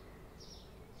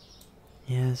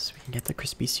 Yes, we can get the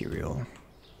crispy cereal.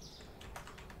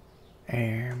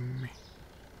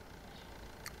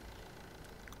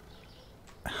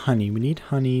 Honey. We need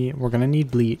honey. We're gonna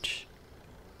need bleach.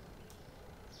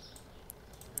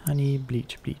 Honey,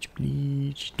 bleach, bleach,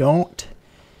 bleach. Don't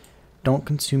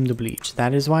consume the bleach.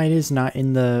 That is why it is not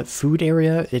in the food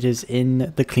area. It is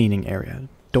in the cleaning area.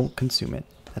 Don't consume it.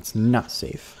 That's not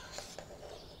safe.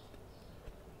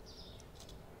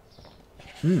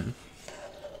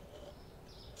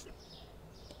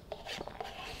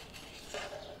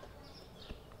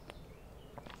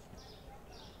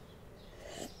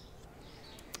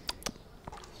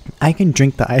 I can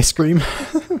drink the ice cream.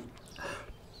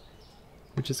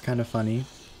 Which is kind of funny.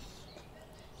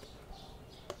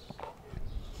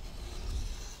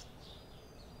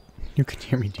 You can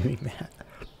hear me doing that.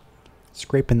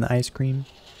 Scraping the ice cream.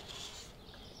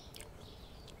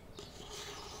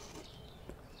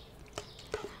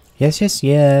 Yes, yes,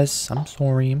 yes. I'm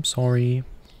sorry, I'm sorry.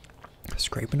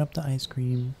 Scraping up the ice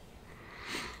cream.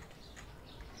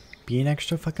 Being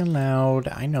extra fucking loud.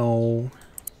 I know.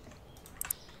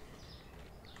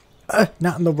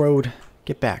 Not in the road.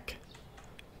 Get back.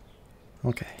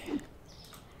 Okay.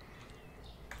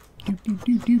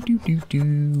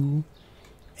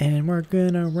 And we're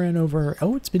gonna run over.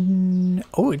 Oh, it's been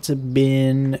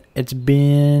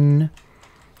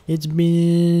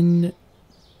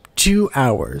 2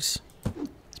 hours.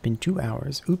 It's been 2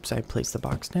 hours. Oops, I placed the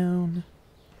box down.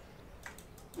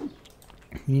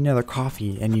 We need another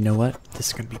coffee, and you know what? This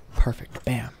is gonna be perfect.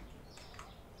 Bam.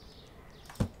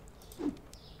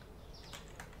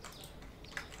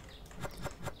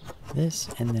 This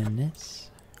and then this.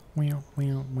 Wow,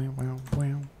 wow, wow, wow,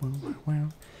 wow, wow, wow.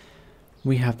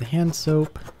 We have the hand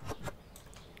soap.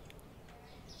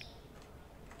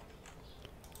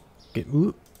 Good.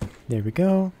 Ooh, there we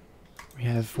go. We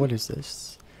have, what is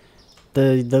this?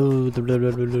 The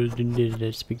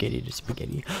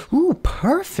spaghetti. Ooh,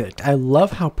 perfect. I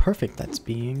love how perfect that's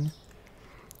being.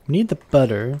 We need the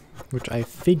butter, which I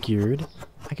figured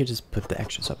I could just put the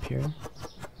extras up here.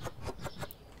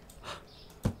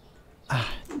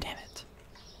 Ah, damn it.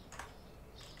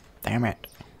 Damn it.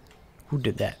 Who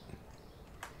did that?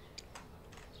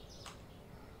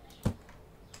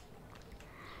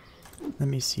 Let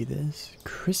me see this.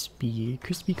 Crispy,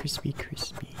 crispy, crispy,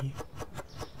 crispy.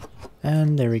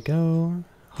 And there we go.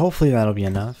 Hopefully that'll be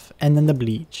enough. And then the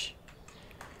bleach.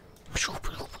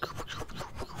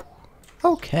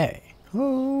 Okay.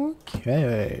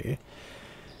 Okay.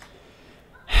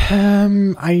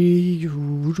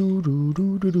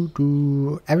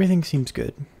 Everything seems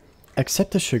good.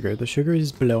 Except the sugar. The sugar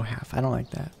is below half. I don't like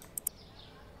that.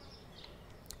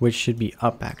 Which should be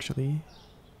up, actually.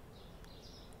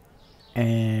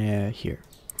 And here.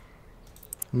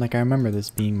 Like, I remember this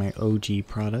being my OG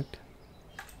product.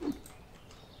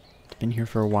 It's been here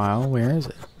for a while. Where is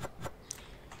it?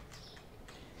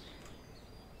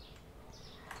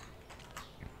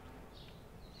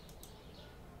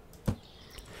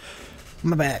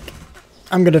 My back.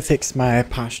 I'm gonna fix my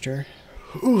posture.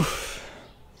 Oof.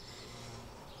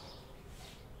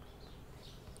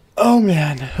 Oh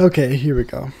man. Okay, here we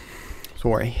go.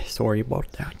 Sorry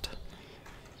about that.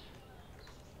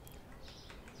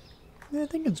 I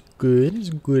think it's good. It's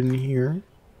good in here.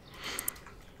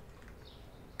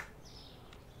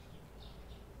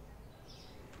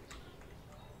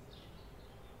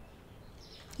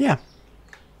 Yeah.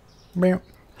 We're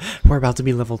about to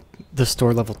be the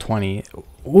store level 20.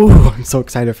 Ooh, I'm so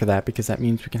excited for that because that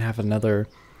means we can have another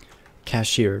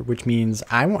cashier, which means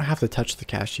I won't have to touch the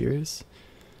cashiers.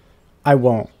 I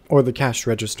won't. Or the cash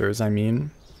registers, I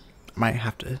mean. I might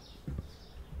have to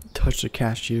touch the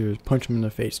cashiers, punch them in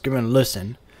the face, give them a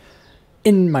listen.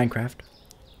 In Minecraft.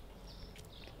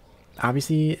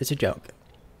 Obviously, it's a joke.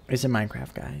 It's in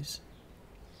Minecraft, guys.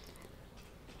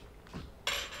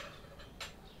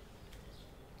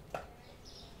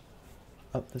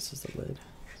 Oh, this is the lid.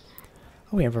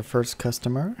 Oh, we have our first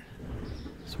customer.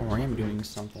 Sorry, I'm doing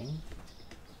something.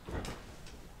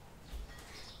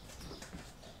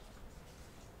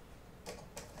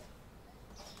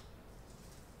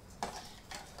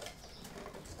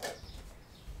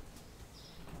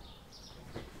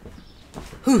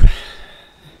 Whew.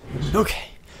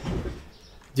 Okay.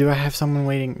 Do I have someone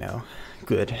waiting? No.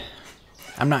 Good.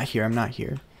 I'm not here. I'm not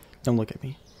here. Don't look at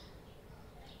me.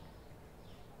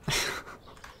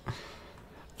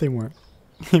 They weren't.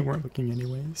 They weren't looking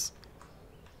anyways.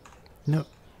 No.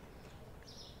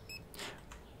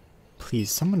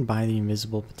 Please, someone buy the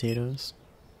invisible potatoes.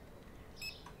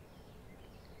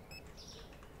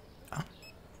 Oh.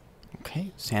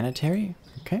 Okay. Sanitary.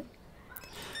 Okay.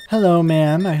 Hello,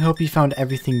 ma'am. I hope you found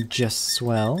everything just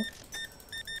swell.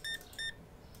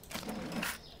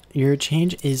 Your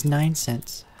change is 9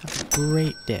 cents. Have a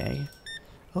great day.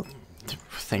 Oh,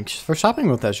 thanks for shopping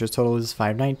with us. Your total is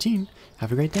 $5.19.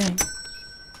 Have a great day.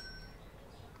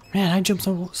 Man, I jumped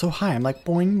so high. I'm like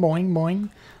boing, boing,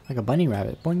 boing. Like a bunny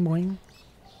rabbit. Boing, boing.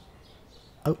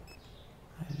 Oh.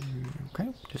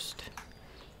 Okay, just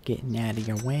getting out of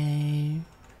your way.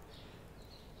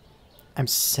 I'm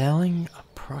selling a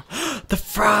the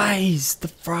fries! The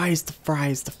fries, the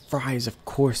fries, the fries. Of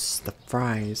course, the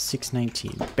fries.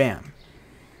 $6.19. Bam.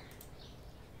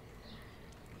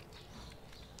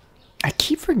 I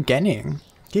keep forgetting.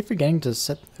 To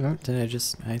set. Oh, I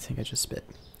think I just spit.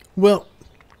 Well,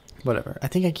 whatever. I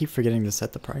think I keep forgetting to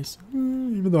set the price,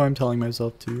 even though I'm telling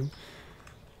myself to.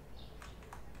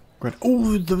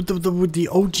 Oh, the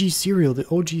OG cereal. The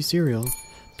OG cereal.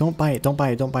 Don't buy it. Don't buy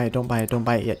it. Don't buy it. Don't buy it. Don't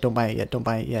buy it yet. Don't buy it yet. Don't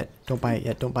buy it yet. Don't buy it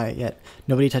yet. Don't buy it yet.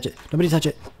 Nobody touch it. Nobody touch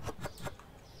it.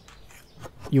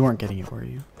 You weren't getting it, were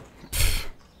you?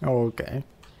 Okay.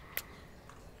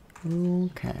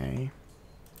 Okay.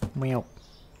 Well.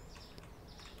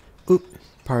 Oop,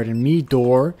 pardon me,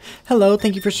 door. Hello,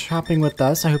 thank you for shopping with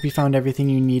us. I hope you found everything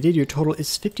you needed. Your total is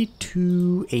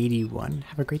 $52.81.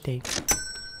 Have a great day.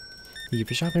 Thank you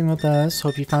for shopping with us.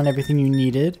 Hope you found everything you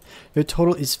needed. Your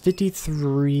total is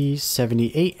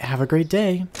 $53.78. Have a great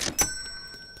day.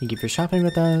 Thank you for shopping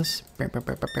with us.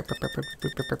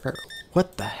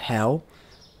 What the hell?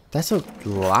 That's a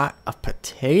lot of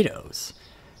potatoes.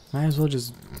 Might as well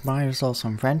just buy yourself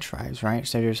some french fries, right?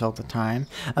 Save yourself the time.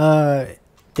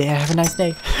 Yeah, have a nice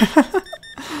day.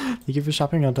 Thank you for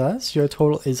shopping with us. Your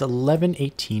total is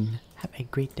 $11.18. Have a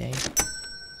great day.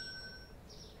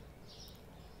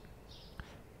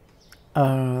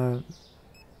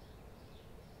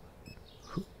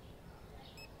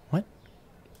 What?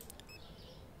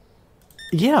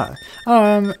 Yeah.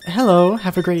 Hello.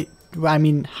 Have a great. I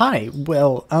mean, hi.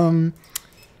 Well,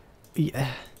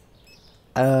 yeah.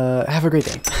 Have a great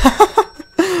day.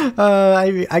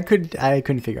 I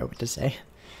couldn't figure out what to say.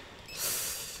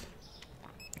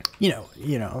 You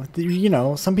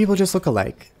know, some people just look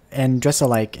alike and dress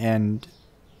alike and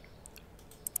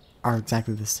are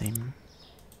exactly the same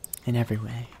in every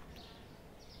way.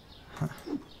 Huh.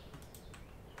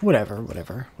 Whatever.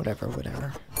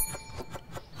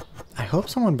 I hope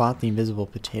someone bought the invisible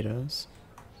potatoes.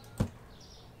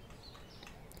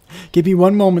 Give me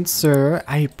one moment, sir.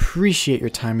 I appreciate your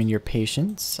time and your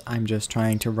patience. I'm just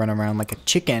trying to run around like a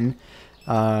chicken.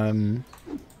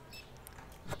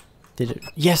 Did it?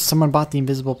 Yes, someone bought the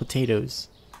invisible potatoes.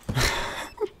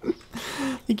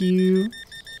 Thank you.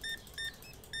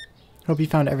 Hope you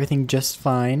found everything just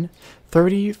fine.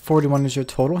 $30.41 is your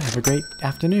total. Have a great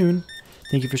afternoon.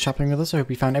 Thank you for shopping with us. I hope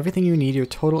you found everything you need. Your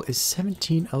total is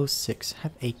 $17.06.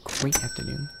 Have a great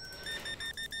afternoon.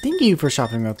 Thank you for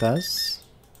shopping with us.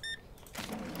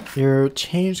 Your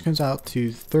change comes out to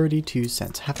 32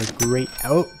 cents. Have a great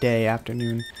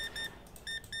afternoon.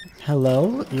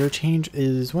 Hello, your change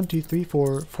is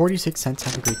 46 cents.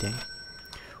 Have a great day.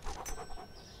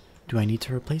 Do I need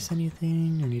to replace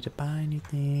anything? Do I need to buy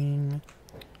anything?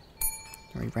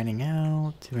 Are we running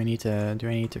out? Do I need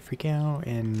to freak out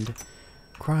and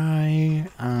cry?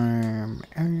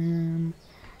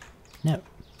 No,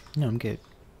 I'm good.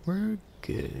 We're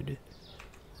good.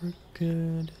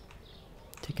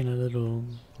 Taking a little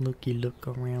looky look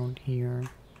around here.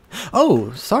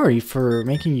 Oh, sorry for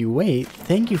making you wait.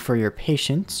 Thank you for your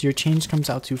patience. Your change comes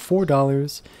out to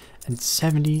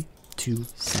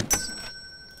 $4.72.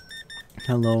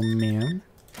 Hello, ma'am.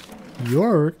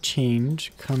 Your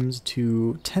change comes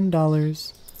to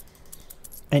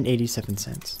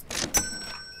 $10.87.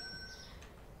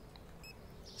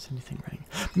 Is anything running?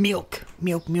 Milk.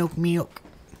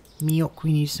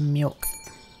 We need some milk.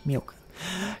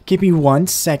 Give me 1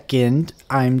 second.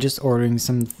 I'm just ordering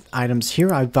some items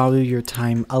here. I value your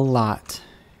time a lot.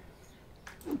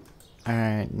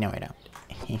 No, I don't.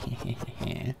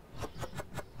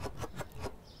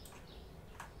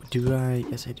 Do I?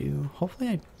 Yes, I do.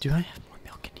 Hopefully do I have more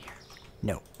milk in here?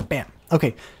 No. Bam.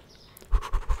 Okay.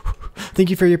 Thank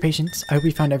you for your patience. I hope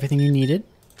you found everything you needed.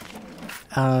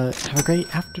 Have a great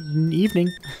evening.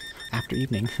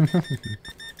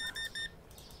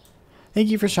 Thank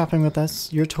you for shopping with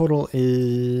us. Your total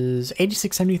is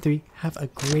 $86.73. Have a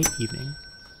great evening.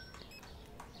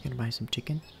 Gonna buy some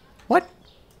chicken. What?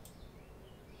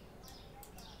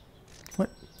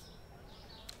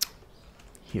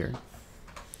 Here.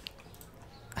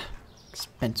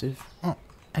 Expensive. Oh,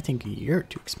 I think you're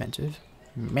too expensive.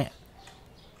 Man.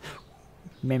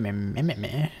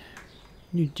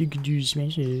 You too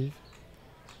expensive.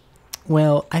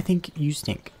 Well, I think you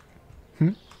stink.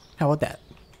 How about that?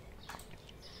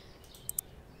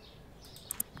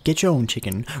 Get your own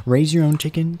chicken. Raise your own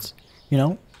chickens, you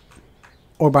know?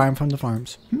 Or buy them from the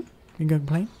farms. You gonna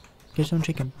complain? Get your own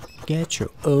chicken. Get your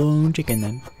own chicken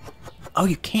then. Oh,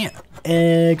 you can't.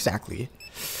 Exactly.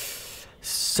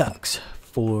 Sucks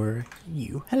for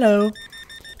you. Hello.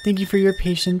 Thank you for your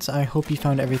patience. I hope you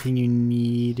found everything you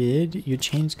needed. Your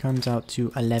change comes out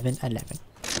to $11.11.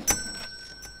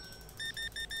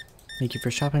 Thank you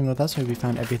for shopping with us. I hope you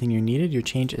found everything you needed. Your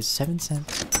change is 7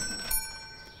 cents.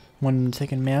 1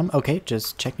 second, ma'am. Okay,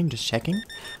 just checking.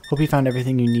 Hope you found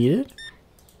everything you needed.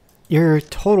 Your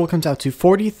total comes out to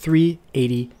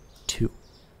 $43.82.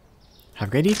 Have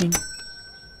a great evening.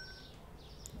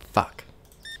 Fuck.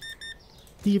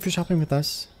 Thank you for shopping with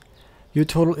us. Your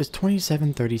total is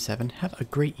 $27.37. Have a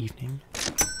great evening.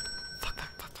 Fuck.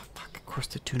 Of course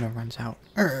the tuna runs out.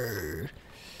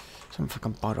 Someone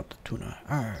fucking bought up the tuna.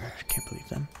 Can't believe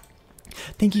them.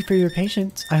 Thank you for your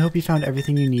patience. I hope you found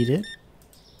everything you needed.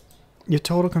 Your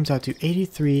total comes out to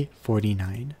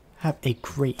 $83.49. Have a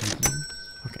great evening.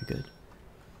 Okay, good.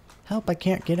 Help, I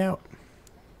can't get out.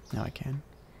 Now I can.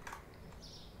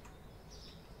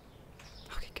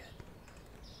 Okay,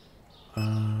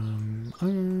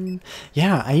 good.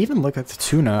 Yeah, I even looked at the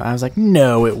tuna. I was like,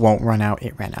 no, it won't run out.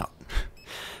 It ran out.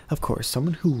 Of course,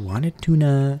 someone who wanted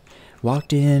tuna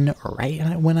walked in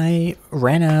right when I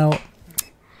ran out.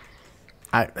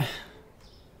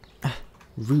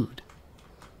 Rude.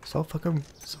 So fucking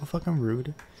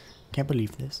rude. Can't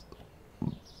believe this.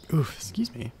 Oof,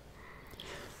 excuse me.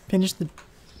 Finished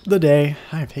the day.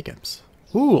 I have hiccups.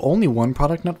 Ooh, only one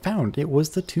product not found. It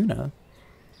was the tuna.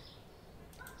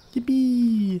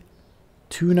 Yippee!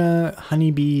 Tuna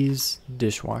honeybees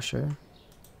dishwasher.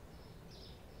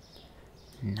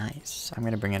 Nice. I'm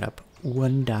gonna bring it up.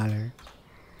 $1.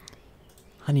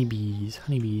 Honeybees,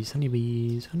 honeybees,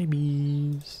 honeybees,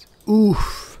 honeybees.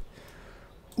 Oof.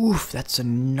 Oof, that's a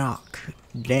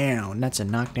knockdown. That's a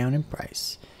knockdown in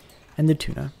price. And the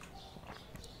tuna.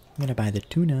 I'm gonna buy the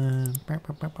tuna.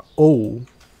 Oh.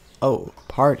 Oh,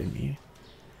 pardon me.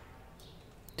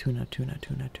 Tuna, tuna,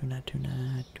 tuna, tuna,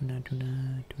 tuna, tuna, tuna,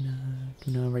 tuna,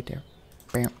 tuna, right there.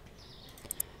 Bam.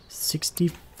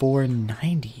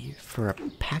 $64.90 for a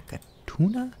pack of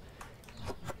tuna?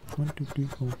 1, 2, 3,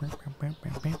 4.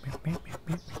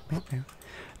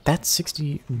 That's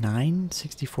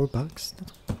 64 bucks.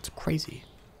 That's crazy.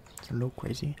 It's a little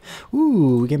crazy.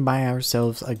 Ooh, we can buy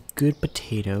ourselves a good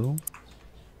potato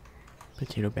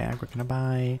bag. We're gonna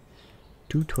buy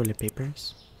 2 toilet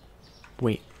papers.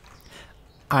 Wait,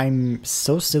 I'm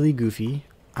so silly goofy.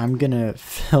 I'm gonna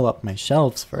fill up my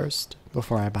shelves first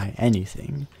before I buy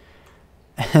anything.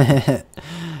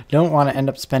 Don't want to end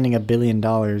up spending $1 billion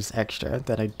extra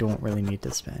that I don't really need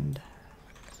to spend.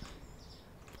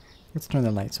 Let's turn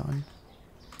the lights on.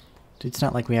 It's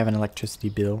not like we have an electricity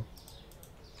bill.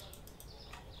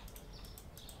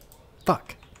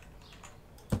 Fuck.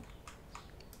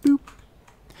 Boop.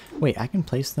 Wait, I can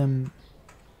place them.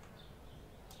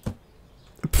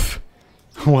 Pfft.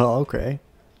 Well, okay.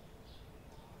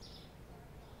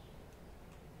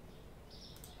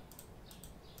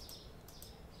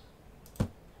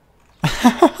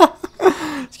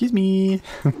 Excuse me.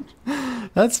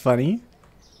 That's funny.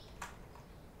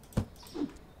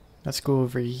 Let's go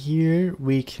over here.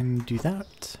 We can do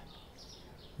that.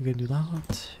 We can do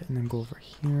that. And then go over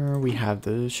here. We have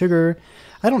the sugar.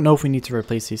 I don't know if we need to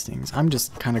replace these things. I'm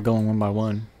just kind of going one by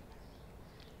one.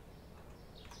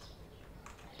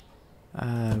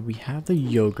 We have the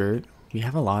yogurt. We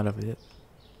have a lot of it.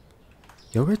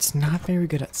 Yogurt's not very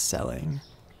good at selling.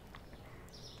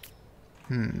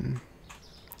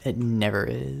 It never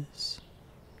is.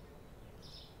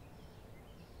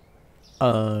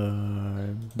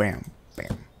 Bam, bam.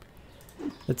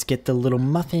 Let's get the little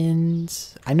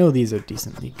muffins. I know these are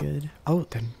decently good. Oh,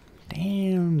 then,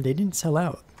 damn, they didn't sell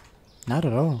out. Not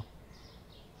at all.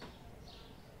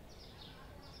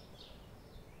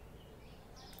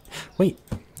 Wait,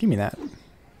 give me that.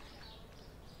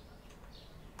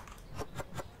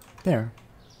 There.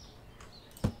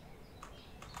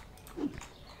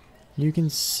 You can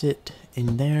sit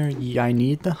in there. Yeah, I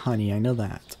need the honey. I know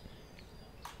that.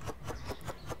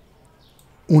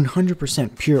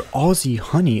 100% pure Aussie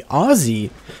honey.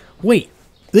 Aussie? Wait,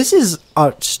 this is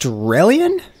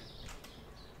Australian?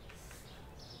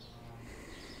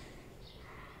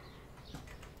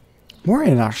 We're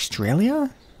in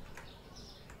Australia?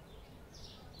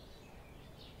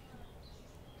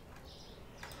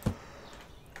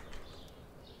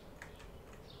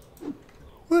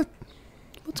 What?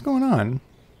 What's going on?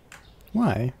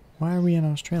 Why? Why are we in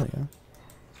Australia?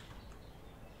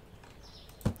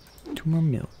 2 more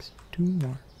milks. 2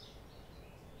 more.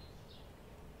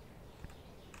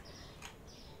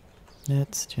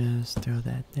 Let's just throw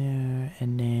that there.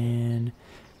 And then...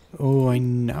 Oh, I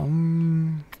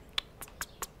know.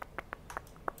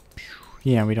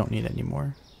 Yeah, we don't need any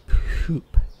more.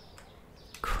 Poop.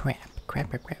 Crap. Crap,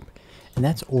 crap, crap. And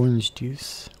that's orange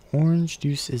juice. Orange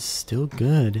juice is still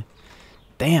good.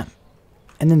 Damn.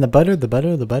 And then the butter, the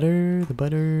butter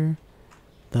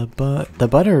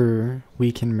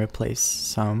we can replace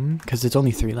some because it's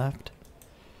only 3 left.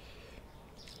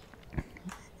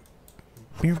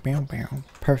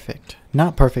 Perfect.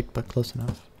 Not perfect, but close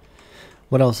enough.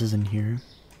 What else is in here?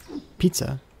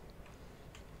 Pizza.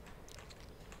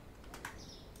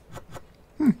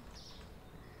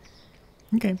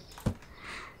 Okay.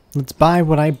 Let's buy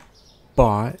what I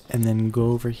bought and then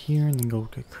go over here and then go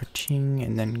to Ka-ching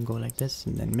and then go like this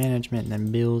and then management and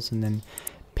then bills and then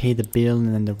pay the bill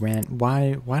and then the rent.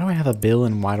 Why do I have a bill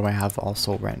and why do I have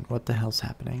also rent? What the hell's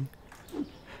happening?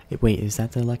 Wait, is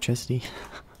that the electricity?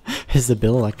 Is the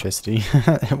bill electricity?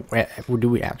 Do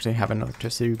we actually have an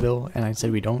electricity bill? And I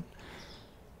said we don't.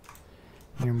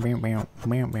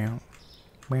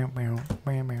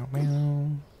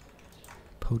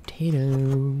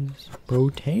 Potatoes.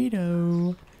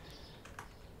 Potato.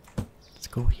 Let's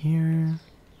go here.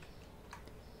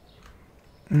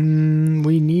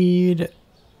 We need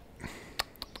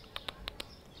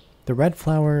the red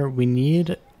flour. We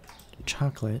need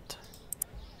chocolate.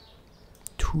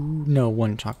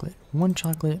 One chocolate. One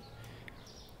chocolate.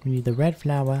 We need the red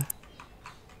flour.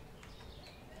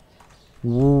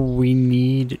 We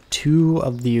need 2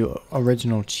 of the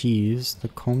original cheese, the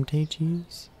Comté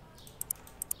cheese.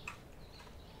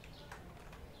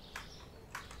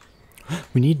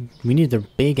 We need the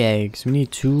big eggs. We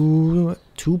need two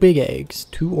big eggs,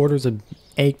 2 orders of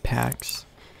egg packs.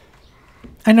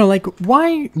 I know, like,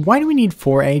 why do we need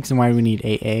 4 eggs and why do we need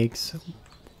 8 eggs?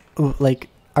 Like,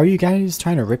 are you guys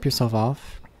trying to rip yourself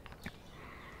off?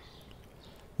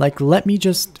 Like, let me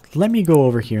go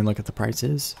over here and look at the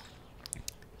prices.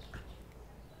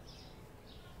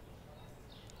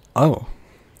 Oh,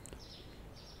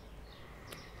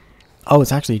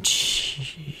 it's actually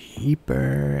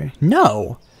cheaper.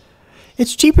 No,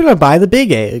 it's cheaper to buy the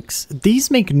big eggs.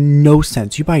 These make no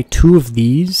sense. You buy 2 of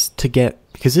these to get,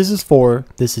 because this is 4,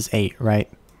 this is 8, right?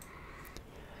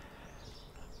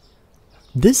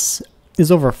 This is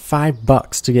over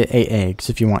 $5 to get 8 eggs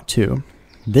if you want 2.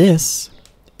 This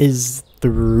is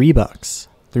 $3,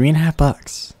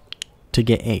 $3.50 to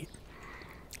get 8.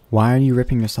 Why are you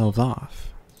ripping yourselves off?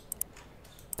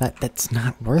 That's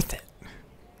not worth it.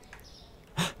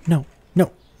 No.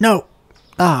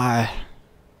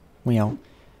 Well.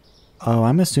 Oh,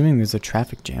 I'm assuming there's a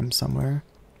traffic jam somewhere.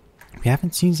 We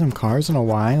haven't seen some cars in a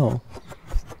while.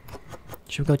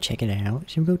 Should we go check it out?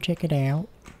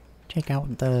 Check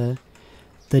out the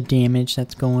damage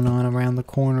that's going on around the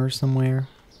corner somewhere.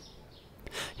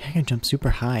 Yeah, I can jump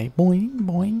super high. Boing,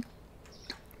 boing.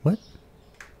 What?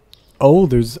 Oh,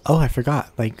 I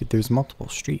forgot. Like, there's multiple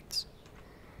streets.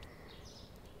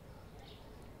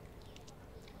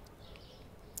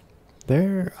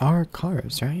 There are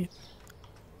cars, right?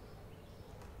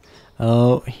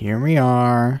 Oh, here we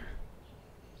are.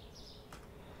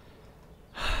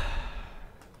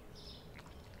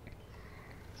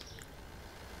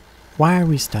 Why are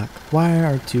we stuck? Why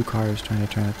are 2 cars trying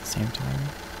to turn at the same time?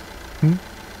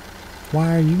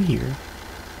 Why are you here?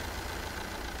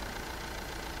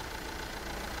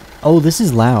 Oh, this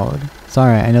is loud.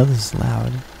 Sorry, I know this is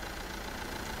loud.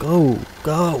 Go.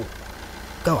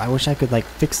 I wish I could, like,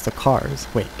 fix the cars.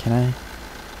 Wait, can I?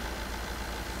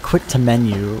 Quick to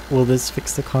menu. Will this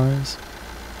fix the cars?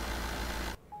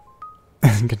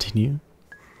 Continue.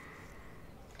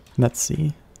 Let's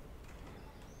see.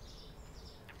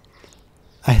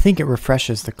 I think it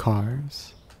refreshes the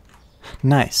cars.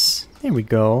 Nice. There we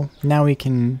go. Now we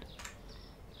can...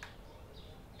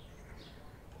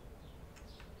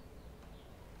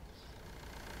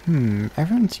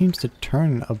 Everyone seems to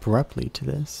turn abruptly to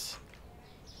this.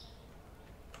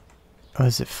 Oh,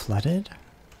 is it flooded?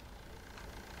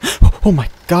 Oh my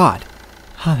god!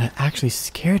 Oh, that actually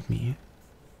scared me.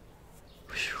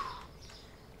 Whew.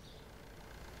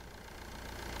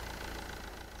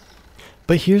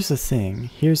 But here's the thing.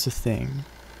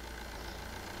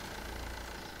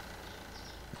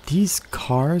 These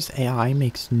cars' AI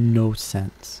makes no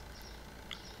sense.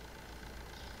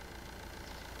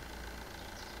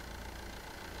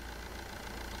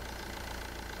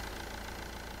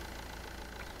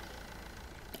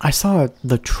 I saw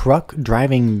the truck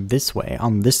driving this way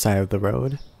on this side of the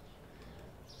road.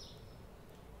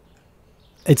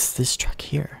 It's this truck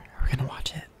here. We're gonna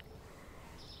watch it.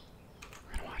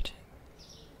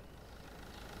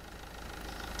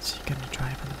 So you're gonna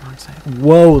drive on the wrong side.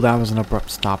 Whoa, that was an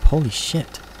abrupt stop. Holy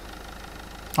shit.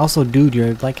 Also, dude,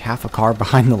 you're like half a car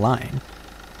behind the line.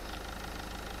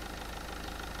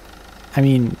 I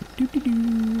mean,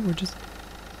 we're just...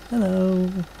 Hello.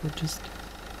 We're just...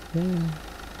 Yeah.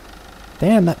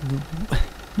 Damn,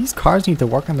 these cars need to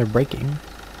work on their braking.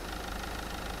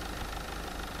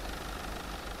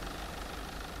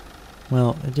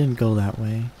 Well, it didn't go that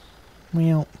way.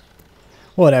 Well,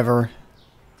 whatever.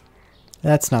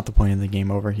 That's not the point of the game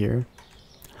over here.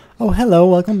 Oh, hello,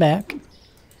 welcome back.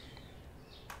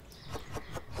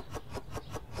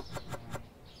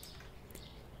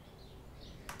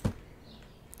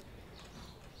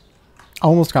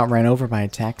 Almost got ran over by a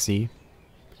taxi.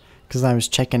 Because I was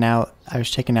checking out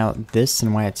this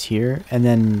and why it's here, and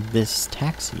then this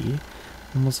taxi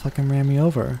almost fucking ran me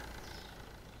over.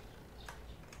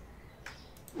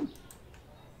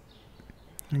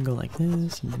 And go like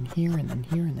this, and then here, and then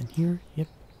here, and then here. Yep.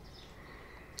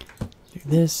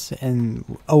 this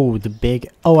and oh, the big.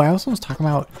 Oh, I also was talking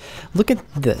about. Look at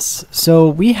this. So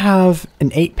we have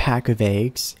an 8-pack of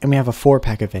eggs and we have a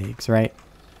 4-pack of eggs, right?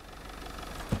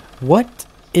 What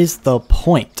is the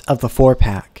point of the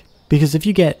 4-pack? Because if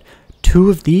you get 2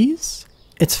 of these,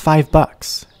 it's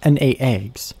 $5 and 8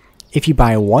 eggs. If you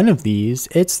buy 1 of these,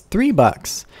 it's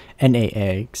 $3 and 8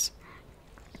 eggs.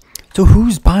 So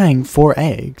who's buying 4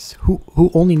 eggs?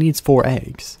 Who only needs 4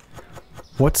 eggs?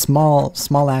 What small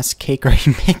ass cake are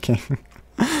you making?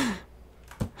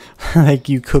 Like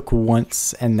you cook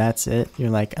once and that's it. You're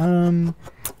like,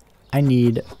 I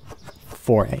need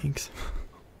 4 eggs.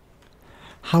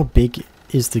 How big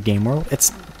is the game world?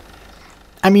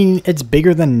 I mean, it's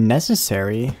bigger than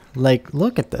necessary. Like,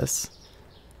 look at this.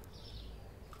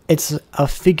 It's a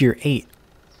figure 8.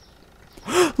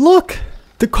 Look!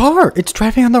 The car! It's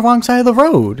driving on the wrong side of the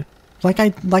road. Like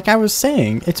I was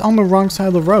saying, it's on the wrong side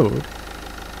of the road.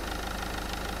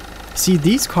 See,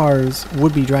 these cars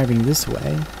would be driving this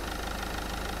way.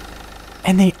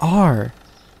 And they are.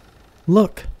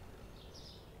 Look.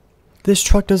 This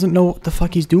truck doesn't know what the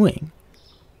fuck he's doing.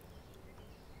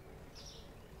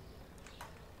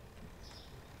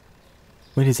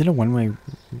 Wait, is it a one-way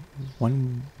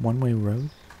road?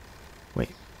 Wait.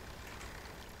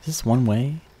 Is this one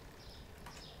way?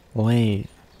 Wait.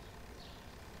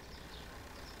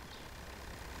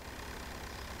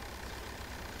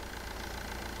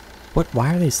 What?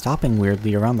 Why are they stopping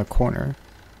weirdly around the corner?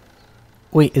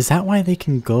 Wait, is that why they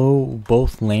can go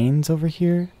both lanes over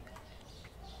here?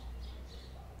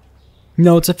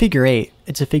 No, it's a figure 8.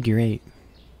 It's a figure 8.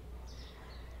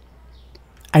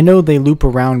 I know they loop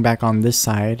around back on this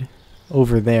side,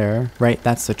 over there, right?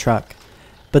 That's the truck.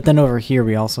 But then over here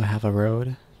we also have a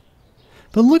road.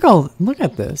 But look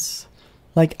at this.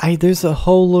 Like there's a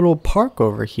whole little park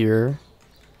over here.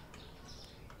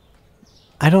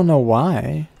 I don't know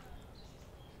why.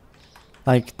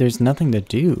 Like there's nothing to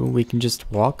do. We can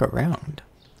just walk around.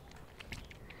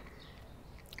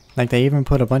 Like they even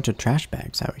put a bunch of trash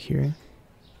bags out here.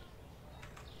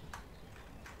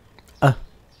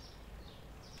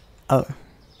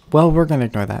 Well, we're gonna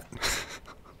ignore that.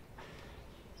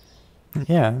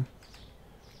 Yeah.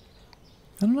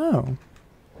 I don't know.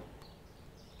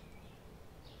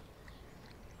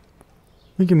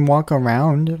 We can walk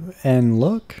around and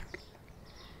look.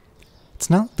 It's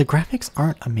not, the graphics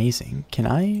aren't amazing. Can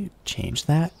I change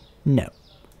that? No.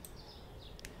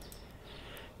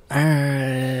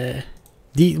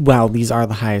 Wow, these are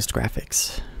the highest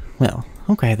graphics. Well,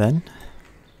 okay then.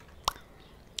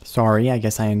 Sorry, I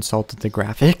guess I insulted the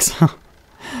graphics.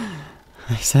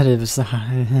 I said it was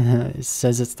it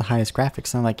says it's the highest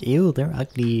graphics. I'm like, ew, they're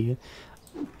ugly.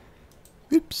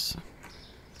 Oops.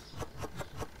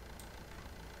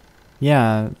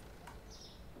 Yeah.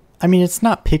 I mean, it's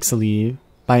not pixely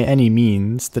by any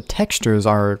means. The textures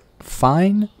are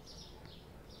fine.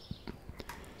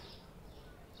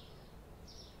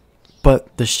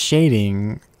 But the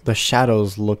shading, the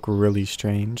shadows look really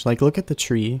strange. Like, look at the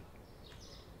tree.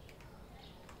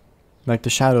 Like,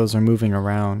 the shadows are moving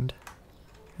around.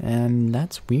 And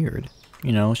that's weird.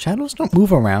 You know, shadows don't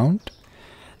move around.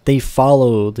 They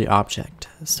follow the object.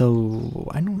 So,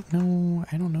 I don't know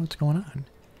what's going on.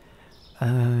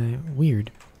 Weird.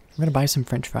 I'm gonna buy some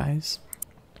French fries.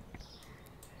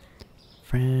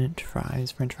 French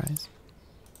fries.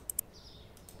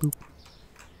 Boop.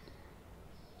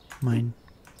 Mine.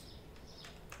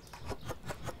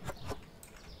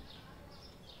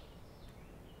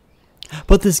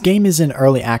 But this game is in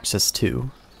early access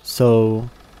too, so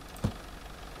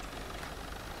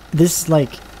this,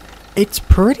 like, it's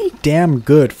pretty damn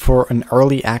good for an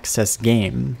early access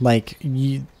game. Like,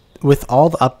 with all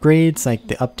the upgrades, like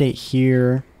the update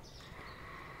here,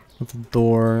 with the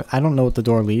door, I don't know what the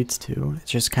door leads to.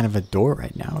 It's just kind of a door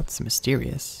right now. It's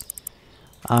mysterious.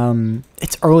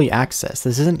 It's early access.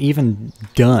 This isn't even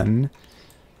done,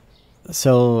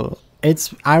 so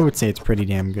I would say it's pretty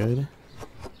damn good.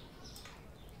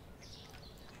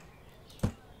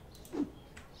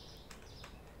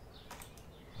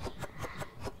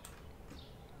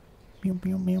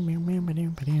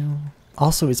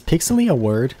 Also, is pixely a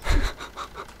word?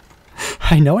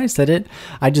 I know I said it.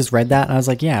 I just read that and I was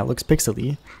like, yeah, it looks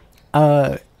pixely.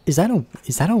 Is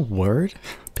that a word?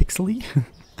 Pixely?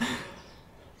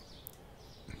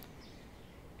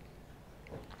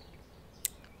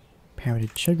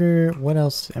 Powdered sugar. What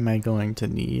else am I going to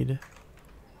need?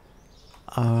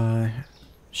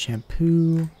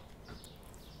 Shampoo.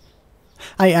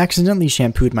 I accidentally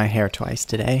shampooed my hair twice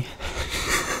today.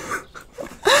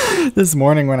 This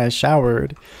morning when I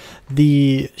showered,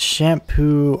 the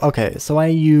shampoo, okay, so I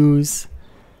use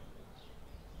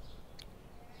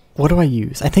what do I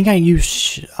use? I think I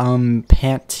use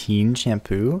Pantene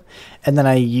shampoo, and then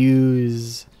I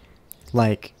use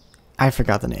like I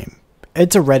forgot the name.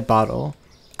 It's a red bottle.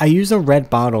 I use a red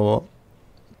bottle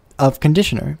of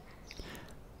conditioner.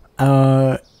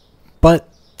 But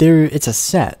it's a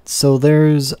set. So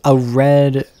there's a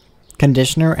red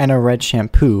conditioner and a red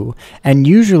shampoo, and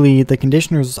usually the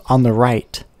conditioner's on the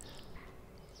right,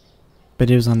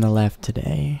 but it was on the left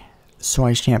today. So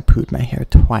I shampooed my hair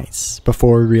twice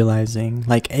before realizing,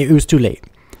 like, it was too late.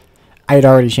 I had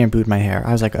already shampooed my hair.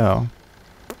 I was like, oh.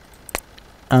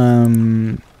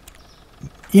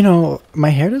 You know, my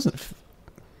hair doesn't...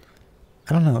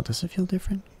 I don't know. Does it feel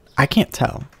different? I can't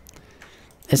tell.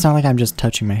 It's not like I'm just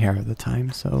touching my hair at the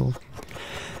time, so...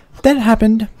 That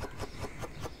happened.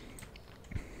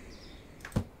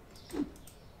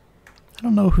 I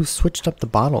don't know who switched up the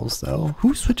bottles, though.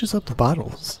 Who switches up the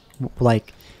bottles?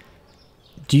 Like,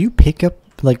 do you pick up...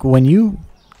 Like, when you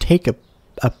take a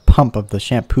pump of the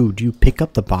shampoo, do you pick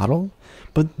up the bottle?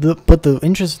 But the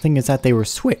interesting thing is that they were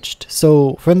switched.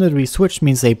 So for them to be switched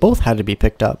means they both had to be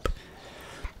picked up.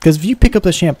 Because if you pick up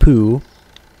the shampoo,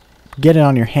 get it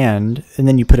on your hand, and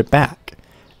then you put it back,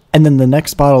 and then the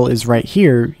next bottle is right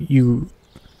here, who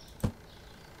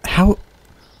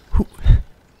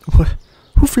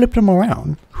flipped them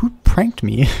around? Who pranked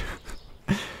me?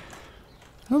 I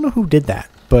don't know who did that,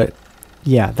 but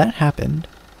yeah, that happened.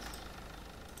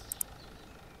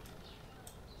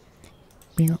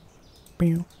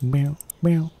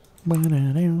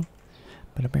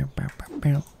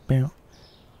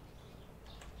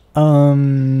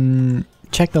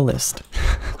 Check the list.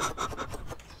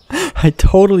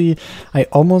 I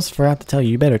almost forgot to tell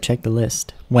you, you better check the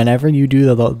list. Whenever you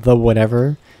do the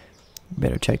whatever, you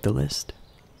better check the list.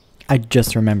 I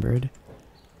just remembered.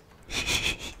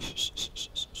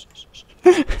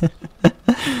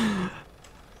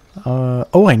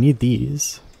 Oh, I need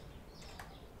these.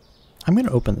 I'm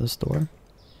gonna open this door.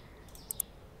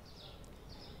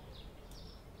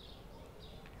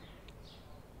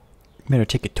 Better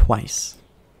check it twice.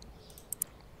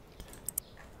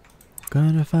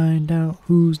 Gonna find out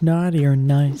who's naughty or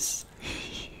nice.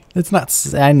 It's not.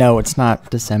 I know it's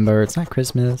not December. It's not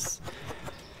Christmas.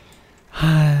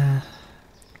 I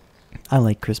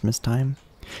like Christmas time.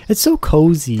 It's so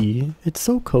cozy. It's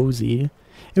so cozy.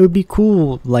 It would be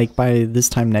cool, like, by this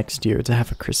time next year to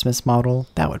have a Christmas model.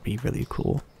 That would be really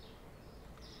cool.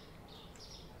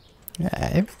 Yeah,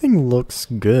 everything looks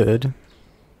good.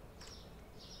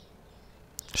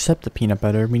 Except the peanut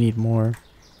butter. We need more.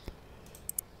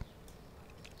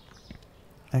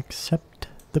 Except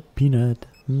the peanut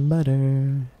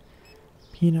butter.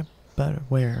 Peanut butter.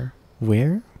 Where?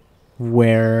 Where?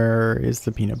 Where is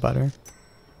the peanut butter?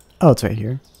 Oh, it's right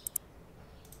here.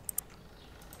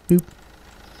 Boop.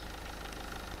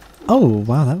 Oh,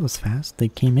 wow, that was fast. They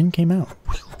came in, came out.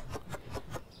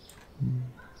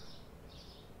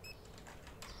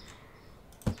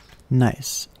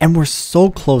 Nice. And we're so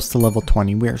close to level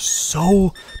 20. We are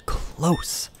so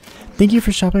close. Thank you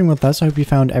for shopping with us. I hope you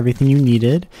found everything you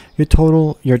needed.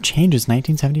 Your change is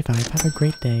 1975. Have a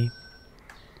great day.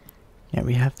 Yeah,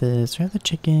 we have this. We have the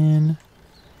chicken.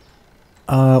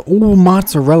 Ooh,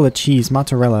 mozzarella cheese.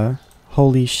 Mozzarella.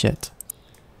 Holy shit.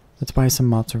 Let's buy some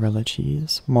mozzarella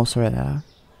cheese. Mozzarella.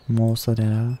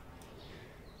 Mozzarella.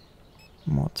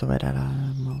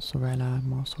 Mozzarella. Mozzarella.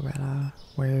 Mozzarella.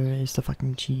 Where is the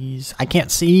fucking cheese? I can't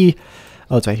see.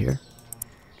 Oh, it's right here.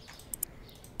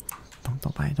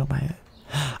 Don't buy it. Don't buy it.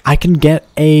 I can get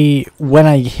when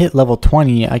I hit level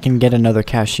 20, I can get another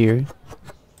cashier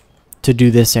to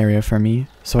do this area for me,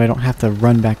 so I don't have to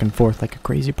run back and forth like a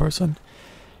crazy person.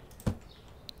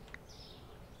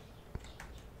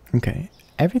 Okay.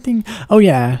 Everything. Oh,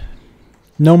 yeah.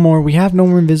 No more. We have no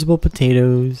more invisible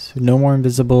potatoes. No more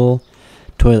invisible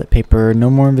toilet paper. No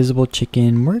more invisible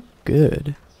chicken. We're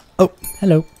good. Oh,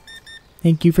 hello.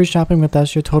 Thank you for shopping with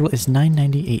us. Your total is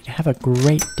 $9.98. Have a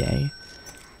great day.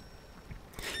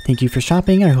 Thank you for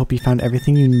shopping. I hope you found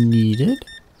everything you needed.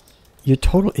 Your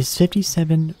total is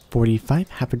 $57.45.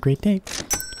 Have a great day.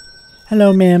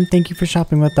 Hello, ma'am. Thank you for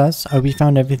shopping with us. I hope you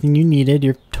found everything you needed.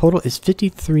 Your total is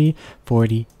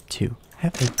 $53.42.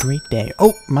 Have a great day.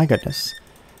 Oh, my goodness.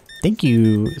 Thank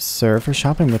you, sir, for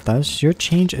shopping with us. Your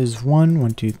change is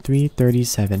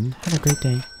 $37. Have a great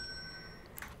day.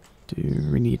 Do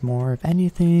we need more of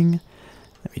anything?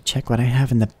 Let me check what I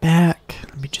have in the back.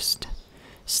 Let me just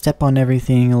step on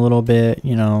everything a little bit,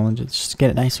 you know, just get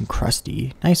it nice and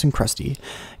crusty. Nice and crusty.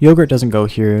 Yogurt doesn't go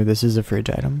here. This is a fridge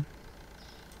item.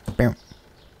 Bam.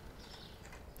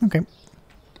 Okay.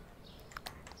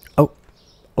 Oh.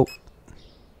 Oh.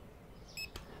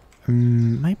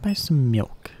 Might buy some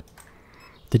milk.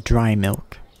 The dry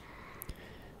milk.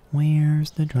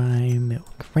 Where's the dry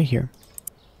milk? Right here.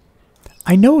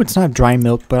 I know it's not dry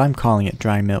milk, but I'm calling it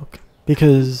dry milk.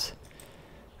 Because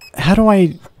how do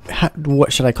I...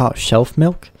 what should I call it? Shelf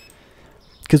milk?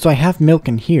 Because I have milk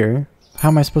in here. How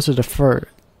am I supposed to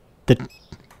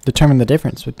determine the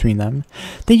difference between them?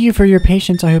 Thank you for your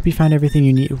patience. I hope you found everything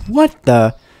you need. What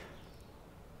the...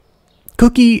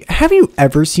 Cookie, have you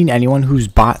ever seen anyone who's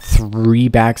bought 3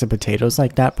 bags of potatoes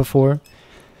like that before?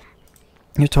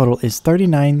 Your total is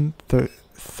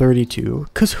 39.32.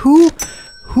 Because who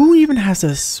even has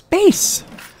a space?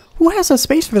 Who has a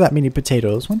space for that many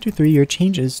potatoes? 1, 2, 3. Your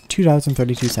change is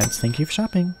 $2.32. Thank you for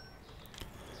shopping.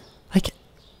 Like,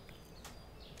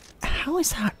 how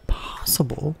is that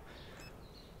possible?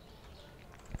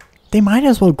 They might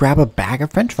as well grab a bag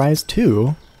of French fries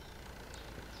too.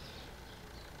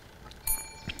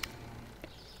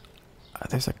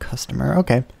 There's a customer.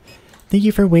 Okay. Thank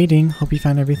you for waiting. Hope you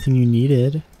found everything you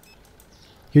needed.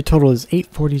 Your total is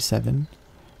 $8.47.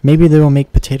 Maybe they will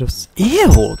make potatoes.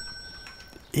 Ew!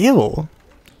 Ew!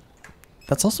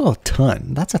 That's also a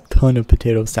ton. That's a ton of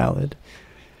potato salad.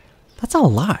 That's a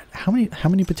lot. How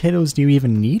many potatoes do you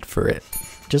even need for it?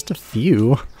 Just a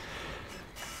few.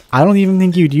 I don't even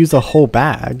think you'd use a whole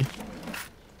bag.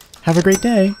 Have a great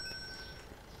day.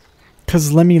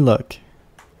 'Cause let me look.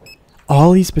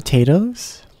 All these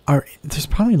potatoes are... There's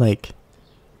probably like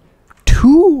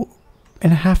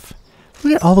 2.5...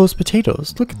 Look at all those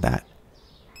potatoes. Look at that.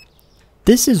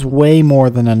 This is way more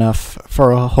than enough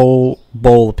for a whole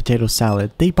bowl of potato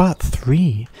salad. They bought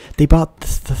 3. They bought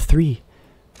the 3.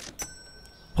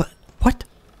 What?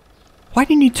 Why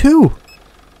do you need 2?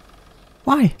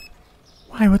 Why?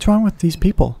 Why? What's wrong with these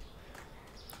people?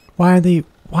 Why are they...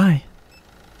 Why?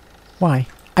 Why?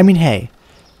 I mean, hey.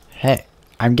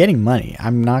 I'm getting money.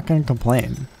 I'm not going to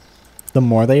complain. The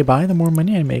more they buy, the more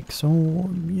money I make. So,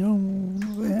 you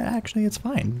know, actually it's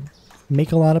fine.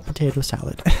 Make a lot of potato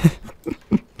salad.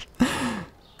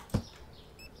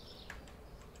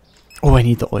 Oh, I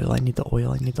need the oil. I need the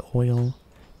oil. I need the oil.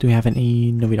 Do we have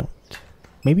any? No, we don't.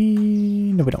 Maybe...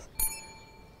 No, we don't.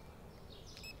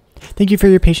 Thank you for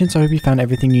your patience. I hope you found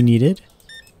everything you needed.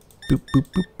 Boop, boop,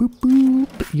 boop, boop,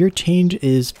 boop. Your change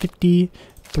is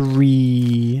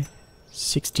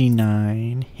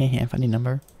 53.69. Hey, funny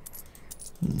number.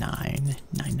 9.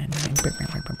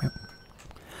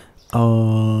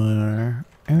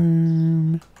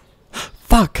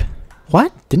 Fuck.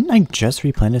 What? Didn't I just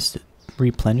replenish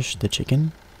the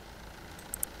chicken?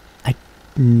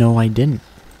 No, I didn't.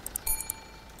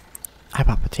 I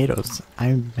bought potatoes.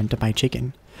 I meant to buy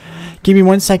chicken. Give me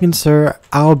 1 second, sir.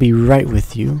 I'll be right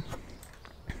with you.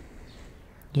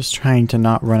 Just trying to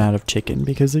not run out of chicken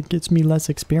because it gets me less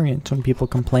experience when people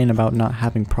complain about not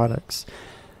having products.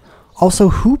 Also,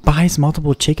 who buys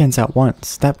multiple chickens at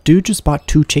once? That dude just bought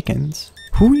 2 chickens.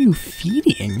 Who are you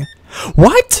feeding?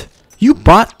 What? You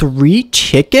bought 3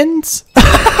 chickens?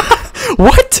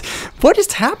 What? What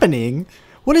is happening?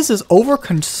 What is this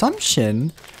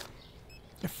overconsumption?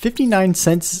 59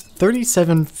 cents,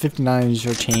 37.59 is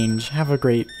your change. Have a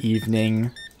great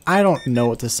evening. I don't know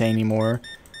what to say anymore.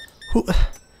 Who?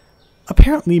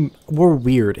 Apparently, we're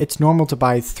weird. It's normal to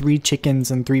buy 3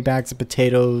 chickens and 3 bags of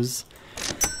potatoes.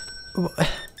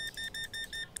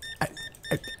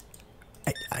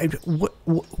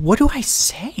 What do I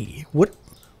say?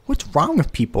 What's wrong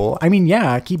with people? I mean,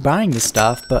 yeah, I keep buying this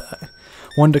stuff, but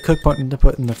one to cook, one to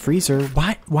put in the freezer.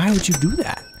 Why would you do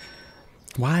that?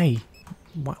 Why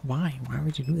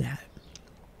would you do that?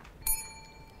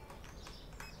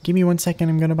 Give me 1 second.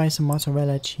 I'm gonna buy some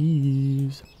mozzarella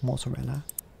cheese. Mozzarella.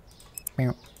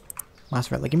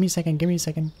 Mozzarella. Give me a second. Give me a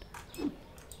second.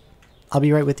 I'll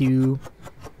be right with you.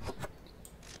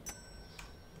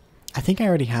 I think I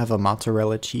already have a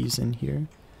mozzarella cheese in here.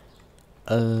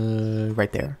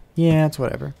 Right there. Yeah, it's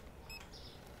whatever.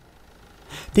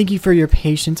 Thank you for your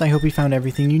patience. I hope you found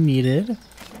everything you needed.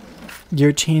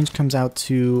 Your change comes out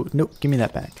to... Nope, give me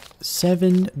that back.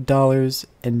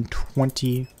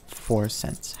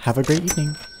 $7.24. Have a great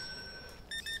evening.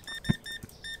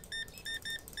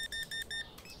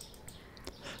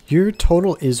 Your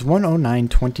total is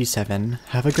 $109.27.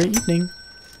 Have a great evening.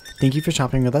 Thank you for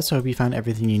shopping with us. I hope you found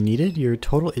everything you needed. Your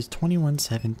total is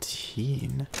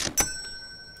 $21.17.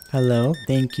 Hello.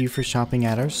 Thank you for shopping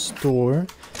at our store.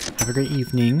 Have a great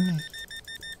evening.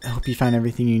 I hope you found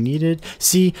everything you needed.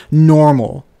 See,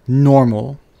 normal.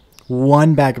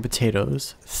 1 bag of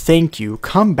potatoes. Thank you.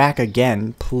 Come back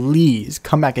again. Please,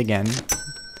 come back again.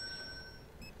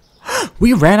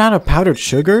 We ran out of powdered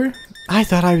sugar? I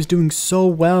thought I was doing so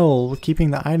well with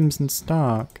keeping the items in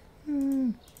stock.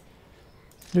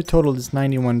 Your total is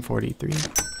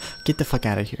 $91.43. Get the fuck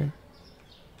out of here.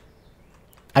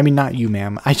 I mean, not you,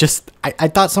 ma'am. I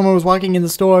thought someone was walking in the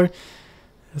store.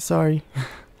 Sorry.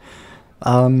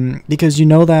 Because you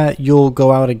know that you'll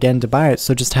go out again to buy it,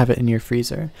 so just have it in your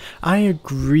freezer. I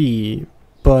agree,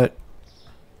 but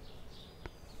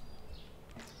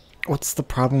what's the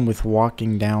problem with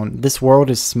walking down? This world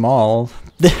is small.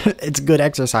 It's good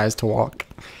exercise to walk.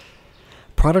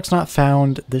 Products not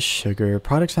found, the sugar.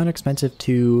 Products found expensive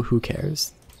too, who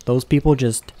cares? Those people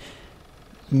just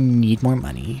need more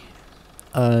money.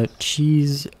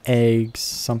 Cheese, eggs,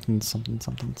 something.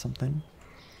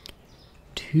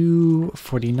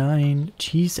 2.49.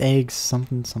 Cheese, eggs,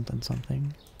 something.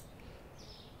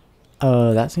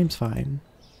 That seems fine.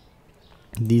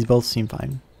 These both seem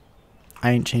fine.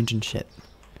 I ain't changing shit.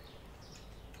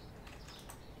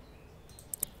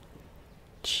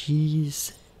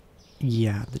 Cheese.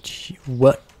 Yeah, the cheese.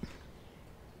 What?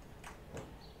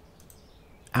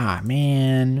 Ah,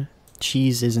 man.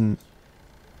 Cheese isn't.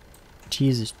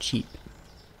 Cheese is cheap.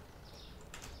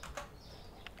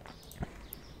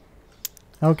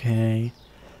 Okay.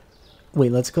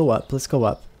 Wait, let's go up.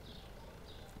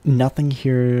 Nothing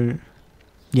here.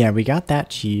 Yeah, we got that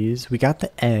cheese. We got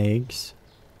the eggs.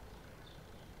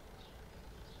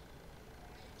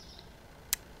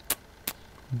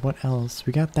 What else?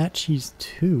 We got that cheese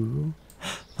too.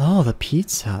 Oh, the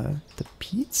pizza. The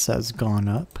pizza's gone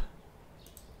up.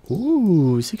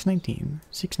 Ooh, $6.19.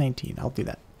 $6.19. I'll do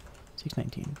that.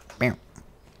 $6.19. Bam.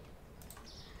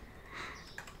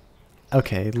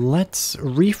 Okay, let's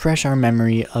refresh our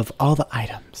memory of all the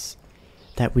items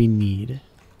that we need.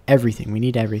 Everything. We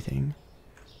need everything.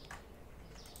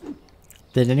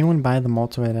 Did anyone buy the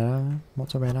mozzarella?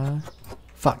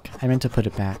 Fuck, I meant to put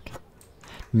it back.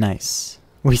 Nice.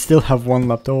 We still have one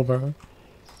left over.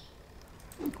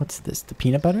 What's this? The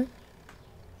peanut butter?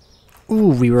 Ooh,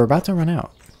 we were about to run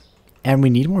out. And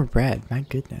we need more bread. My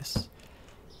goodness.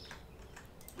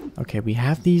 Okay, we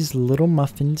have these little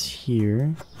muffins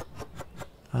here.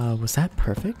 Was that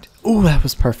perfect? Ooh, that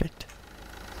was perfect.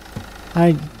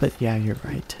 But yeah, you're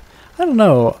right. I don't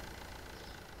know.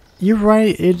 You're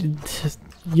right.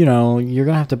 You know, you're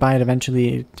gonna have to buy it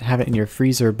eventually to have it in your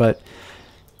freezer, but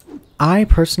I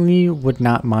personally would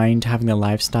not mind having a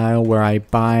lifestyle where I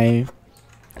buy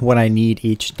what I need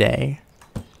each day.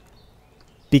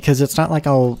 Because it's not like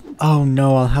oh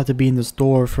no, I'll have to be in the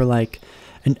store for like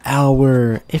an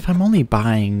hour. If I'm only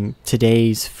buying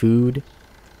today's food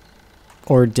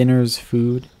or dinner's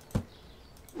food,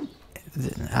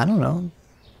 I don't know.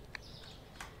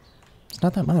 It's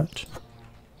not that much.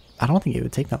 I don't think it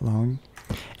would take that long.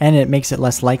 And it makes it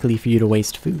less likely for you to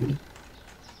waste food.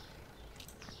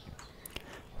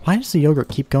 Why does the yogurt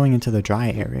keep going into the dry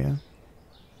area?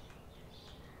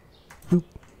 Boop.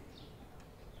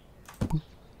 Boop.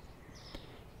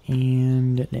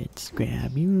 And let's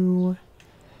grab you.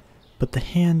 Put the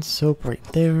hand soap right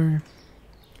there.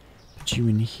 Put you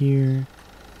in here.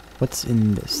 What's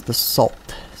in this? The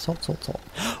salt. Salt.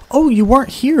 Oh, you weren't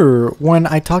here when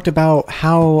I talked about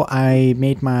how I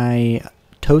made my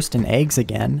toast and eggs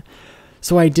again.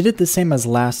 So I did it the same as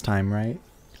last time, right?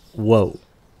 Whoa.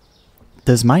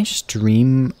 Does my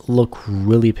stream look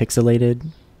really pixelated?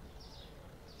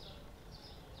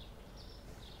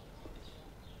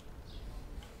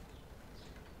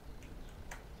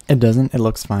 It doesn't. It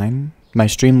looks fine. My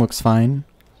stream looks fine.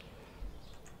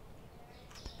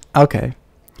 Okay.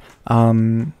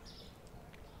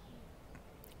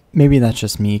 Maybe that's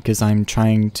just me because I'm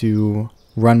trying to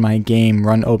run my game,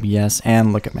 run OBS,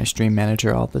 and look at my stream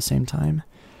manager all at the same time.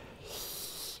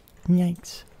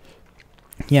 Yikes.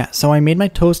 Yeah, so I made my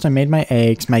toast, I made my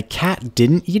eggs. My cat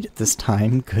didn't eat it this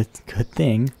time. Good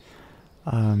thing.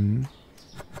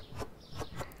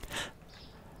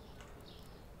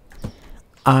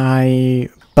 I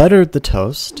buttered the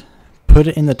toast, put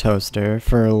it in the toaster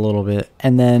for a little bit,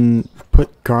 and then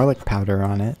put garlic powder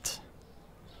on it.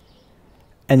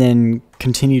 And then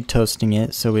continued toasting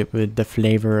it so the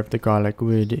flavor of the garlic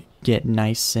would get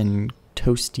nice and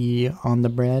toasty on the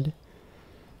bread.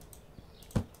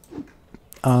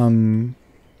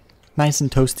 Nice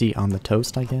and toasty on the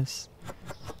toast, I guess.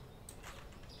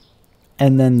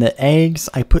 And then the eggs,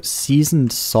 I put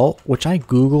seasoned salt, which I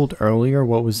googled earlier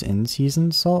what was in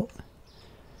seasoned salt.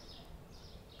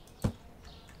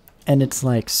 And it's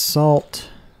like salt,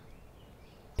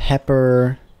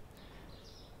 pepper,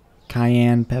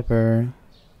 cayenne pepper.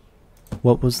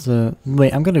 What was the...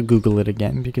 Wait, I'm gonna Google it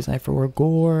again because I forgot.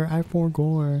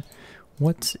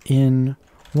 What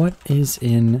is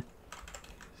in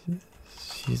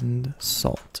seasoned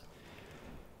salt?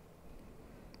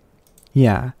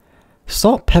 Yeah.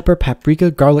 Salt, pepper,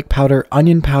 paprika, garlic powder,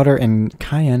 onion powder, and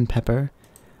cayenne pepper.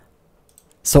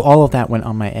 So all of that went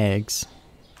on my eggs.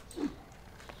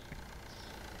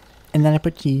 And then I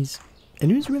put cheese.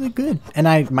 And it was really good.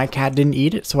 And my cat didn't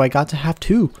eat it, so I got to have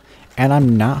 2. And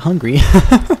I'm not hungry.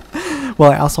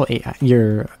 Well, I also ate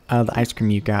the ice cream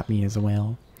you got me as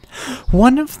well.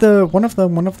 One of the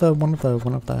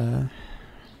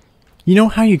you know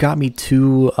how you got me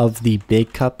 2 of the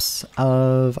big cups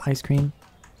of ice cream?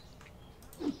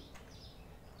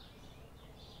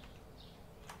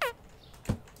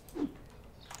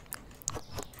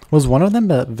 Was one of them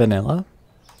vanilla?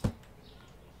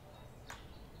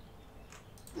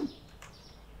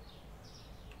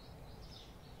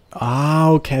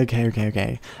 Oh,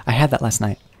 okay. I had that last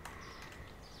night.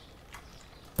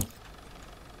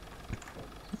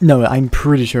 No, I'm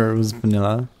pretty sure it was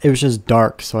vanilla. It was just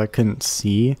dark, so I couldn't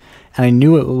see. And I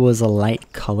knew it was a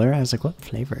light color. I was like, what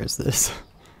flavor is this?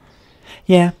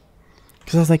 Yeah.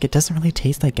 Because I was like, it doesn't really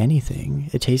taste like anything.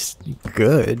 It tastes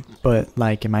good, but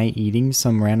like, am I eating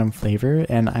some random flavor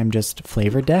and I'm just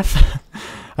flavor deaf?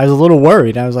 I was a little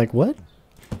worried. I was like, what?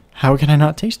 How can I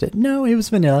not taste it? No, it was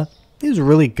vanilla. It was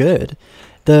really good.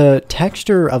 The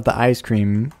texture of the ice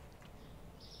cream...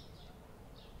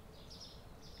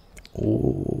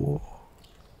 Oh.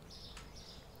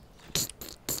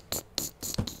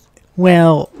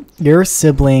 Well, your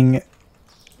sibling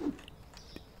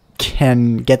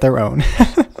can get their own.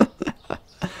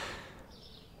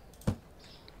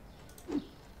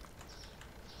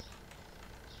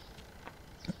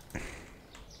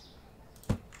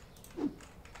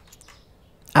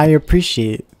 I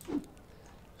appreciate.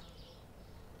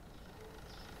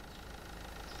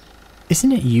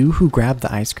 Isn't it you who grabbed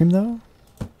the ice cream though?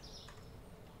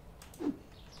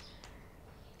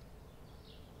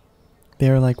 They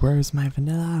were like, where's my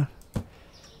vanilla?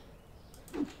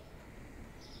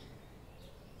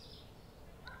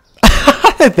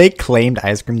 They claimed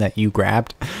ice cream that you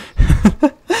grabbed.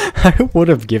 I would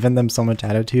have given them so much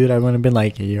attitude. I would have been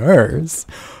like, yours.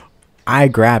 I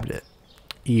grabbed it.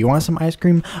 You want some ice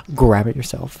cream? Grab it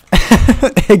yourself.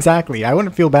 Exactly. I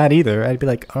wouldn't feel bad either. I'd be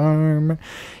like,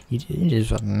 it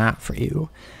is not for you.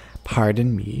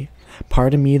 Pardon me.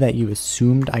 Pardon me that you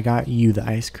assumed I got you the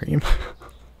ice cream.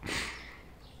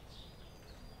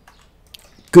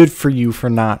 Good for you for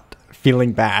not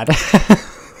feeling bad.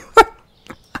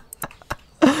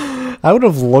 I would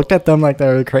have looked at them like they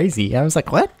were crazy. I was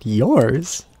like, what?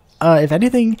 Yours? If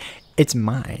anything, it's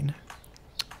mine.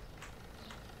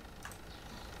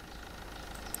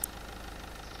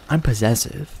 I'm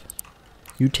possessive.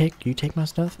 You take my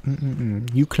stuff?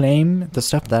 You claim the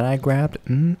stuff that I grabbed?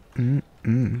 I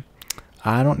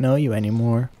don't know you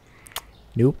anymore.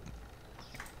 Nope.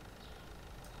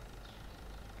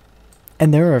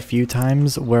 And there are a few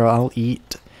times where I'll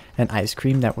eat an ice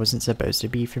cream that wasn't supposed to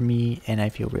be for me, and I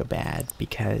feel real bad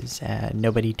because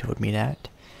nobody told me that.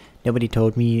 Nobody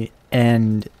told me,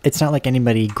 and it's not like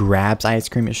anybody grabs ice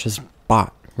cream, it's just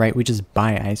bought, right? We just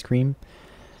buy ice cream,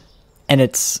 and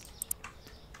it's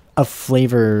a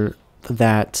flavor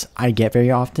that I get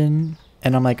very often,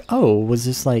 and I'm like, oh, was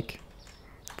this like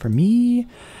for me?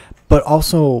 But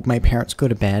also, my parents go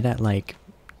to bed at like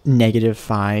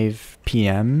 -5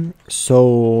 p.m.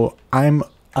 So I'm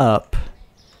up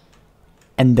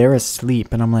and they're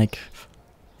asleep, and I'm like,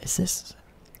 is this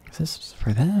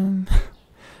for them?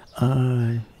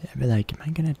 I'd be like, am I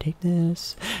gonna take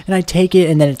this? And I take it,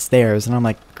 and then it's theirs, and I'm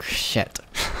like, shit.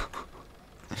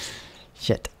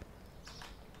 Shit.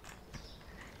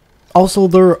 Also,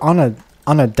 they're on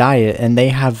a diet, and they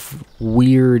have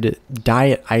weird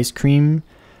diet ice cream.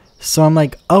 So I'm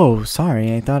like, oh,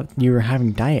 sorry, I thought you were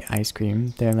having diet ice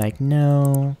cream. They're like,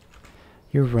 no,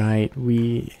 you're right,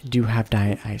 we do have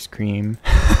diet ice cream.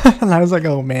 And I was like,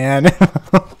 oh man.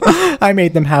 I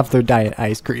made them have their diet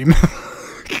ice cream.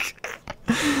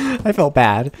 I felt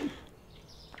bad.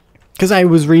 Because I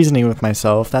was reasoning with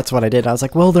myself. That's what I did. I was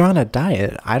like, well, they're on a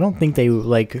diet. I don't think they,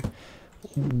 like,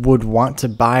 would want to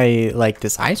buy, like,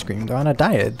 this ice cream. They're on a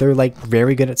diet. They're, like,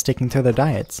 very good at sticking to their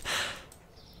diets.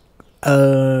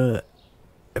 I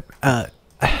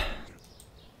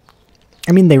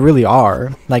mean, they really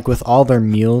are. Like, with all their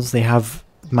meals, they have,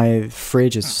 my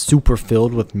fridge is super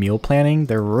filled with meal planning.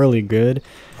 They're really good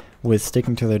with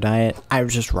sticking to their diet. I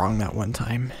was just wrong that one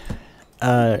time.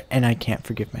 And I can't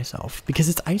forgive myself because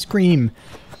it's ice cream.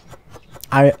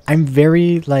 I'm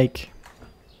very, like,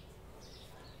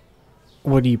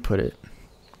 what do you put it?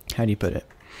 How do you put it?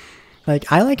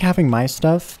 Like, I like having my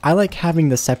stuff. I like having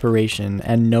the separation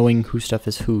and knowing whose stuff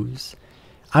is whose.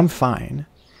 I'm fine.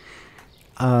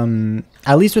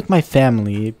 At least with my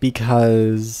family,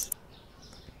 because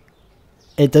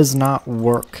it does not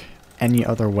work any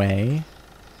other way.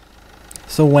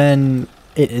 So when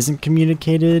it isn't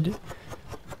communicated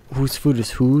whose food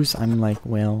is whose, I'm like,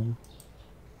 well,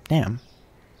 damn.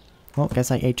 Well,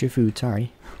 guess I ate your food,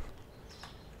 sorry.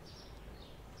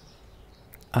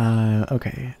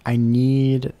 Okay. I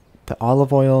need the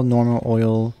olive oil, normal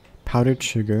oil, powdered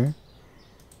sugar.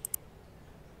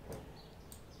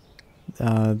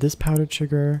 This powdered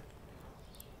sugar,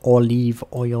 olive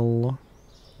oil.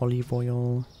 Olive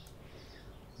oil.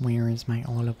 Where is my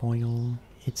olive oil?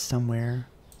 It's somewhere.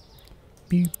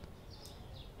 Beep.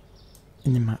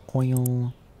 And then my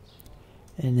oil.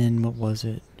 And then what was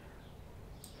it?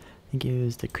 I think it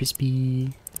was the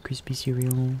crispy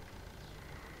cereal.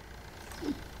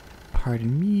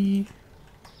 Pardon me.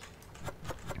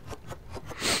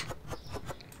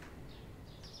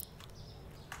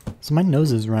 So my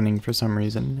nose is running for some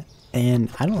reason, and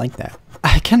I don't like that.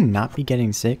 I cannot be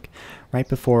getting sick right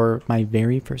before my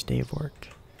very first day of work.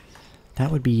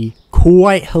 That would be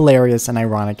quite hilarious and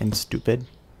ironic and stupid.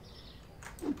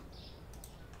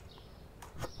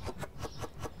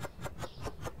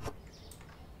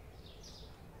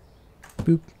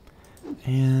 Boop.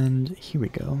 And here we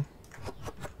go.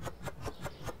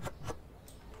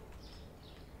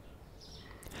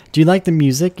 Do you like the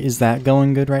music? Is that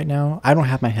going good right now? I don't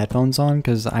have my headphones on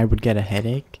because I would get a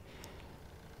headache.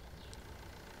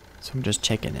 So I'm just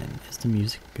checking in. Is the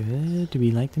music good? Do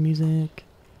we like the music?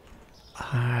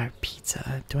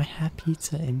 Pizza. Do I have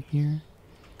pizza in here?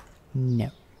 No.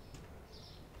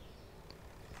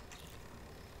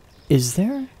 Is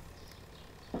there?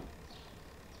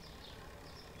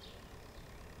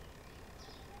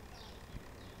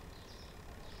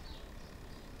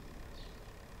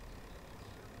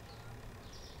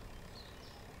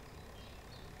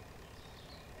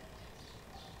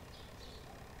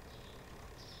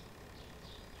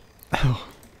 Oh,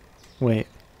 wait.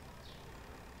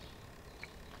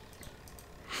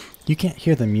 You can't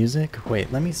hear the music?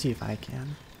 Wait, let me see if I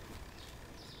can.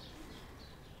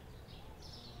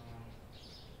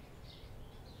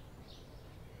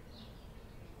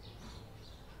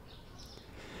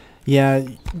 Yeah,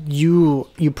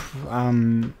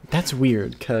 that's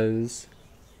weird, cause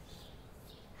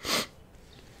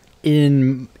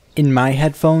in my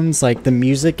headphones, like the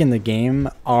music in the game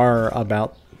are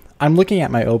about. I'm looking at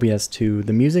my OBS too.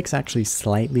 The music's actually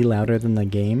slightly louder than the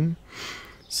game,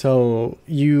 so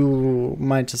you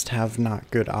might just have not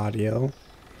good audio.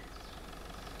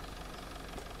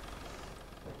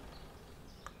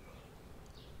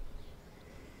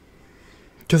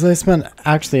 Because I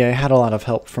had a lot of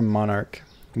help from Monarch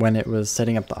when it was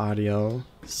setting up the audio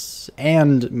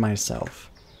and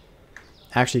myself.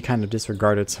 I actually kind of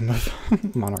disregarded some of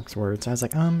Monarch's words. I was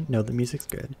like, no, the music's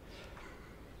good.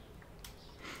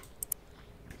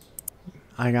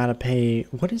 I gotta pay,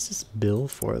 what is this bill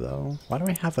for though? Why do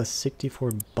I have a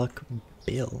 $64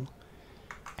 bill?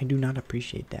 I do not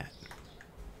appreciate that.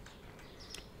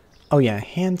 Oh yeah,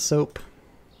 hand soap.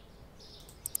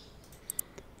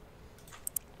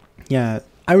 Yeah,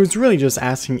 I was really just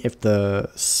asking if the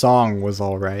song was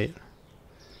alright.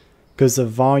 Because the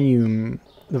volume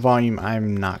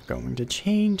I'm not going to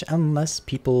change unless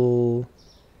people...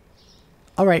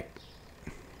 Alright.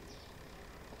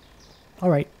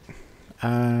 Alright.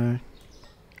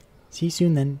 See you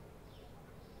soon then.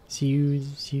 See you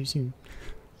soon.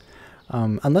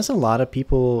 Unless a lot of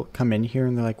people come in here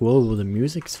and they're like, whoa, the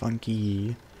music's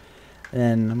funky.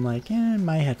 And I'm like,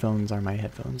 my headphones are my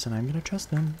headphones and I'm gonna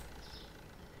trust them.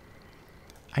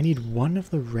 I need one of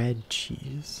the red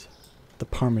cheese. The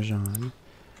Parmesan.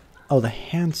 Oh, the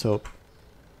hand soap.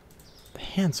 The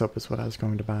hand soap is what I was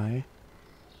going to buy.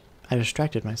 I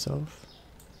distracted myself.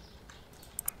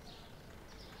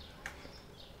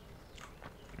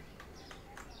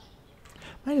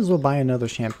 Might as well buy another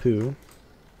shampoo.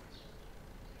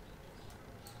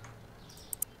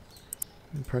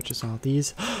 And purchase all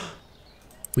these.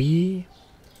 The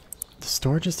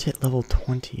store just hit level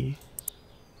 20.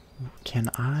 Can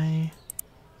I?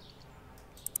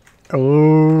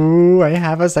 Oh, I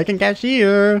have a second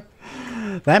cashier.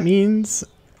 That means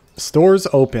store's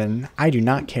open. I do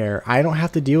not care. I don't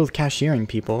have to deal with cashiering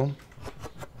people.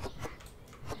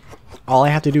 All I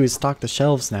have to do is stock the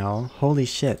shelves now. Holy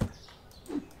shit.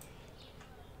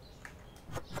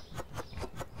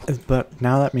 But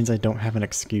now that means I don't have an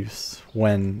excuse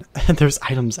when there's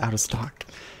items out of stock.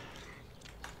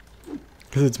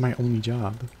 Because it's my only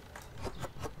job.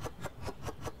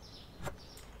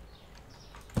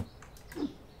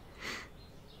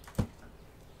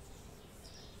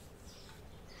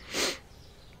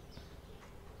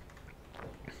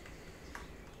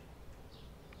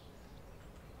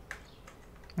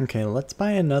 Okay, let's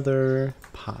buy another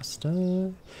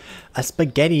pasta. A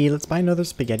spaghetti. Let's buy another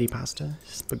spaghetti pasta.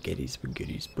 Spaghetti,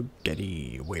 spaghetti,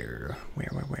 spaghetti. Where?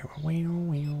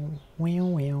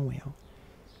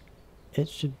 It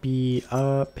should be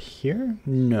up here?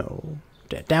 No.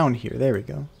 Down here. There we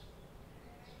go.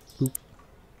 Boop.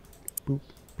 Boop.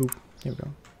 Boop. There we go.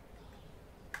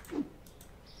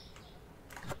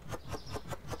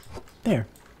 There.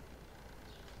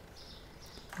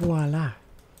 Voila.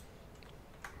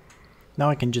 Now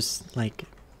I can just, like,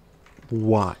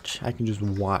 watch. I can just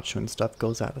watch when stuff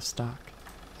goes out of stock.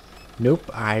 Nope,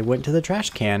 I went to the trash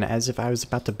can as if I was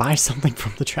about to buy something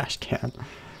from the trash can.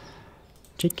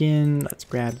 Chicken. Let's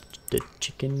grab the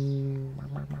chicken.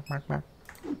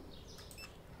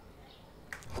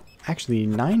 Actually,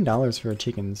 $9 for a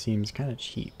chicken seems kind of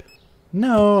cheap.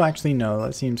 No, actually no.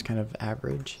 That seems kind of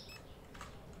average.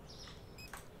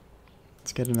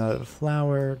 Let's get another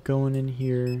flour going in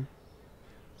here.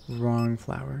 Wrong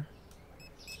flour.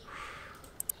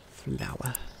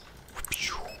 Flour.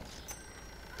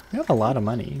 We have a lot of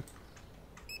money.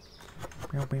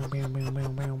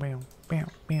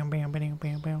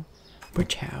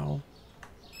 Chow.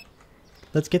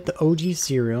 Let's get the OG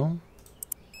cereal.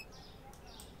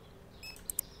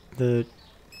 The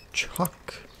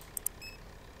chalk.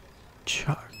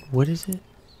 What is it?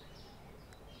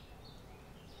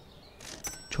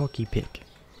 Chalky pick.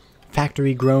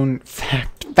 Factory grown.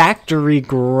 Factory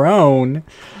grown.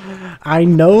 I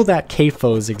know that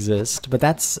CAFOs exist, but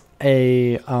that's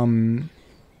a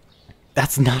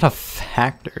that's not a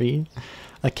factory.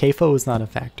 A CAFO is not a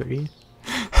factory.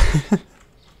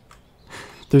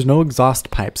 There's no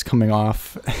exhaust pipes coming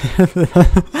off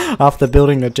off the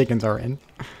building the chickens are in.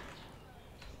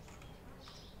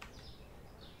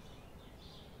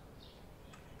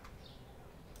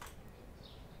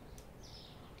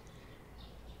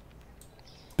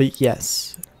 But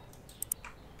yes.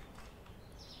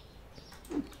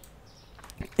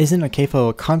 Isn't a CAFO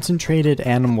a concentrated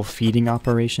animal feeding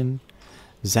operation?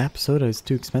 Zap soda is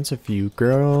too expensive for you,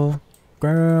 girl.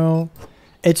 Girl.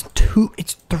 It's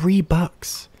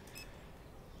 $3.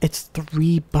 It's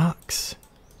 $3.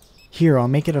 Here, I'll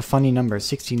make it a funny number,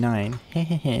 69.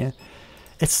 Hehehe.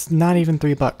 It's not even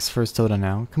 $3 for a soda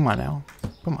now. Come on now.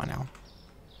 Come on now.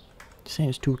 You're saying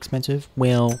it's too expensive?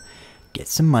 Well, get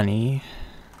some money.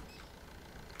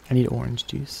 I need orange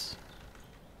juice.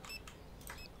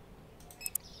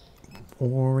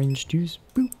 Orange juice.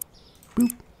 Boop.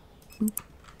 Boop. Boop.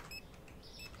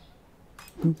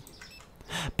 Boop.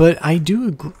 But I do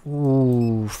agree.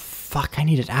 Ooh, fuck, I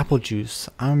needed apple juice.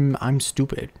 I'm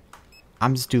stupid.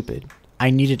 I'm stupid. I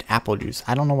needed apple juice.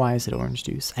 I don't know why I said orange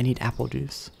juice. I need apple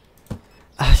juice.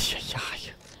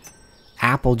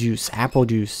 Apple juice. Apple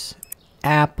juice.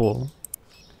 Apple.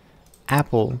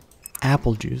 Apple.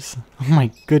 Apple juice. Oh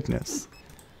my goodness.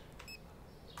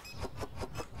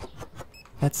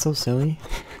 That's so silly.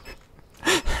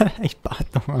 I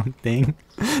bought the wrong thing.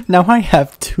 Now I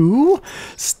have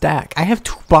I have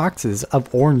 2 boxes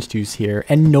of orange juice here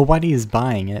and nobody is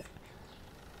buying it.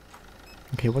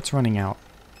 Okay, what's running out?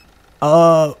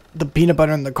 The peanut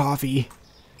butter and the coffee.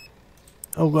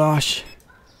 Oh gosh.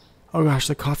 Oh gosh,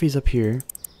 the coffee's up here.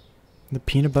 The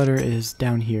peanut butter is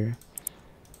down here.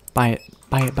 Buy it.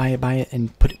 Buy it, buy it, buy it,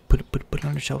 and put it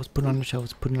on the shelves, put it on the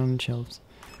shelves, put it on the shelves.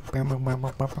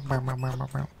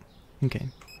 Okay.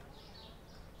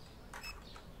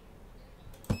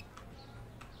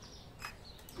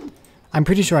 I'm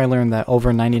pretty sure I learned that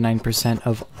over 99%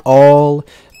 of all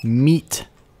meat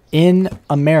in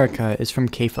America is from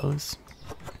CAFOs.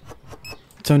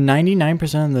 So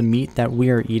 99% of the meat that we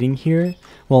are eating here,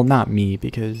 well, not me,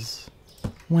 because,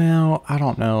 well, I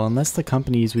don't know, unless the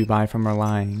companies we buy from are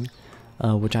lying,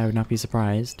 which I would not be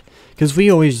surprised, because we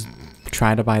always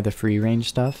try to buy the free range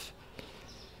stuff,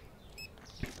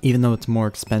 even though it's more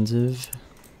expensive,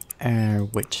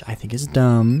 which I think is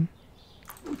dumb,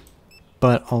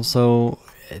 but also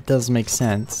it does make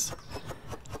sense.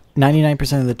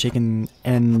 99% of the chicken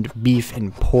and beef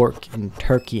and pork and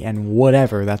turkey and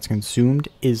whatever that's consumed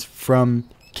is from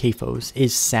CAFOs,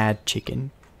 is sad chicken.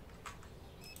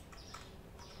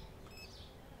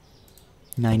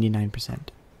 99%.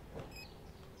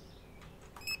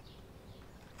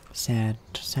 Sad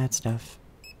stuff.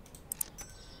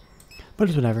 But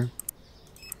it's whatever.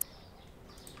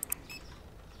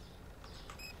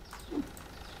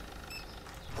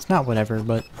 It's not whatever,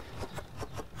 but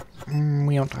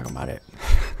we don't talk about it.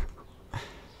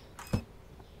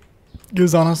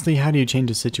 Because honestly, how do you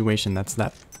change a situation that's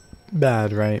that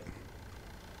bad, right?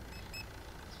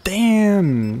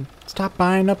 Damn! Stop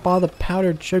buying up all the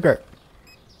powdered sugar.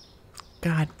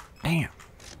 God damn.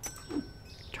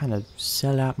 Trying to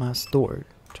sell out my store.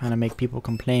 Trying to make people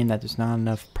complain that there's not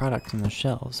enough products on the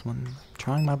shelves when I'm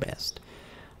trying my best.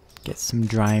 Get some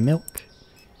dry milk.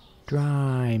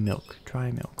 Dry milk.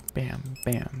 Dry milk. Bam,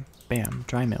 bam, bam.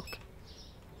 Dry milk.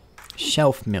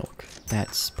 Shelf milk.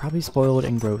 That's probably spoiled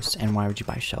and gross, and why would you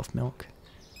buy shelf milk?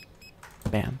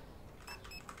 Bam.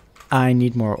 I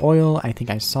need more oil. I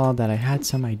think I saw that I had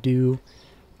some. I do.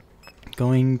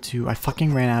 I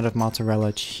fucking ran out of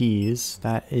mozzarella cheese.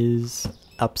 That is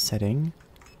upsetting.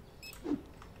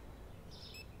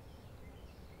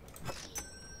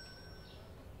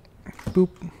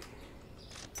 Boop.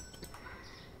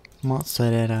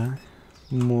 Mozzarella.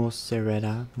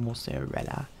 Mozzarella.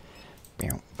 Mozzarella.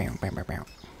 Bam, bam, bam, bam, bam.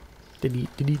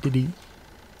 Diddy.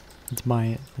 Let's buy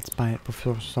it. Let's buy it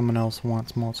before someone else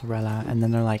wants mozzarella. And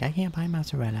then they're like, I can't buy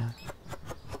mozzarella.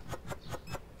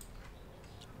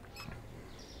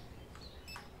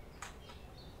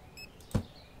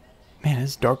 Man,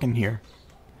 it's dark in here.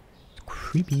 It's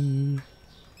creepy.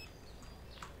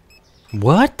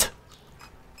 What?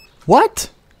 What?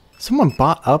 Someone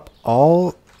bought up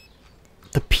all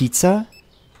the pizza?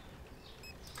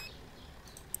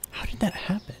 How did that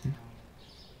happen?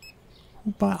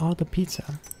 Who bought all the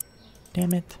pizza?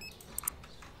 Damn it.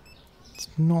 It's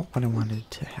not what I wanted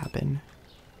to happen.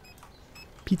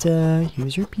 Pizza,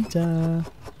 here's your pizza.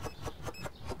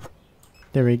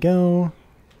 There we go.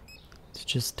 Let's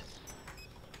just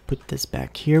put this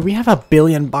back here. We have 1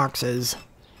 billion boxes.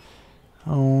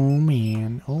 Oh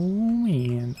man. Oh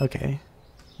man. Okay.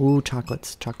 Ooh,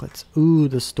 chocolates. Chocolates. Ooh,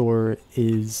 the store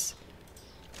is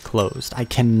closed. I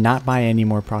cannot buy any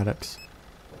more products.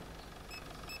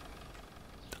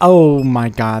 Oh my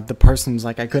god. The person's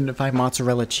like, I couldn't find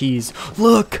mozzarella cheese.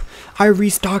 Look! I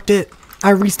restocked it. I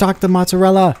restocked the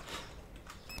mozzarella.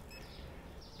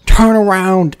 Turn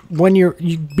around when you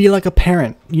be like a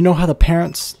parent. You know how the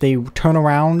parents, they turn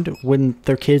around when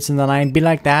their kids in the line. Be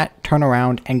like that. Turn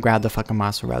around and grab the fucking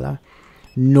mozzarella.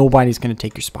 Nobody's gonna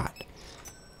take your spot.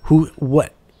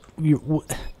 What?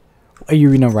 Are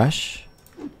you in a rush?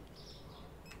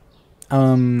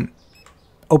 Open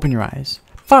your eyes.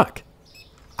 Fuck.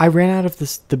 I ran out of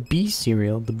the bee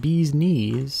cereal. The bee's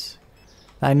knees.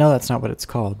 I know that's not what it's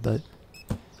called, but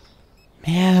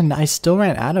man, I still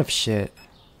ran out of shit.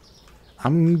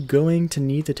 I'm going to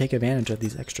need to take advantage of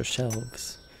these extra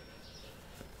shelves.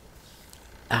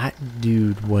 That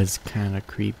dude was kind of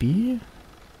creepy.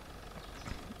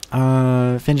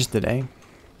 Finished the day.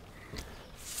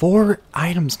 4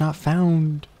 items not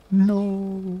found.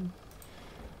 No.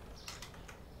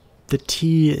 The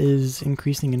tea is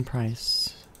increasing in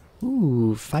price.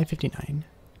 Ooh, $5.59.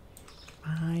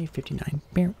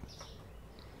 $5.59.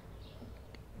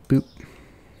 Boop.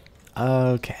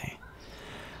 Okay.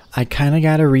 I kind of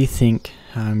got to rethink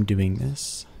how I'm doing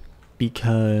this.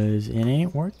 Because it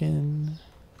ain't working.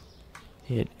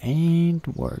 It ain't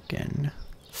working.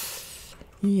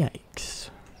 Yikes.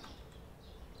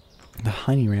 The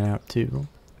honey ran out too.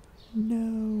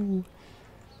 No.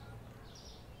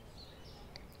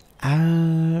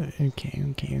 Okay.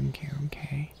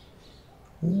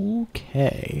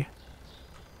 Okay.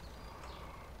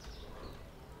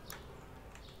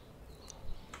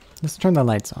 Let's turn the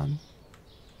lights on.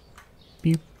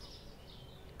 Beep.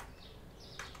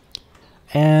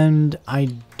 And I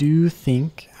do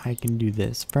think I can do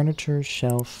this. Furniture,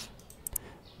 shelf,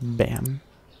 bam.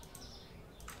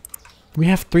 We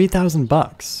have 3,000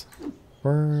 bucks.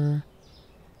 We're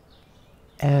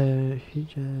he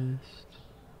just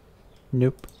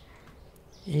nope.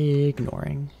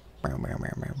 Ignoring.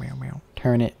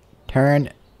 Turn it. Turn.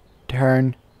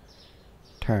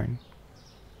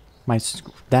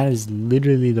 That is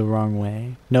literally the wrong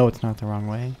way. No, it's not the wrong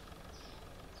way.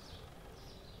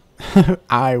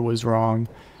 I was wrong.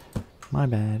 My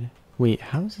bad. Wait,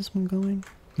 how is this one going?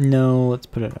 No, let's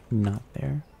put it not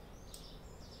there.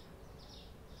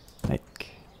 Like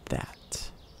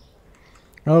that.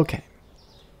 Okay.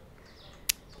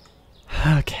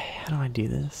 Okay, how do I do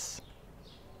this?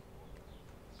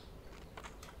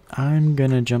 I'm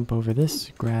gonna jump over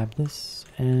this, grab this,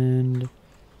 and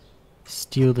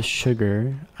steal the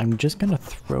sugar. I'm just gonna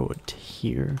throw it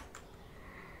here.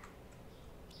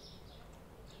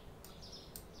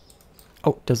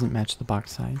 Oh, doesn't match the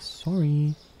box size.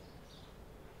 Sorry.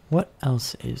 What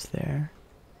else is there?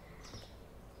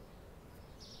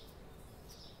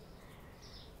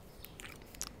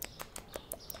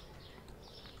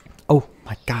 Oh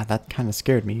my god, that kind of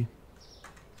scared me.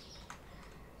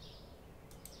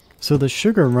 So the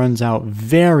sugar runs out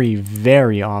very,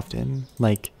 very often.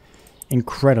 Like,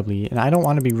 incredibly. And I don't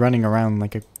want to be running around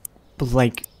like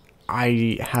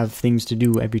I have things to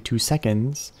do every 2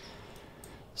 seconds.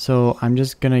 So I'm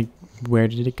just gonna... Where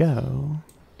did it go?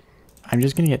 I'm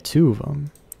just gonna get 2 of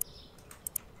them.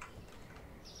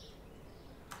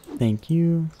 Thank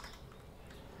you.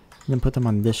 And then put them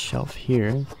on this shelf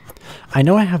here. I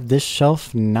know I have this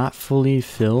shelf not fully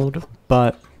filled,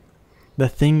 but the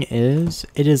thing is,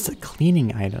 it is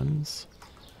cleaning items.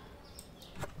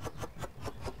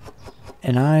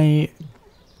 And I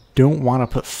don't want to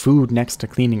put food next to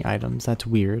cleaning items. That's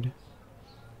weird.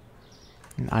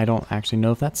 And I don't actually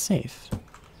know if that's safe.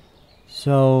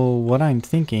 So what I'm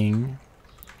thinking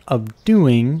of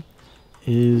doing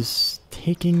is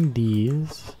taking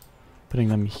these, putting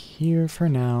them here for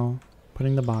now,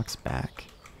 putting the box back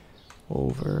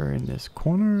over in this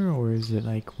corner, or is it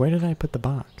like, where did I put the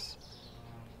box?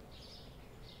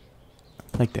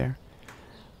 Like there.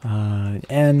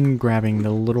 And grabbing the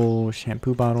little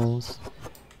shampoo bottles,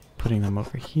 putting them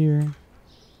over here,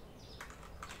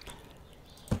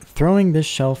 throwing this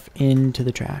shelf into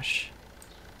the trash.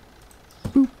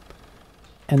 Boop.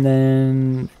 And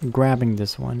then grabbing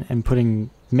this one and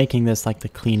making this like the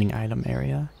cleaning item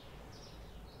area.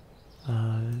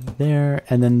 There,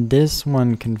 and then this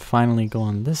one can finally go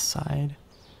on this side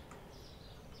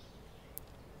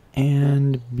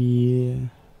and be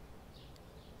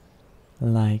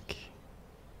like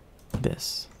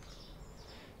this.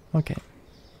 Okay.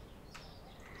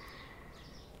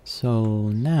 So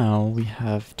now we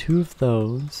have 2 of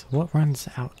those. What runs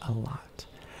out a lot?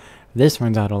 This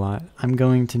runs out a lot. I'm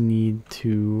going to need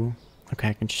to... Okay,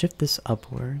 I can shift this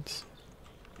upwards.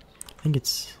 I think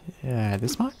it's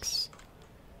this box?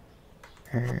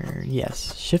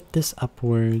 Yes, shift this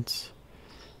upwards.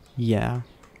 Yeah.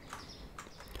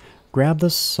 Grab the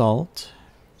salt.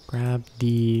 Grab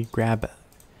the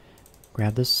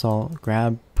salt.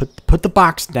 Put the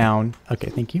box down. Okay,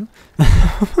 thank you.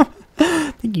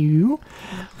 Thank you.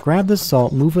 Grab the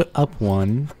salt, move it up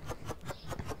 1.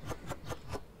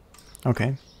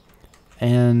 Okay.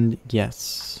 And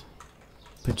yes.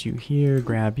 Put you here,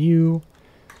 grab you,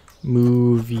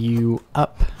 move you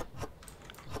up.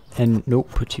 And nope,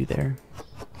 put you there.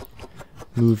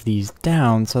 Move these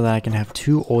down so that I can have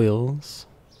 2 oils.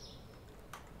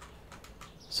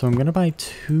 So I'm gonna buy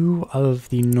 2 of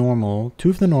the normal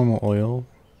oil,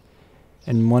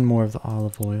 and 1 more of the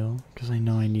olive oil, because I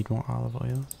know I need more olive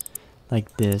oil.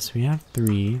 Like this, we have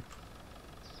 3.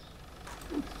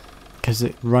 Because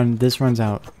this runs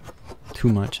out too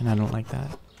much, and I don't like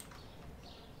that.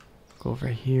 Go over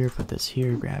here, put this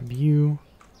here, grab you.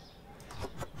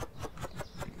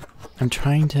 I'm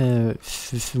trying to,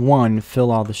 1,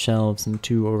 fill all the shelves, and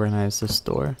 2, organize the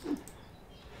store.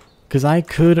 Because I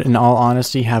could, in all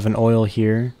honesty, have an oil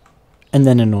here, and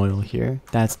then an oil here.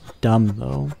 That's dumb,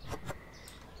 though.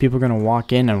 People are going to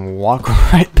walk in and walk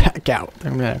right back out.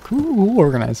 They're going to be like, who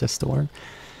organized this store?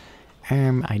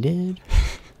 I did.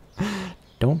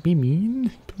 Don't be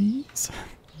mean, please.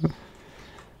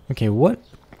 Okay, what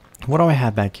do I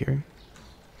have back here?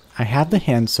 I have the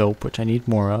hand soap, which I need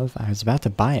more of. I was about to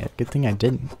buy it. Good thing I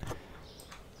didn't.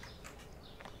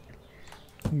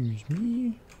 Excuse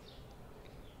me.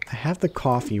 I have the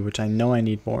coffee, which I know I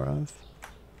need more of.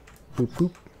 Boop,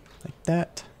 boop. Like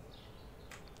that.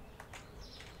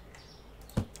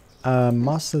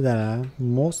 Mozzarella.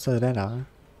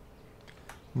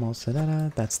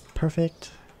 That's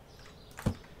perfect.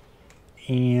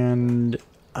 And,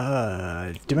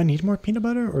 do I need more peanut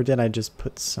butter, or did I just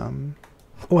put some?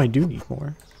 Oh, I do need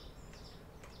more.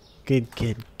 Good.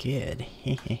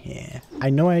 I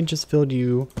know I just filled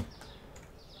you.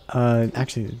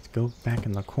 Actually, let's go back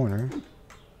in the corner.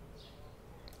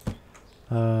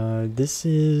 This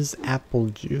is apple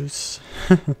juice.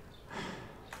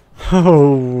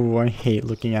 Oh, I hate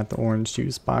looking at the orange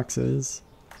juice boxes.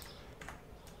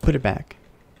 Put it back.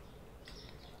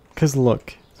 'Cause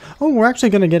look. Oh, we're actually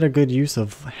gonna get a good use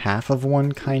of half of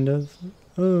one, kind of.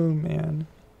 Oh, man.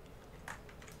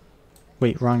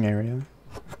 Wait, wrong area.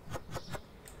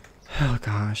 Oh,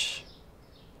 gosh.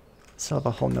 Still have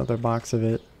a whole nother box of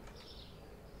it.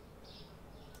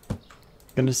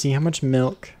 Gonna see how much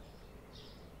milk.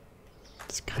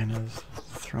 Just kind of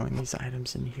throwing these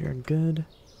items in here. Good.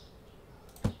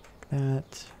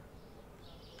 That.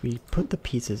 We put the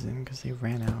pizzas in because they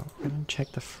ran out. We're gonna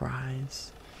check the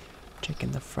fries.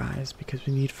 Checking the fries because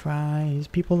we need fries.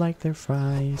 People like their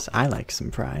fries. I like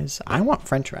some fries. I want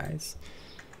French fries.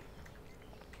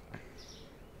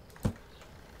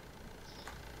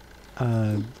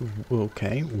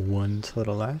 Okay, 1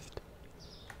 soda left.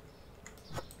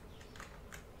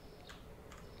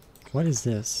 What is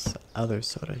this other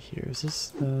soda here? Is this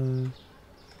the...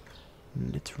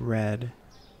 It's red.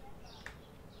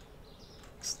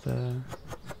 It's the...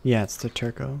 Yeah, it's the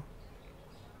Turco.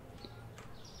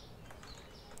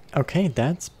 Okay,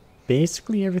 that's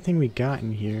basically everything we got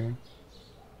in here.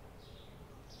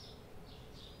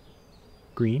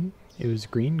 Green? It was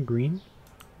green, green,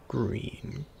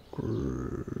 green.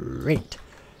 Great.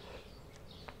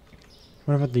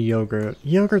 What about the yogurt?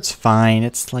 Yogurt's fine.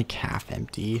 It's like half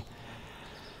empty.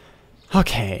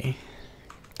 Okay.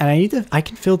 And I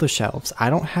can fill the shelves. I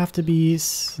don't have to be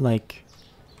like...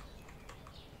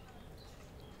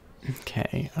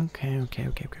 Okay.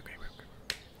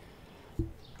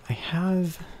 I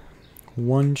have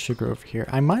one sugar over here.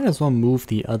 I might as well move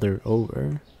the other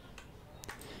over.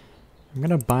 I'm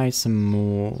gonna buy some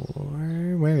more.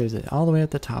 Where is it? All the way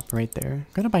at the top, right there. I'm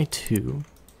gonna buy 2.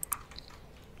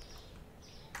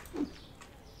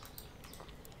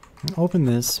 Open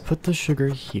this, put the sugar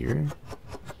here.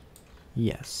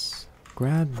 Yes.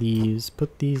 Grab these,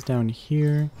 put these down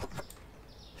here.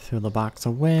 Throw the box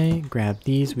away, grab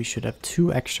these. We should have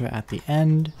 2 extra at the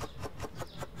end.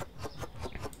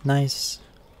 Nice.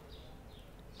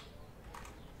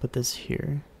 Put this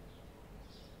here.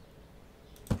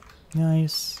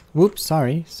 Nice. Whoops,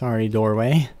 sorry. Sorry,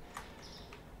 doorway.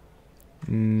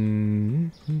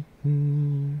 2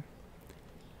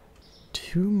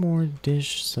 more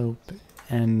dish soap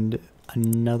and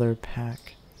another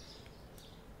pack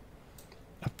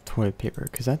of toilet paper,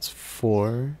 because that's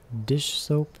 4. Dish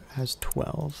soap has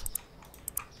 12.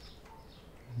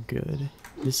 Good.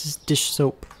 This is dish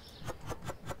soap.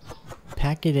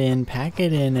 Pack it in,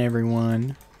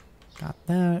 everyone. Got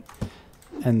that.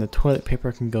 And the toilet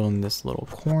paper can go in this little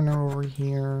corner over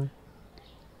here.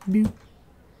 Boop.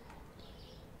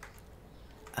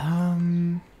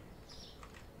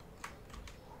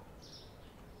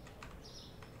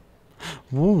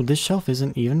 Whoa, this shelf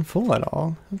isn't even full at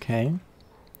all. Okay.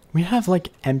 We have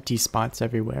like empty spots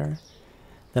everywhere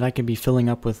that I could be filling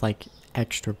up with like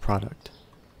extra product.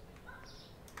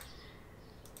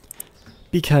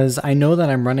 Because I know that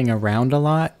I'm running around a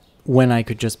lot when I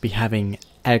could just be having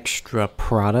extra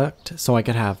product, so I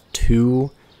could have 2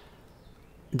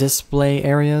 display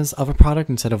areas of a product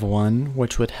instead of 1,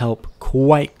 which would help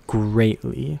quite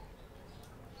greatly.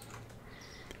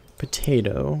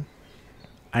 Potato.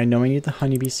 I know I need the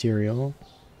honeybee cereal.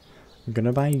 I'm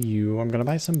gonna buy you. I'm gonna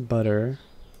buy some butter.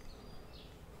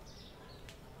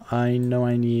 I know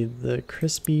I need the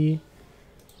crispy.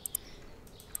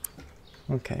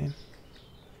 Okay.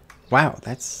 Wow,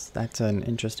 that's an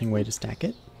interesting way to stack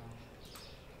it.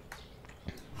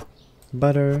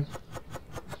 Butter.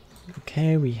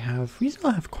 Okay, we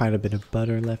still have quite a bit of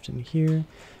butter left in here.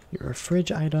 You're a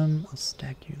fridge item. I'll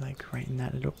stack you like right in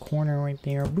that little corner right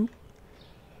there. Boop.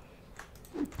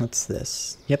 What's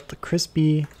this? Yep, the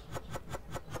crispy.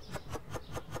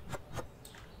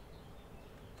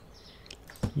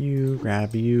 You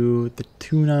grab you the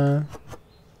tuna.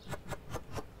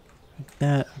 Like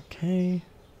that. Okay.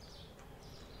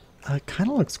 It kind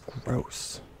of looks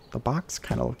gross. The box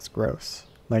kind of looks gross.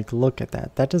 Like, look at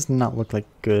that. That does not look like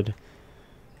good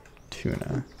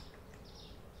tuna.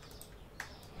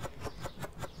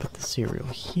 Put the cereal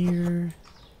here.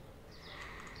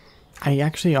 I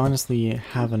actually honestly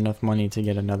have enough money to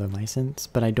get another license,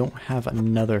 but I don't have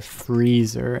another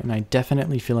freezer, and I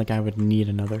definitely feel like I would need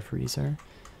another freezer.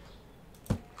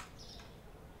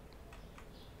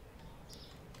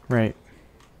 Right.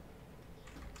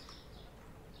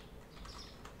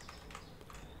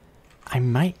 I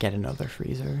might get another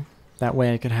freezer. That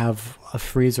way I could have a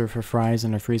freezer for fries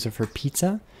and a freezer for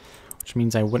pizza, which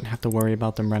means I wouldn't have to worry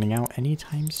about them running out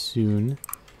anytime soon.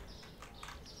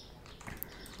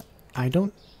 I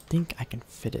don't think I can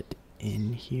fit it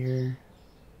in here.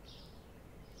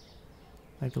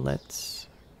 Like, let's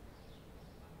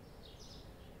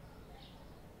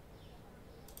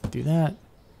do that.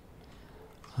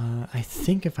 I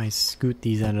think if I scoot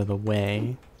these out of the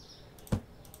way,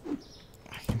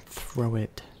 I can throw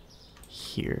it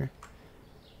here.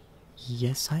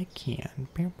 Yes, I can.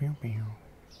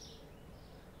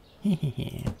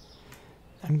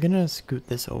 I'm gonna scoot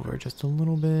this over just a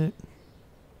little bit.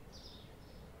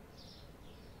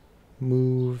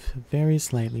 Move very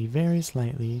slightly, very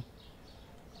slightly.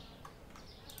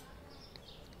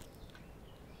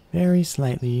 Very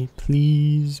slightly,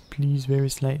 please, please, very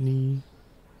slightly.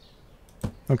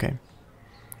 Okay.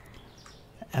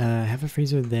 I have a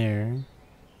freezer there.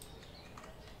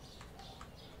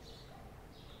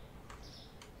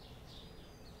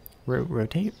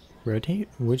 Rotate? Rotate?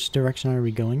 Which direction are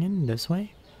we going in? This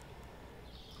way?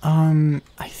 I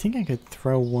think I could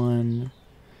throw one...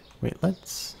 Wait,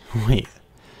 let's... Wait.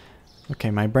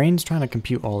 Okay, my brain's trying to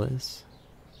compute all this.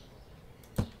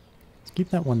 Let's keep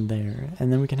that one there,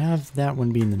 and then we can have that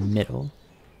one be in the middle.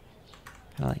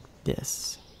 Kind of like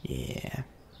this. Yeah.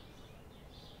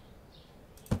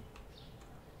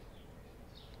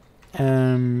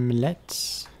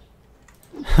 Let's...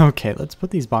 Okay, let's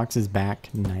put these boxes back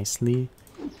nicely.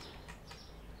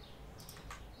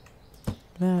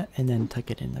 That, and then tuck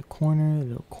it in the corner, the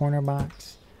little corner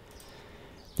box.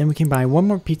 Then we can buy one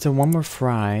more pizza, one more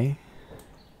fry.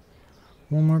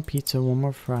 One more pizza, one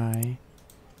more fry.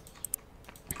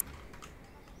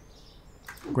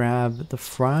 Grab the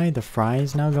fry. The fry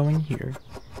is now going here.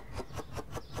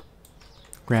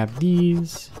 Grab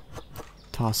these.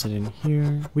 Toss it in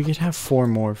here. We could have 4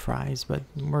 more fries, but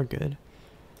we're good.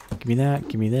 Give me that.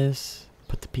 Give me this.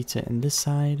 Put the pizza in this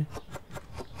side.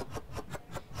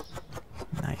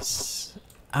 Nice.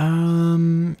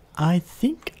 I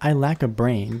think I lack a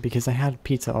brain because I had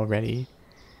pizza already.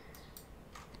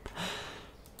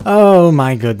 Oh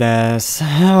my goodness.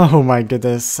 Oh my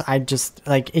goodness. I just,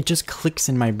 like, it just clicks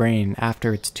in my brain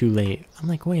after it's too late. I'm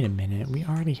like, wait a minute. We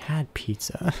already had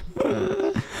pizza.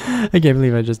 I can't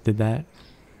believe I just did that.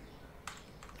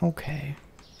 Okay.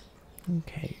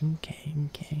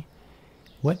 Okay.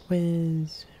 What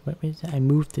was I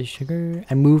moved the sugar?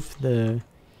 I moved the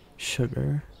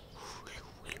sugar.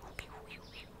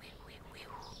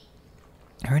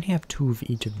 I already have 2 of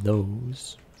each of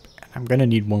those. I'm gonna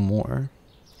need 1 more.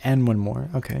 And 1 more.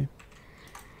 Okay.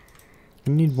 I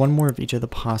need 1 more of each of the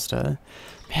pasta.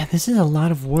 Man, this is a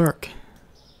lot of work.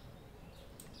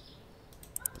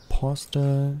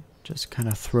 Pasta. Just kind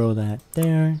of throw that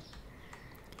there.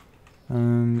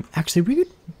 Actually, we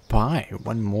could buy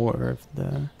 1 more of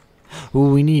the...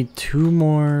 Ooh, we need 2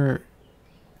 more...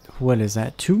 What is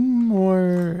that? 2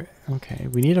 more... Okay,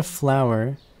 we need a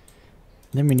flour.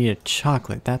 Then we need a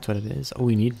chocolate. That's what it is. Oh,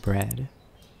 we need bread.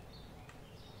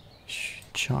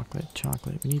 Chocolate.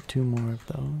 We need 2 more of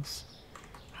those.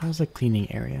 How's the cleaning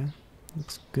area?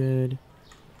 Looks good.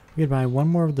 We could buy 1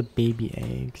 more of the baby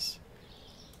eggs.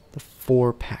 The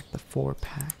 4-pack.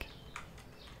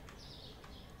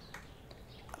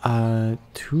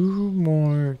 2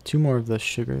 more of the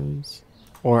sugars.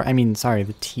 Or, I mean, sorry,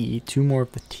 the tea. 2 more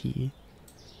of the tea.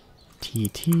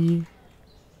 Tea.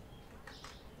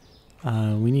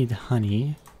 We need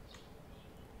honey.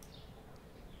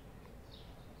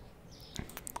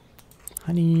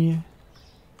 Honey.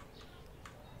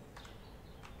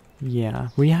 Yeah,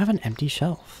 we have an empty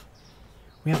shelf.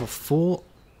 We have a full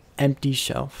empty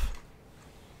shelf.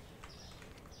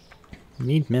 We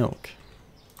need milk.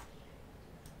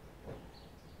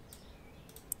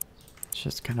 Let's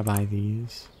just kind of buy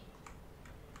these.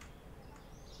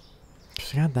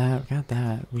 We got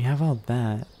that. We have all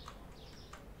that.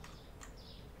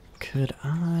 Could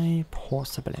I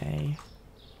possibly...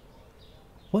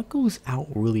 What goes out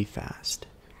really fast?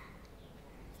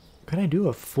 Could I do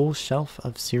a full shelf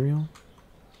of cereal?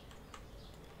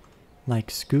 Like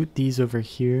scoot these over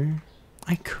here?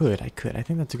 I could. I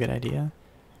think that's a good idea.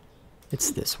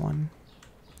 It's this one.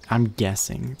 I'm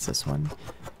guessing it's this one.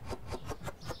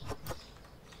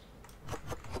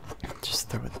 Just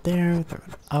throw it there, throw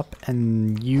it up,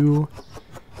 and you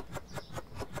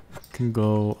can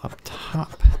go up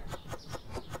top.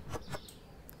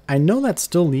 I know that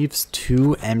still leaves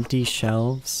 2 empty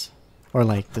shelves, or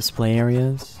like display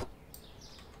areas.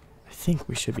 I think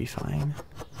we should be fine.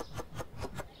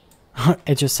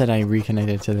 It just said I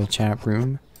reconnected to the chat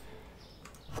room.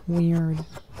 Weird.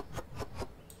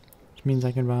 Which means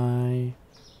I can buy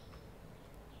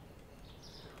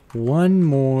 1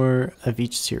 more of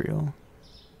each cereal.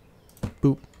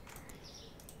 Boop.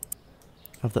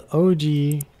 Of the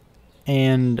OG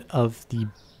and of the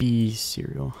bee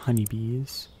cereal,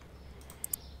 honeybees.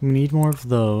 We need more of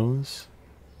those.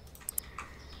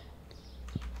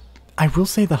 I will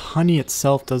say the honey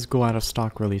itself does go out of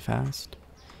stock really fast.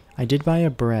 I did buy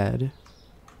a bread.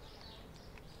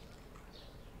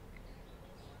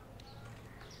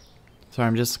 So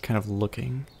I'm just kind of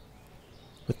looking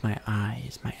with my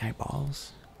eyes, my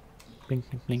eyeballs. Blink,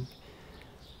 blink, blink.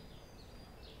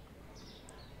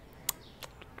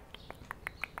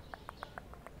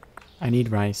 I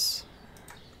need rice.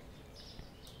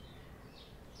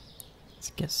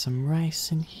 Let's get some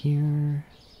rice in here.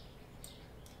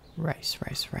 Rice.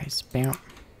 Bam.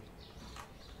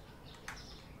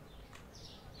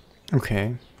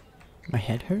 Okay. My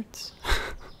head hurts.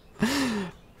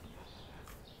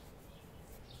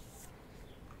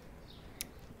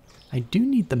 I do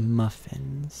need the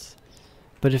muffins.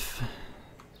 But if...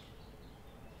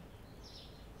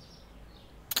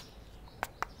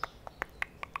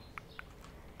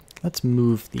 Let's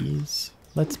move these.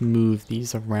 Let's move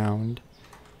these around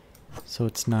so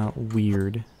it's not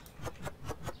weird.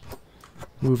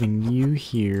 Moving you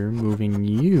here, moving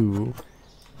you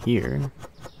here.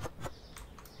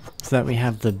 So that we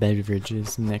have the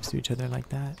beverages next to each other like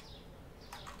that.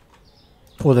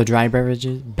 Or the dry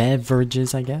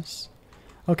beverages, I guess.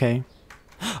 Okay.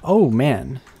 Oh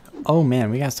man. Oh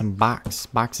man, we got some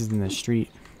boxes in the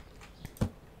street.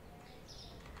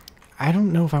 I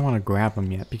don't know if I want to grab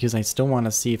them yet because I still want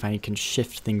to see if I can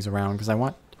shift things around because I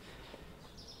want...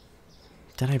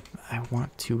 I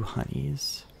want 2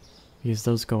 honeys because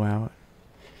those go out.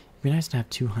 It'd be nice to have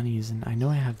 2 honeys, and I know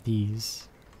I have these.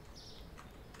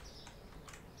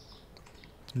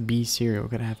 It's B cereal.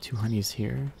 Gotta have 2 honeys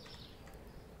here.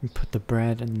 And put the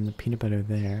bread and the peanut butter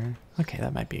there. Okay,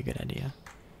 that might be a good idea.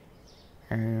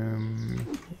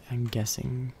 I'm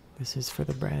guessing this is for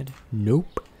the bread.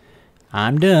 Nope.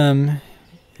 I'm dumb.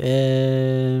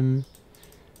 It's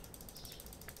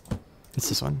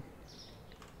this one.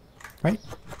 Right?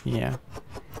 Yeah.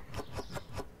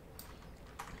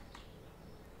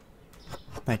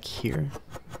 Like here.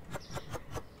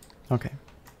 Okay.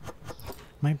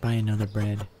 Might buy another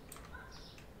bread.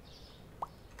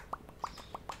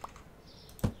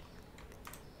 Okay,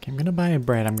 I'm gonna buy a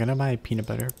bread. I'm gonna buy a peanut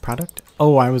butter product.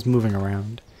 Oh, I was moving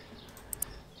around.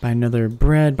 Buy another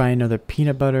bread, buy another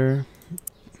peanut butter.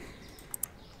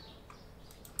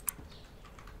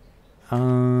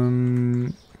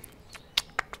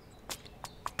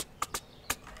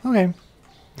 Okay.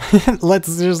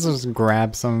 Let's just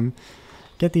grab some.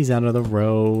 Get these out of the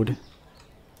road.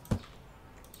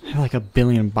 I have like a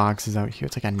billion boxes out here.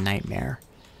 It's like a nightmare.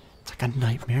 It's like a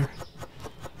nightmare.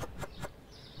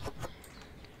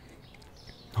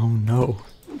 Oh no.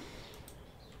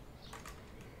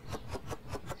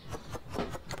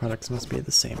 Products must be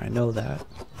the same. I know that.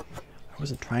 I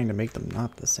wasn't trying to make them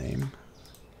not the same.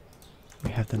 We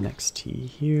have the next tea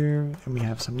here, and we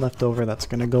have some leftover that's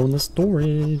gonna go in the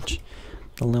storage.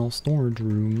 The little storage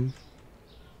room.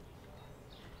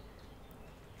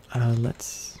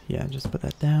 Yeah, just put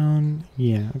that down.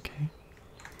 Yeah, okay.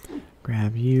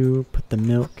 Grab you, put the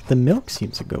milk. The milk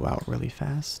seems to go out really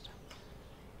fast.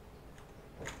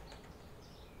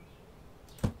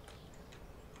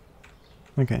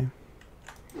 Okay.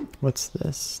 What's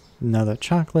this? Another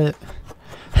chocolate.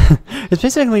 It's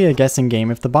basically a guessing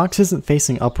game. If the box isn't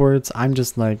facing upwards, I'm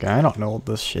just like, I don't know what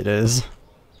this shit is.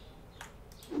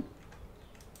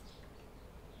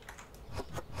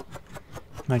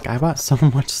 Like, I bought so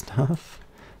much stuff.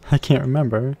 I can't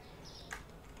remember.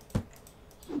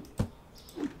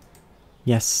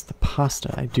 Yes, the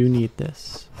pasta. I do need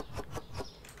this.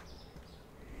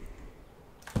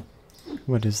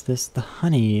 What is this? The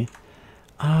honey.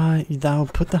 I'll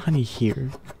put the honey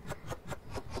here.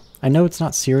 I know it's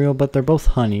not cereal, but they're both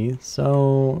honey,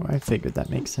 so I figured that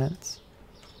makes sense.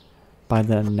 Buy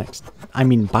the next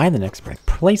bread.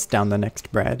 Place down the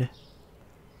next bread.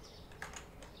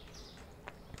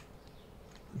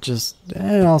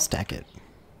 I'll stack it.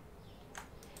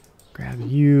 Grab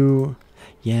you.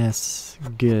 Yes,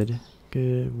 good.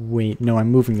 Good. Wait, no, I'm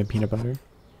moving the peanut butter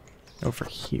over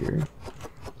here.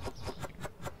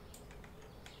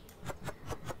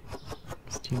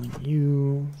 Stealing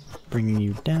you. Bringing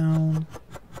you down.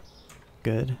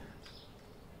 Good.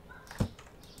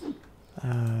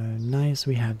 Nice.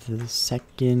 We have the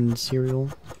second cereal.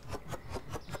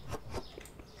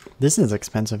 This is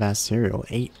expensive ass cereal.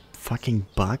 $8 fucking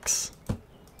bucks.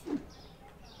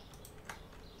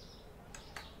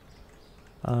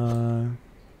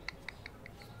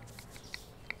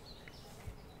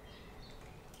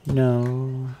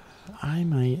 No, I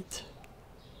might.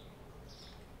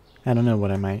 I don't know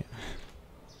what I might.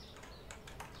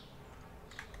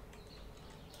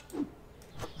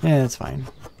 Yeah, that's fine.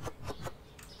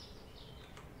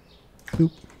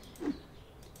 Boop.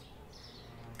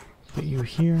 Put you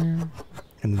here,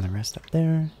 and then the rest up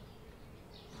there.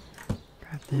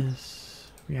 Grab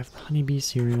this. We have the honeybee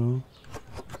cereal.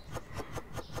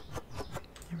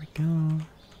 There we go.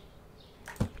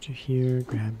 Put you here,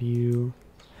 grab you.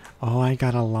 Oh, I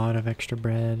got a lot of extra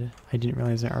bread. I didn't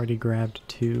realize I already grabbed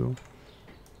 2.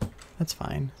 That's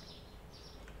fine.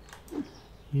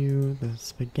 You, the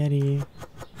spaghetti.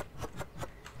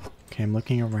 Okay, I'm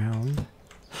looking around.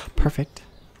 Perfect.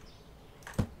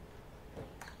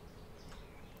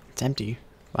 It's empty.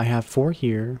 I have 4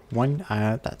 here. 1,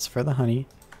 that's for the honey.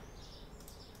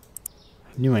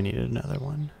 I knew I needed another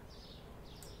one.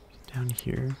 Down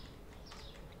here.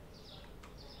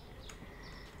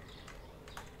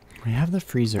 We have the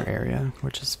freezer area,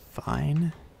 which is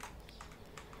fine.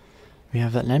 We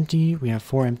have an empty. We have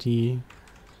 4 empty.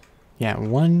 Yeah,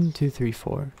 1, 2, 3,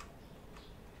 4.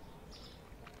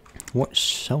 What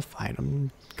shelf item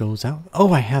goes out?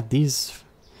 Oh, I have these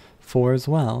 4 as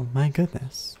well. My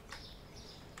goodness.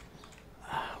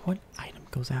 What item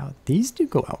goes out? These do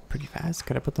go out pretty fast.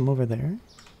 Could I put them over there?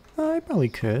 I probably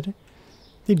could.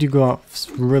 They do go out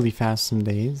really fast some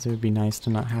days. It would be nice to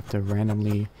not have to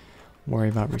randomly worry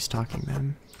about restocking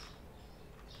them.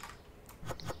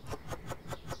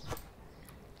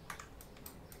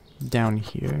 Down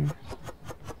here.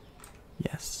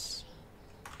 Yes.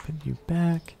 Put you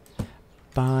back.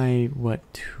 Buy, what,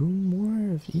 2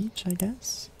 more of each, I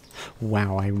guess?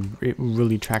 Wow, it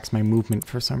really tracks my movement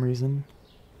for some reason.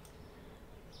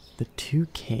 The 2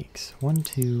 cakes. 1,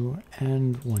 2,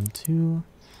 and 1, 2.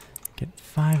 Get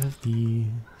 5 of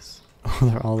these. Oh,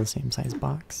 they're all the same size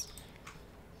box.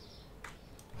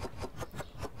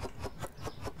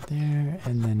 There,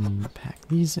 and then pack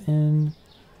these in.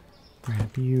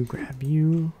 Grab you, grab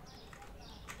you.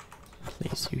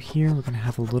 Place you here. We're going to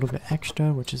have a little bit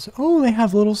extra, which is... Oh, they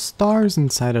have little stars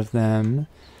inside of them.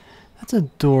 That's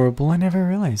adorable. I never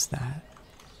realized that.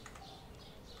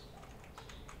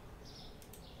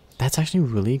 That's actually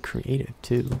really creative,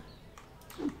 too.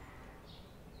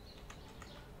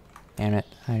 Damn it,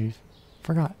 I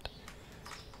forgot.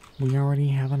 We already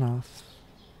have enough.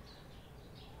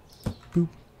 Boop.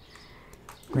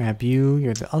 Grab you.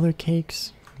 You're the other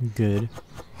cakes. Good.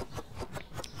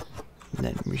 And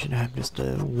then we should have just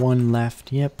 1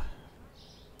 left. Yep.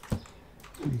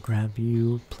 Grab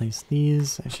you. Place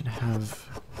these. I should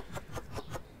have...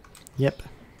 Yep.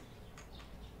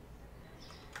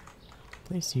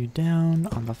 Place you down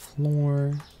on the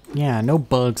floor. Yeah, no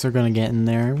bugs are gonna get in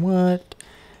there. What?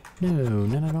 No,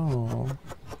 none at all.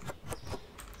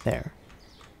 There.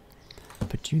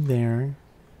 Put you there.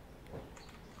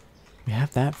 We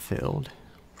have that filled.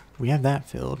 We have that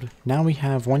filled. Now we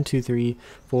have 1, 2, 3,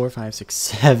 4, 5, 6,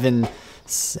 7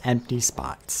 empty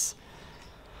spots.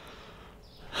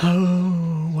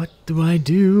 Oh, what do I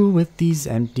do with these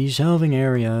empty shelving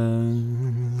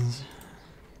areas?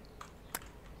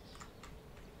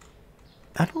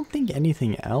 I don't think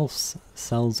anything else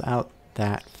sells out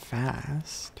that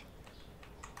fast.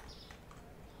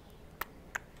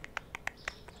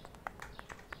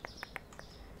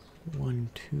 One,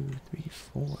 two, three,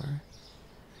 four.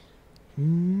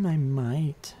 I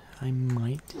might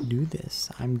do this.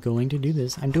 I'm going to do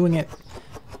this. I'm doing it.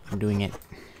 I'm doing it.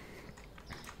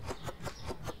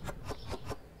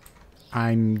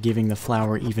 I'm giving the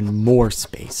flower even more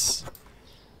space.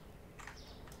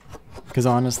 Because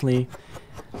honestly,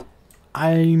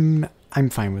 I'm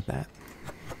fine with that.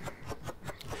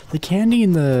 The candy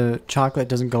and the chocolate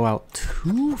doesn't go out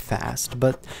too fast,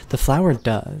 but the flour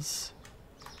does.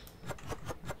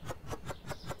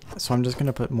 So I'm just going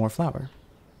to put more flour.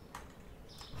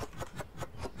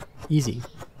 Easy.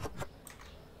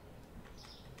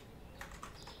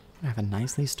 I have a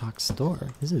nicely stocked store.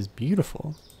 This is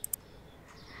beautiful.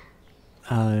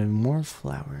 More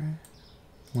flour.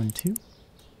 1, 2.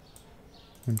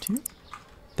 1, 2.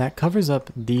 That covers up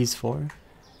these 4.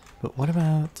 But what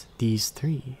about these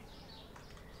 3?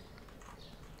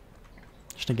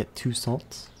 Should I get 2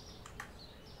 salts?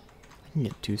 I can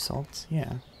get 2 salts,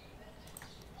 yeah.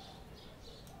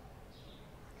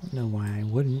 I don't know why I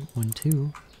wouldn't. 1,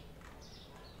 2.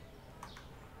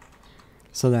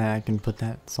 So that I can put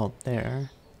that salt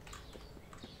there.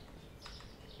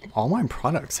 All my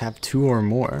products have 2 or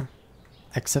more,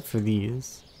 except for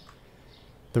these.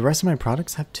 The rest of my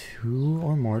products have 2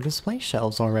 or more display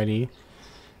shelves already.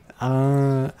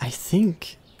 I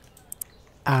think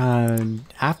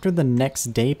after the next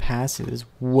day passes,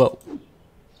 whoa.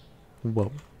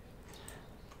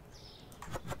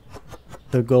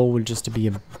 The goal would just to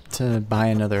be to buy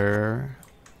another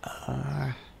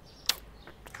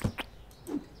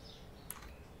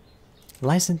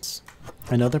license,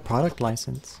 another product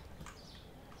license.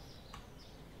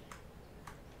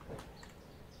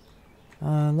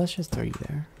 Let's just throw you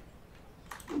there.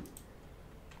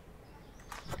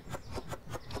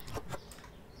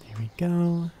 There we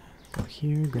go. Go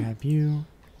here, grab you.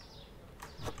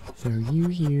 Throw you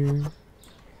here.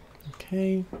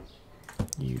 Okay.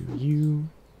 You.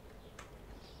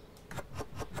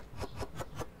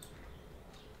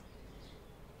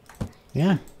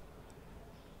 Yeah.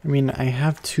 I mean, I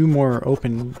have 2 more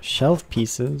open shelf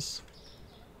pieces.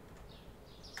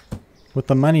 With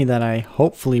the money that I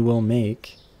hopefully will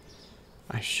make,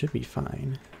 I should be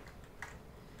fine.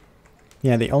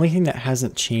 Yeah, the only thing that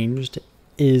hasn't changed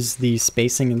is the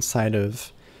spacing inside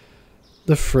of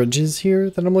the fridges here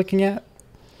that I'm looking at.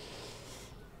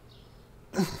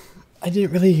 I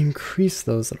didn't really increase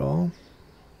those at all.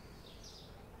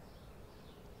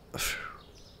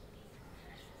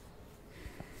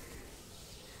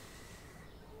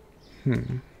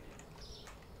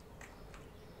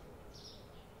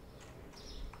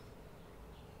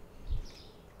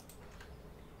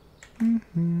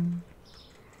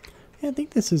 Yeah, I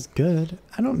think this is good.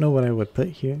 I don't know what I would put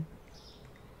here.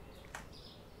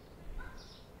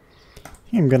 I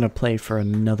think I'm gonna play for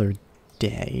another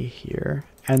day here,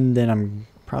 and then I'm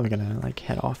probably gonna like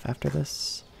head off after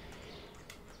this.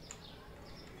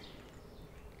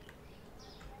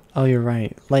 Oh, you're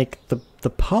right. Like the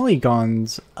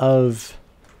polygons of,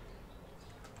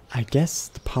 I guess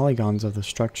the polygons of the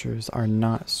structures are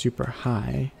not super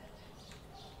high.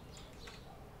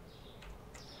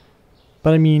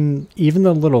 But I mean, even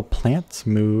the little plants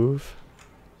move.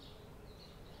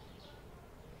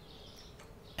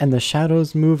 And the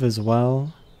shadows move as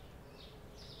well.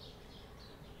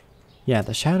 Yeah,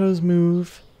 the shadows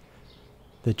move.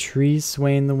 The trees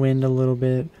sway in the wind a little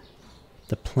bit.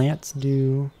 The plants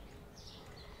do.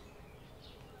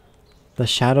 The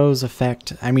shadows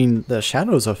affect, the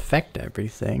shadows affect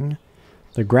everything.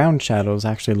 The ground shadows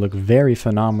actually look very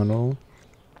phenomenal.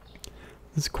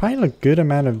 There's quite a good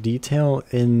amount of detail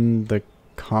in the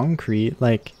concrete.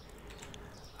 Like,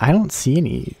 I don't see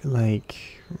any, like,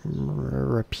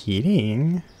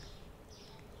 repeating.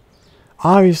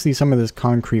 Obviously, some of this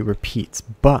concrete repeats,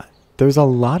 but there's a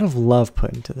lot of love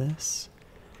put into this.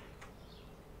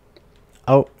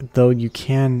 Oh, though you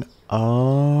can...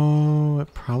 Oh,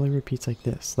 it probably repeats like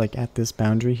this. Like, at this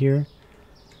boundary here.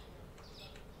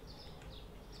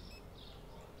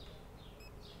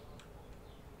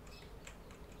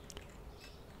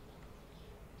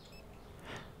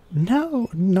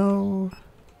 No.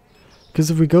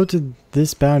 Because if we go to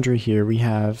this boundary here, we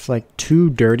have like 2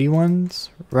 dirty ones,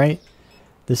 right?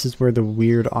 This is where the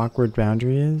weird, awkward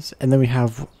boundary is. And then we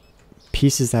have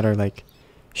pieces that are like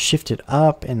shifted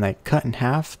up and like cut in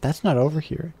half. That's not over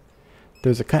here.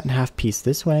 There's a cut in half piece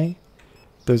this way.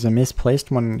 There's a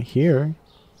misplaced one here.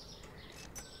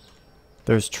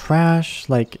 There's trash.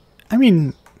 Like, I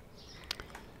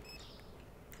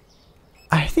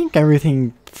think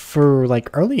everything for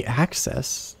like early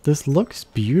access, this looks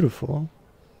beautiful.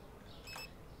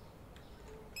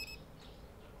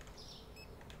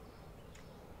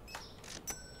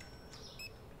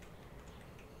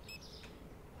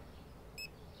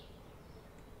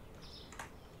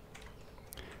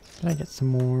 Did I get some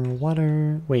more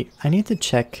water? Wait, I need to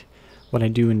check what I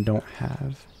do and don't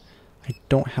have. I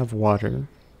don't have water.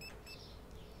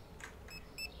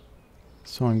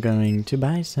 So I'm going to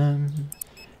buy some.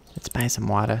 Let's buy some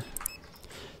water.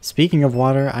 Speaking of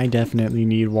water, I definitely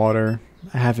need water.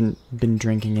 I haven't been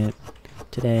drinking it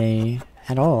today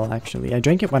at all, actually. I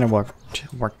drank it when I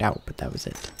worked out, but that was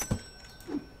it.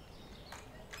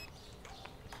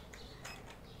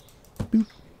 Boop.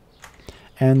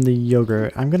 And the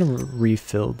yogurt, I'm gonna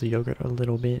refill the yogurt a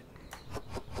little bit.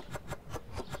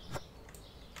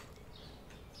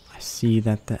 I see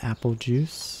that the apple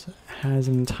juice has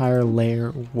an entire layer.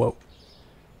 Whoa.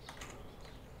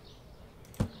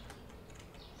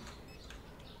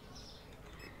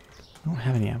 I don't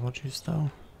have any apple juice though.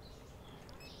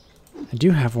 I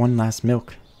do have one last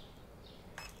milk.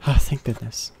 Oh, thank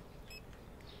goodness.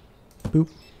 Boop.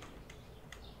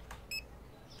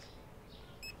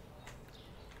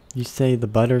 You say the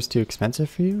butter's too expensive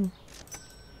for you?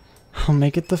 I'll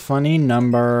make it the funny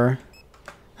number.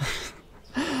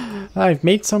 I've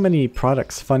made so many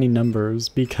products funny numbers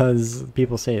because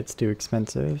people say it's too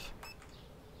expensive.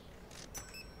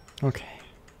 Okay.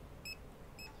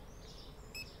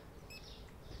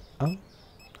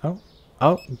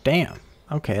 Oh, damn.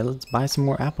 Okay, let's buy some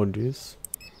more apple juice.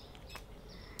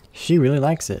 She really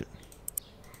likes it.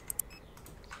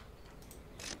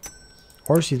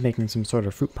 Or she's making some sort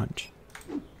of fruit punch.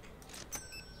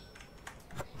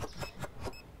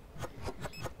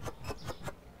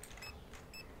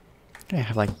 Okay, I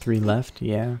have like 3 left,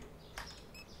 yeah.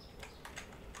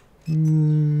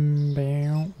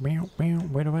 Where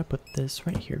do I put this?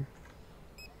 Right here.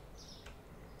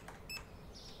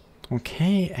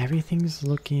 Okay, everything's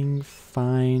looking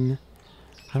fine.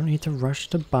 I don't need to rush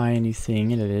to buy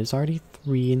anything, and it is already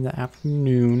 3 in the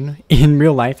afternoon, in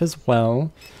real life as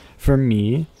well, for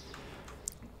me.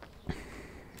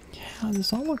 Yeah,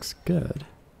 this all looks good.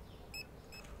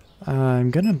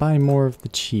 I'm gonna buy more of the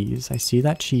cheese. I see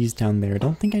that cheese down there.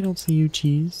 Don't think I don't see you,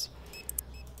 cheese.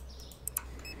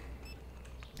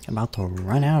 About to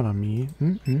run out on me.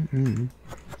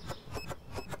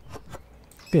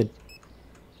 Good.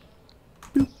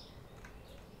 Boop.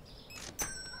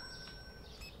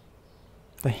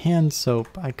 The hand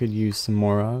soap I could use some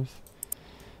more of.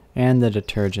 And the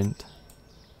detergent.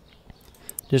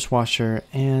 Dishwasher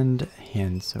and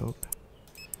hand soap.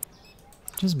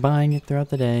 Just buying it throughout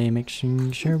the day,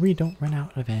 making sure we don't run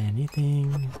out of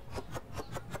anything.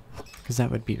 Because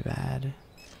that would be bad.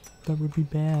 That would be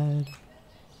bad.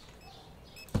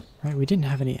 Right, we didn't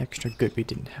have any extra. Good, we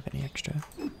didn't have any extra.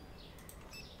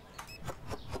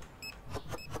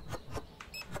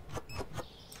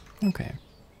 Okay.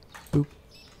 Boop.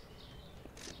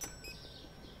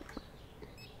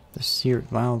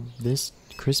 Wow, this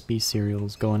crispy cereal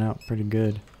is going out pretty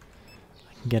good.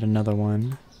 I can get another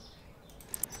one.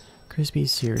 Crispy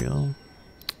cereal.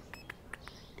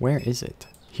 Where is it?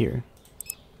 Here.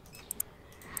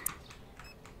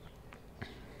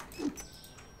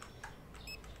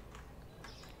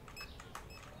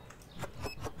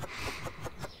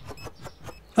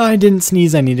 I didn't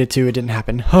sneeze. I needed to. It didn't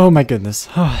happen. Oh my goodness.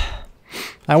 Oh.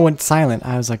 I went silent.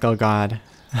 I was like, oh god.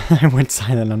 I went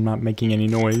silent. I'm not making any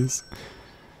noise.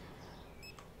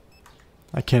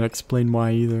 I can't explain why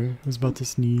either. I was about to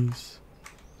sneeze.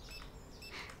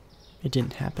 It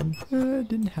didn't happen. It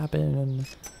didn't happen.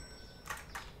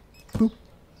 Boop.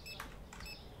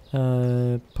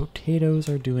 Potatoes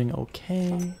are doing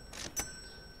okay.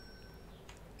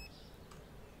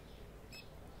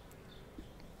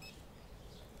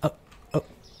 Oh,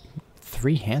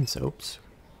 3 hand soaps.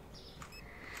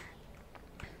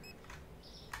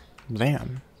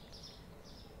 Damn.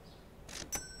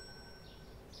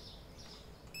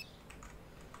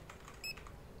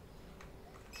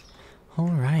 All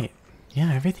right.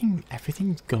 Yeah,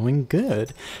 everything's going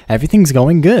good. Everything's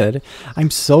going good. I'm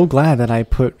so glad that I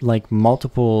put like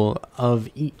multiple of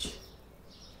each.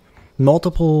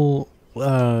 Multiple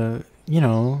you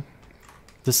know,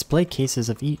 display cases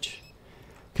of each.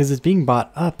 Cuz it's being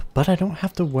bought up, but I don't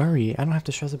have to worry. I don't have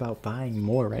to stress about buying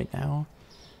more right now.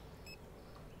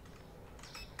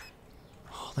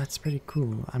 Oh, that's pretty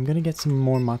cool. I'm going to get some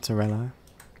more mozzarella.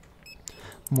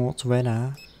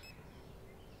 Mozzarella.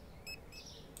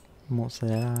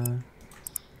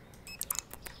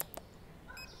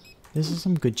 This is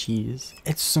some good cheese.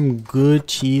 It's some good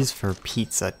cheese for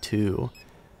pizza too.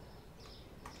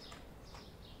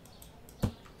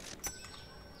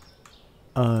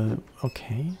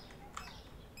 Okay.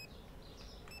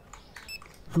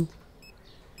 Boop.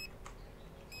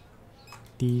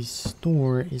 The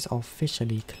store is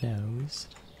officially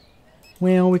closed.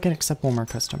 Well, we can accept one more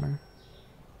customer.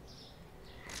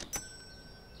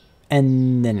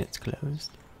 And then it's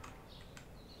closed.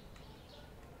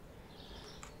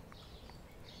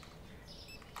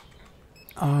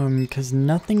 Because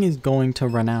nothing is going to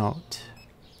run out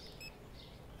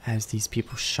as these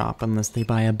people shop unless they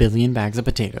buy 1 billion bags of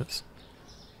potatoes.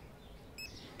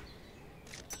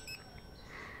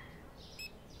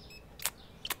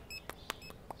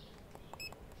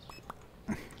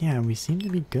 Yeah, we seem to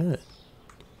be good.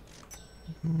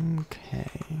 Okay.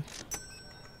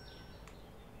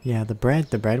 Yeah, the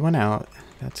bread went out.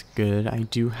 That's good. I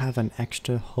do have an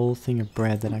extra whole thing of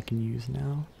bread that I can use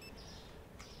now.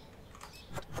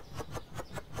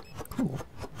 Cool.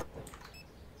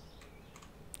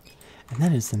 And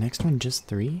then is the next one just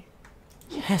 3?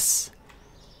 Yes!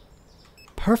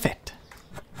 Perfect!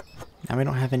 Now we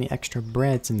don't have any extra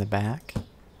breads in the back.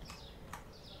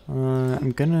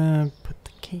 I'm gonna put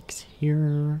the cakes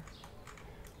here.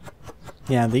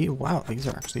 Yeah, wow, these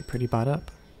are actually pretty bought up.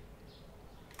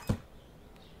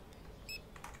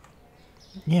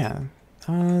 Yeah,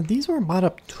 these weren't bought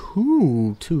up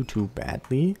too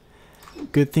badly.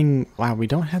 Good thing, wow, we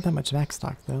don't have that much back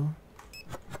stock though.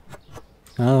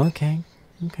 Oh, okay.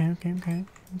 Okay.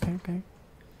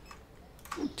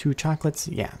 2 chocolates,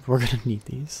 yeah, we're gonna need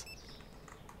these.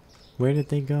 Where did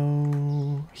they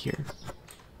go? Here.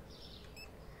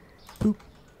 Boop.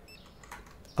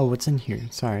 Oh, what's in here?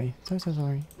 Sorry.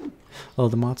 Sorry. Oh,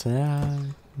 the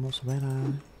mozzarella.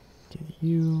 Get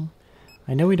you.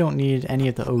 I know we don't need any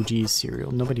of the OG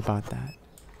cereal. Nobody bought that.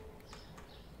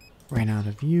 Ran out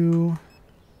of you.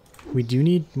 We do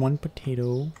need 1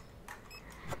 potato.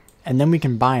 And then we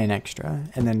can buy an extra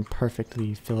and then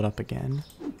perfectly fill it up again.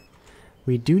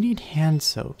 We do need hand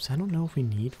soaps. I don't know if we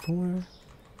need 4.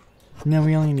 No,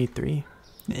 we only need 3.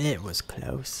 It was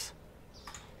close.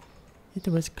 It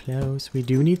was close. We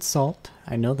do need salt.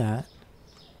 I know that.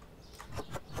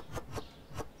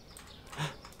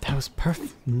 That was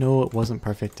perfect. No, it wasn't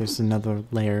perfect. There's another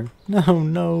layer.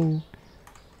 No.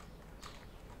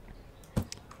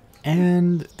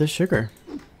 And the sugar.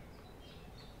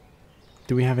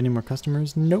 Do we have any more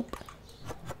customers? Nope.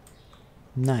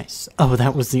 Nice. Oh,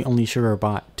 that was the only sugar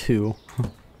bought too.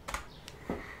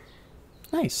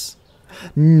 Nice.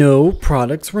 No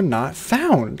products were not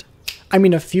found. I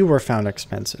mean, a few were found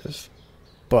expensive,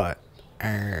 but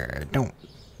don't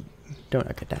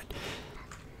look at that.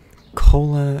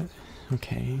 Cola,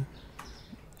 okay.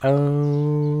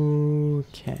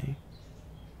 Okay.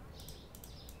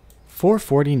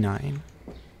 $4.49.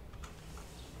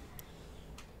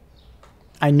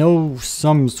 I know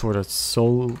some sort of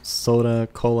soda,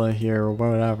 cola here, or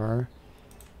whatever.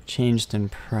 Changed in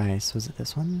price. Was it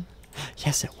this one?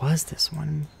 Yes, it was this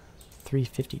one.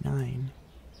 $3.59.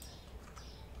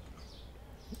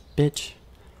 Bitch.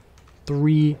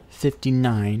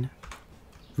 $3.59.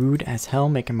 Rude as hell,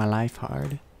 making my life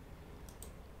hard.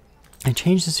 I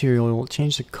changed the cereal,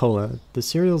 changed the cola. The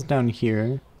cereal's down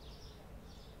here.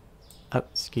 Oh,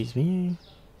 excuse me.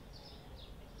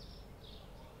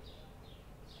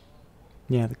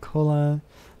 Yeah, the cola,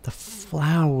 the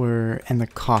flour, and the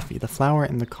coffee. The flour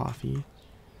and the coffee.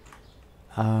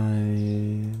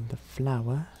 The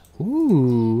flour.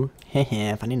 Ooh,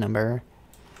 hehe, funny number.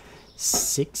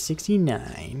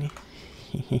 $6.69.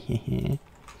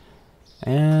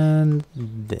 And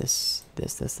this.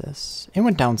 It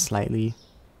went down slightly.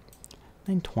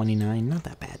 $9.29. Not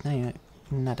that bad.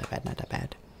 Not that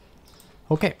bad.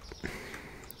 Okay.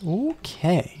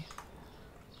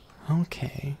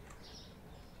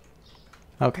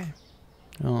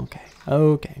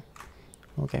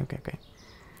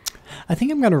 I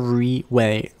think I'm gonna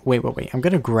wait. I'm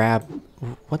gonna grab,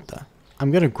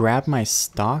 I'm gonna grab my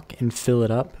stock and fill it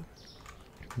up,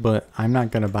 but I'm not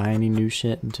gonna buy any new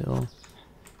shit until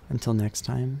next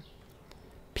time.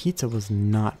 Pizza was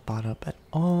not bought up at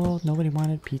all. Nobody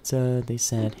wanted pizza. They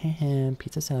said, hey,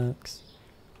 pizza sucks.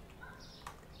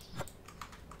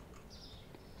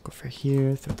 Go for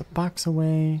here, throw the box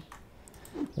away.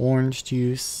 Orange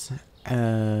juice.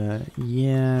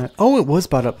 Yeah. Oh, it was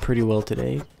bought up pretty well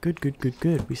today.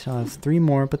 Good. We still have 3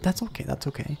 more, but that's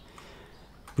okay.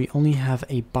 We only have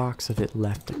a box of it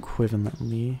left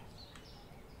equivalently.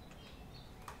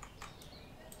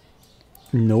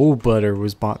 No butter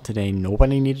was bought today.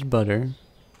 Nobody needed butter.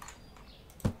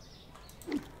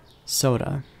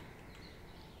 Soda.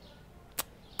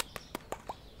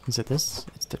 Is it this?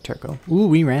 It's the Turco. Ooh,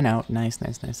 we ran out. Nice.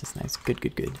 That's nice.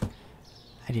 Good.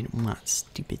 I didn't want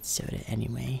stupid soda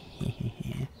anyway.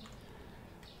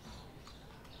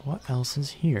 What else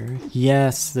is here?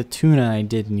 Yes, the tuna I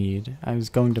did need. I was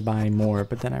going to buy more,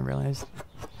 but then I realized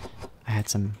I had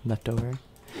some left over.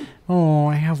 Oh,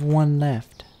 I have 1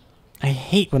 left. I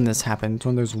hate when this happens,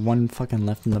 when there's 1 fucking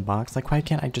left in the box. Like, why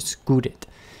can't I just scoot it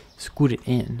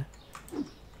in?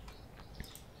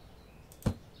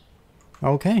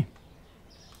 Okay.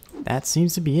 That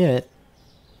seems to be it.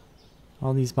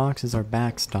 All these boxes are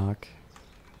back stock.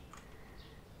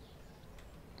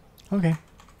 Okay.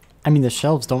 I mean, the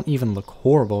shelves don't even look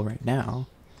horrible right now.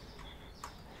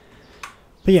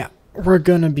 But yeah, we're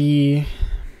gonna be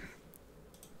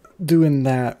doing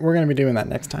that. We're gonna be doing that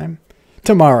next time.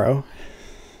 Tomorrow,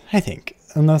 I think.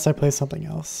 Unless I play something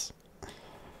else.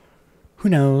 Who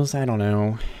knows? I don't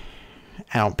know.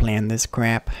 I don't plan this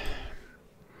crap.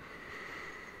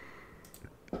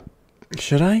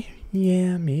 Should I?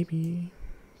 Yeah, maybe.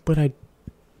 But I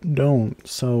don't,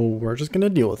 so we're just gonna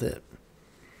deal with it.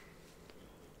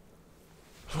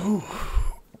 Whew,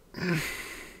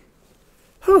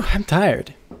 I'm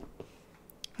tired.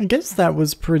 I guess that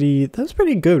was pretty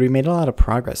good. We made a lot of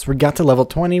progress. We got to level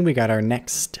 20. We got our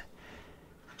next,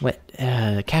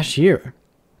 cashier.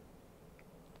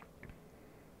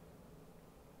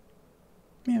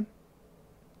 Yeah,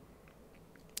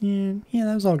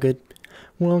 that was all good.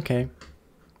 Well, okay.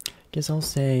 Guess I'll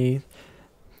say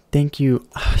thank you.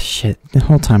 Oh, shit. The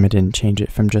whole time I didn't change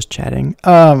it from just chatting.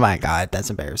 Oh my god, that's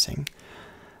embarrassing.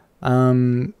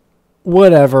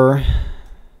 Whatever.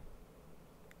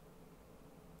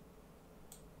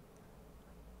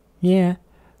 Yeah. I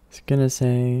was gonna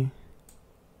say.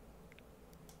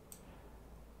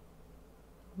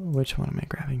 Which one am I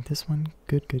grabbing? This one?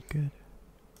 Good.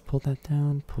 Pull that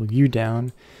down. Pull you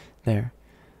down. There.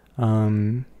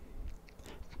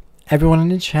 Everyone in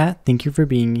the chat, thank you for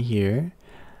being here.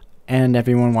 And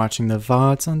everyone watching the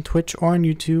VODs on Twitch or on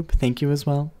YouTube, thank you as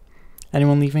well.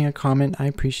 Anyone leaving a comment, I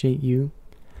appreciate you.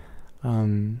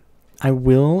 I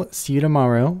will see you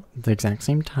tomorrow, the exact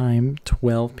same time,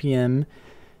 12 p.m.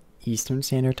 Eastern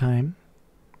Standard Time.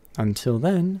 Until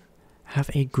then, have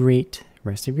a great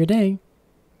rest of your day.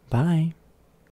 Bye.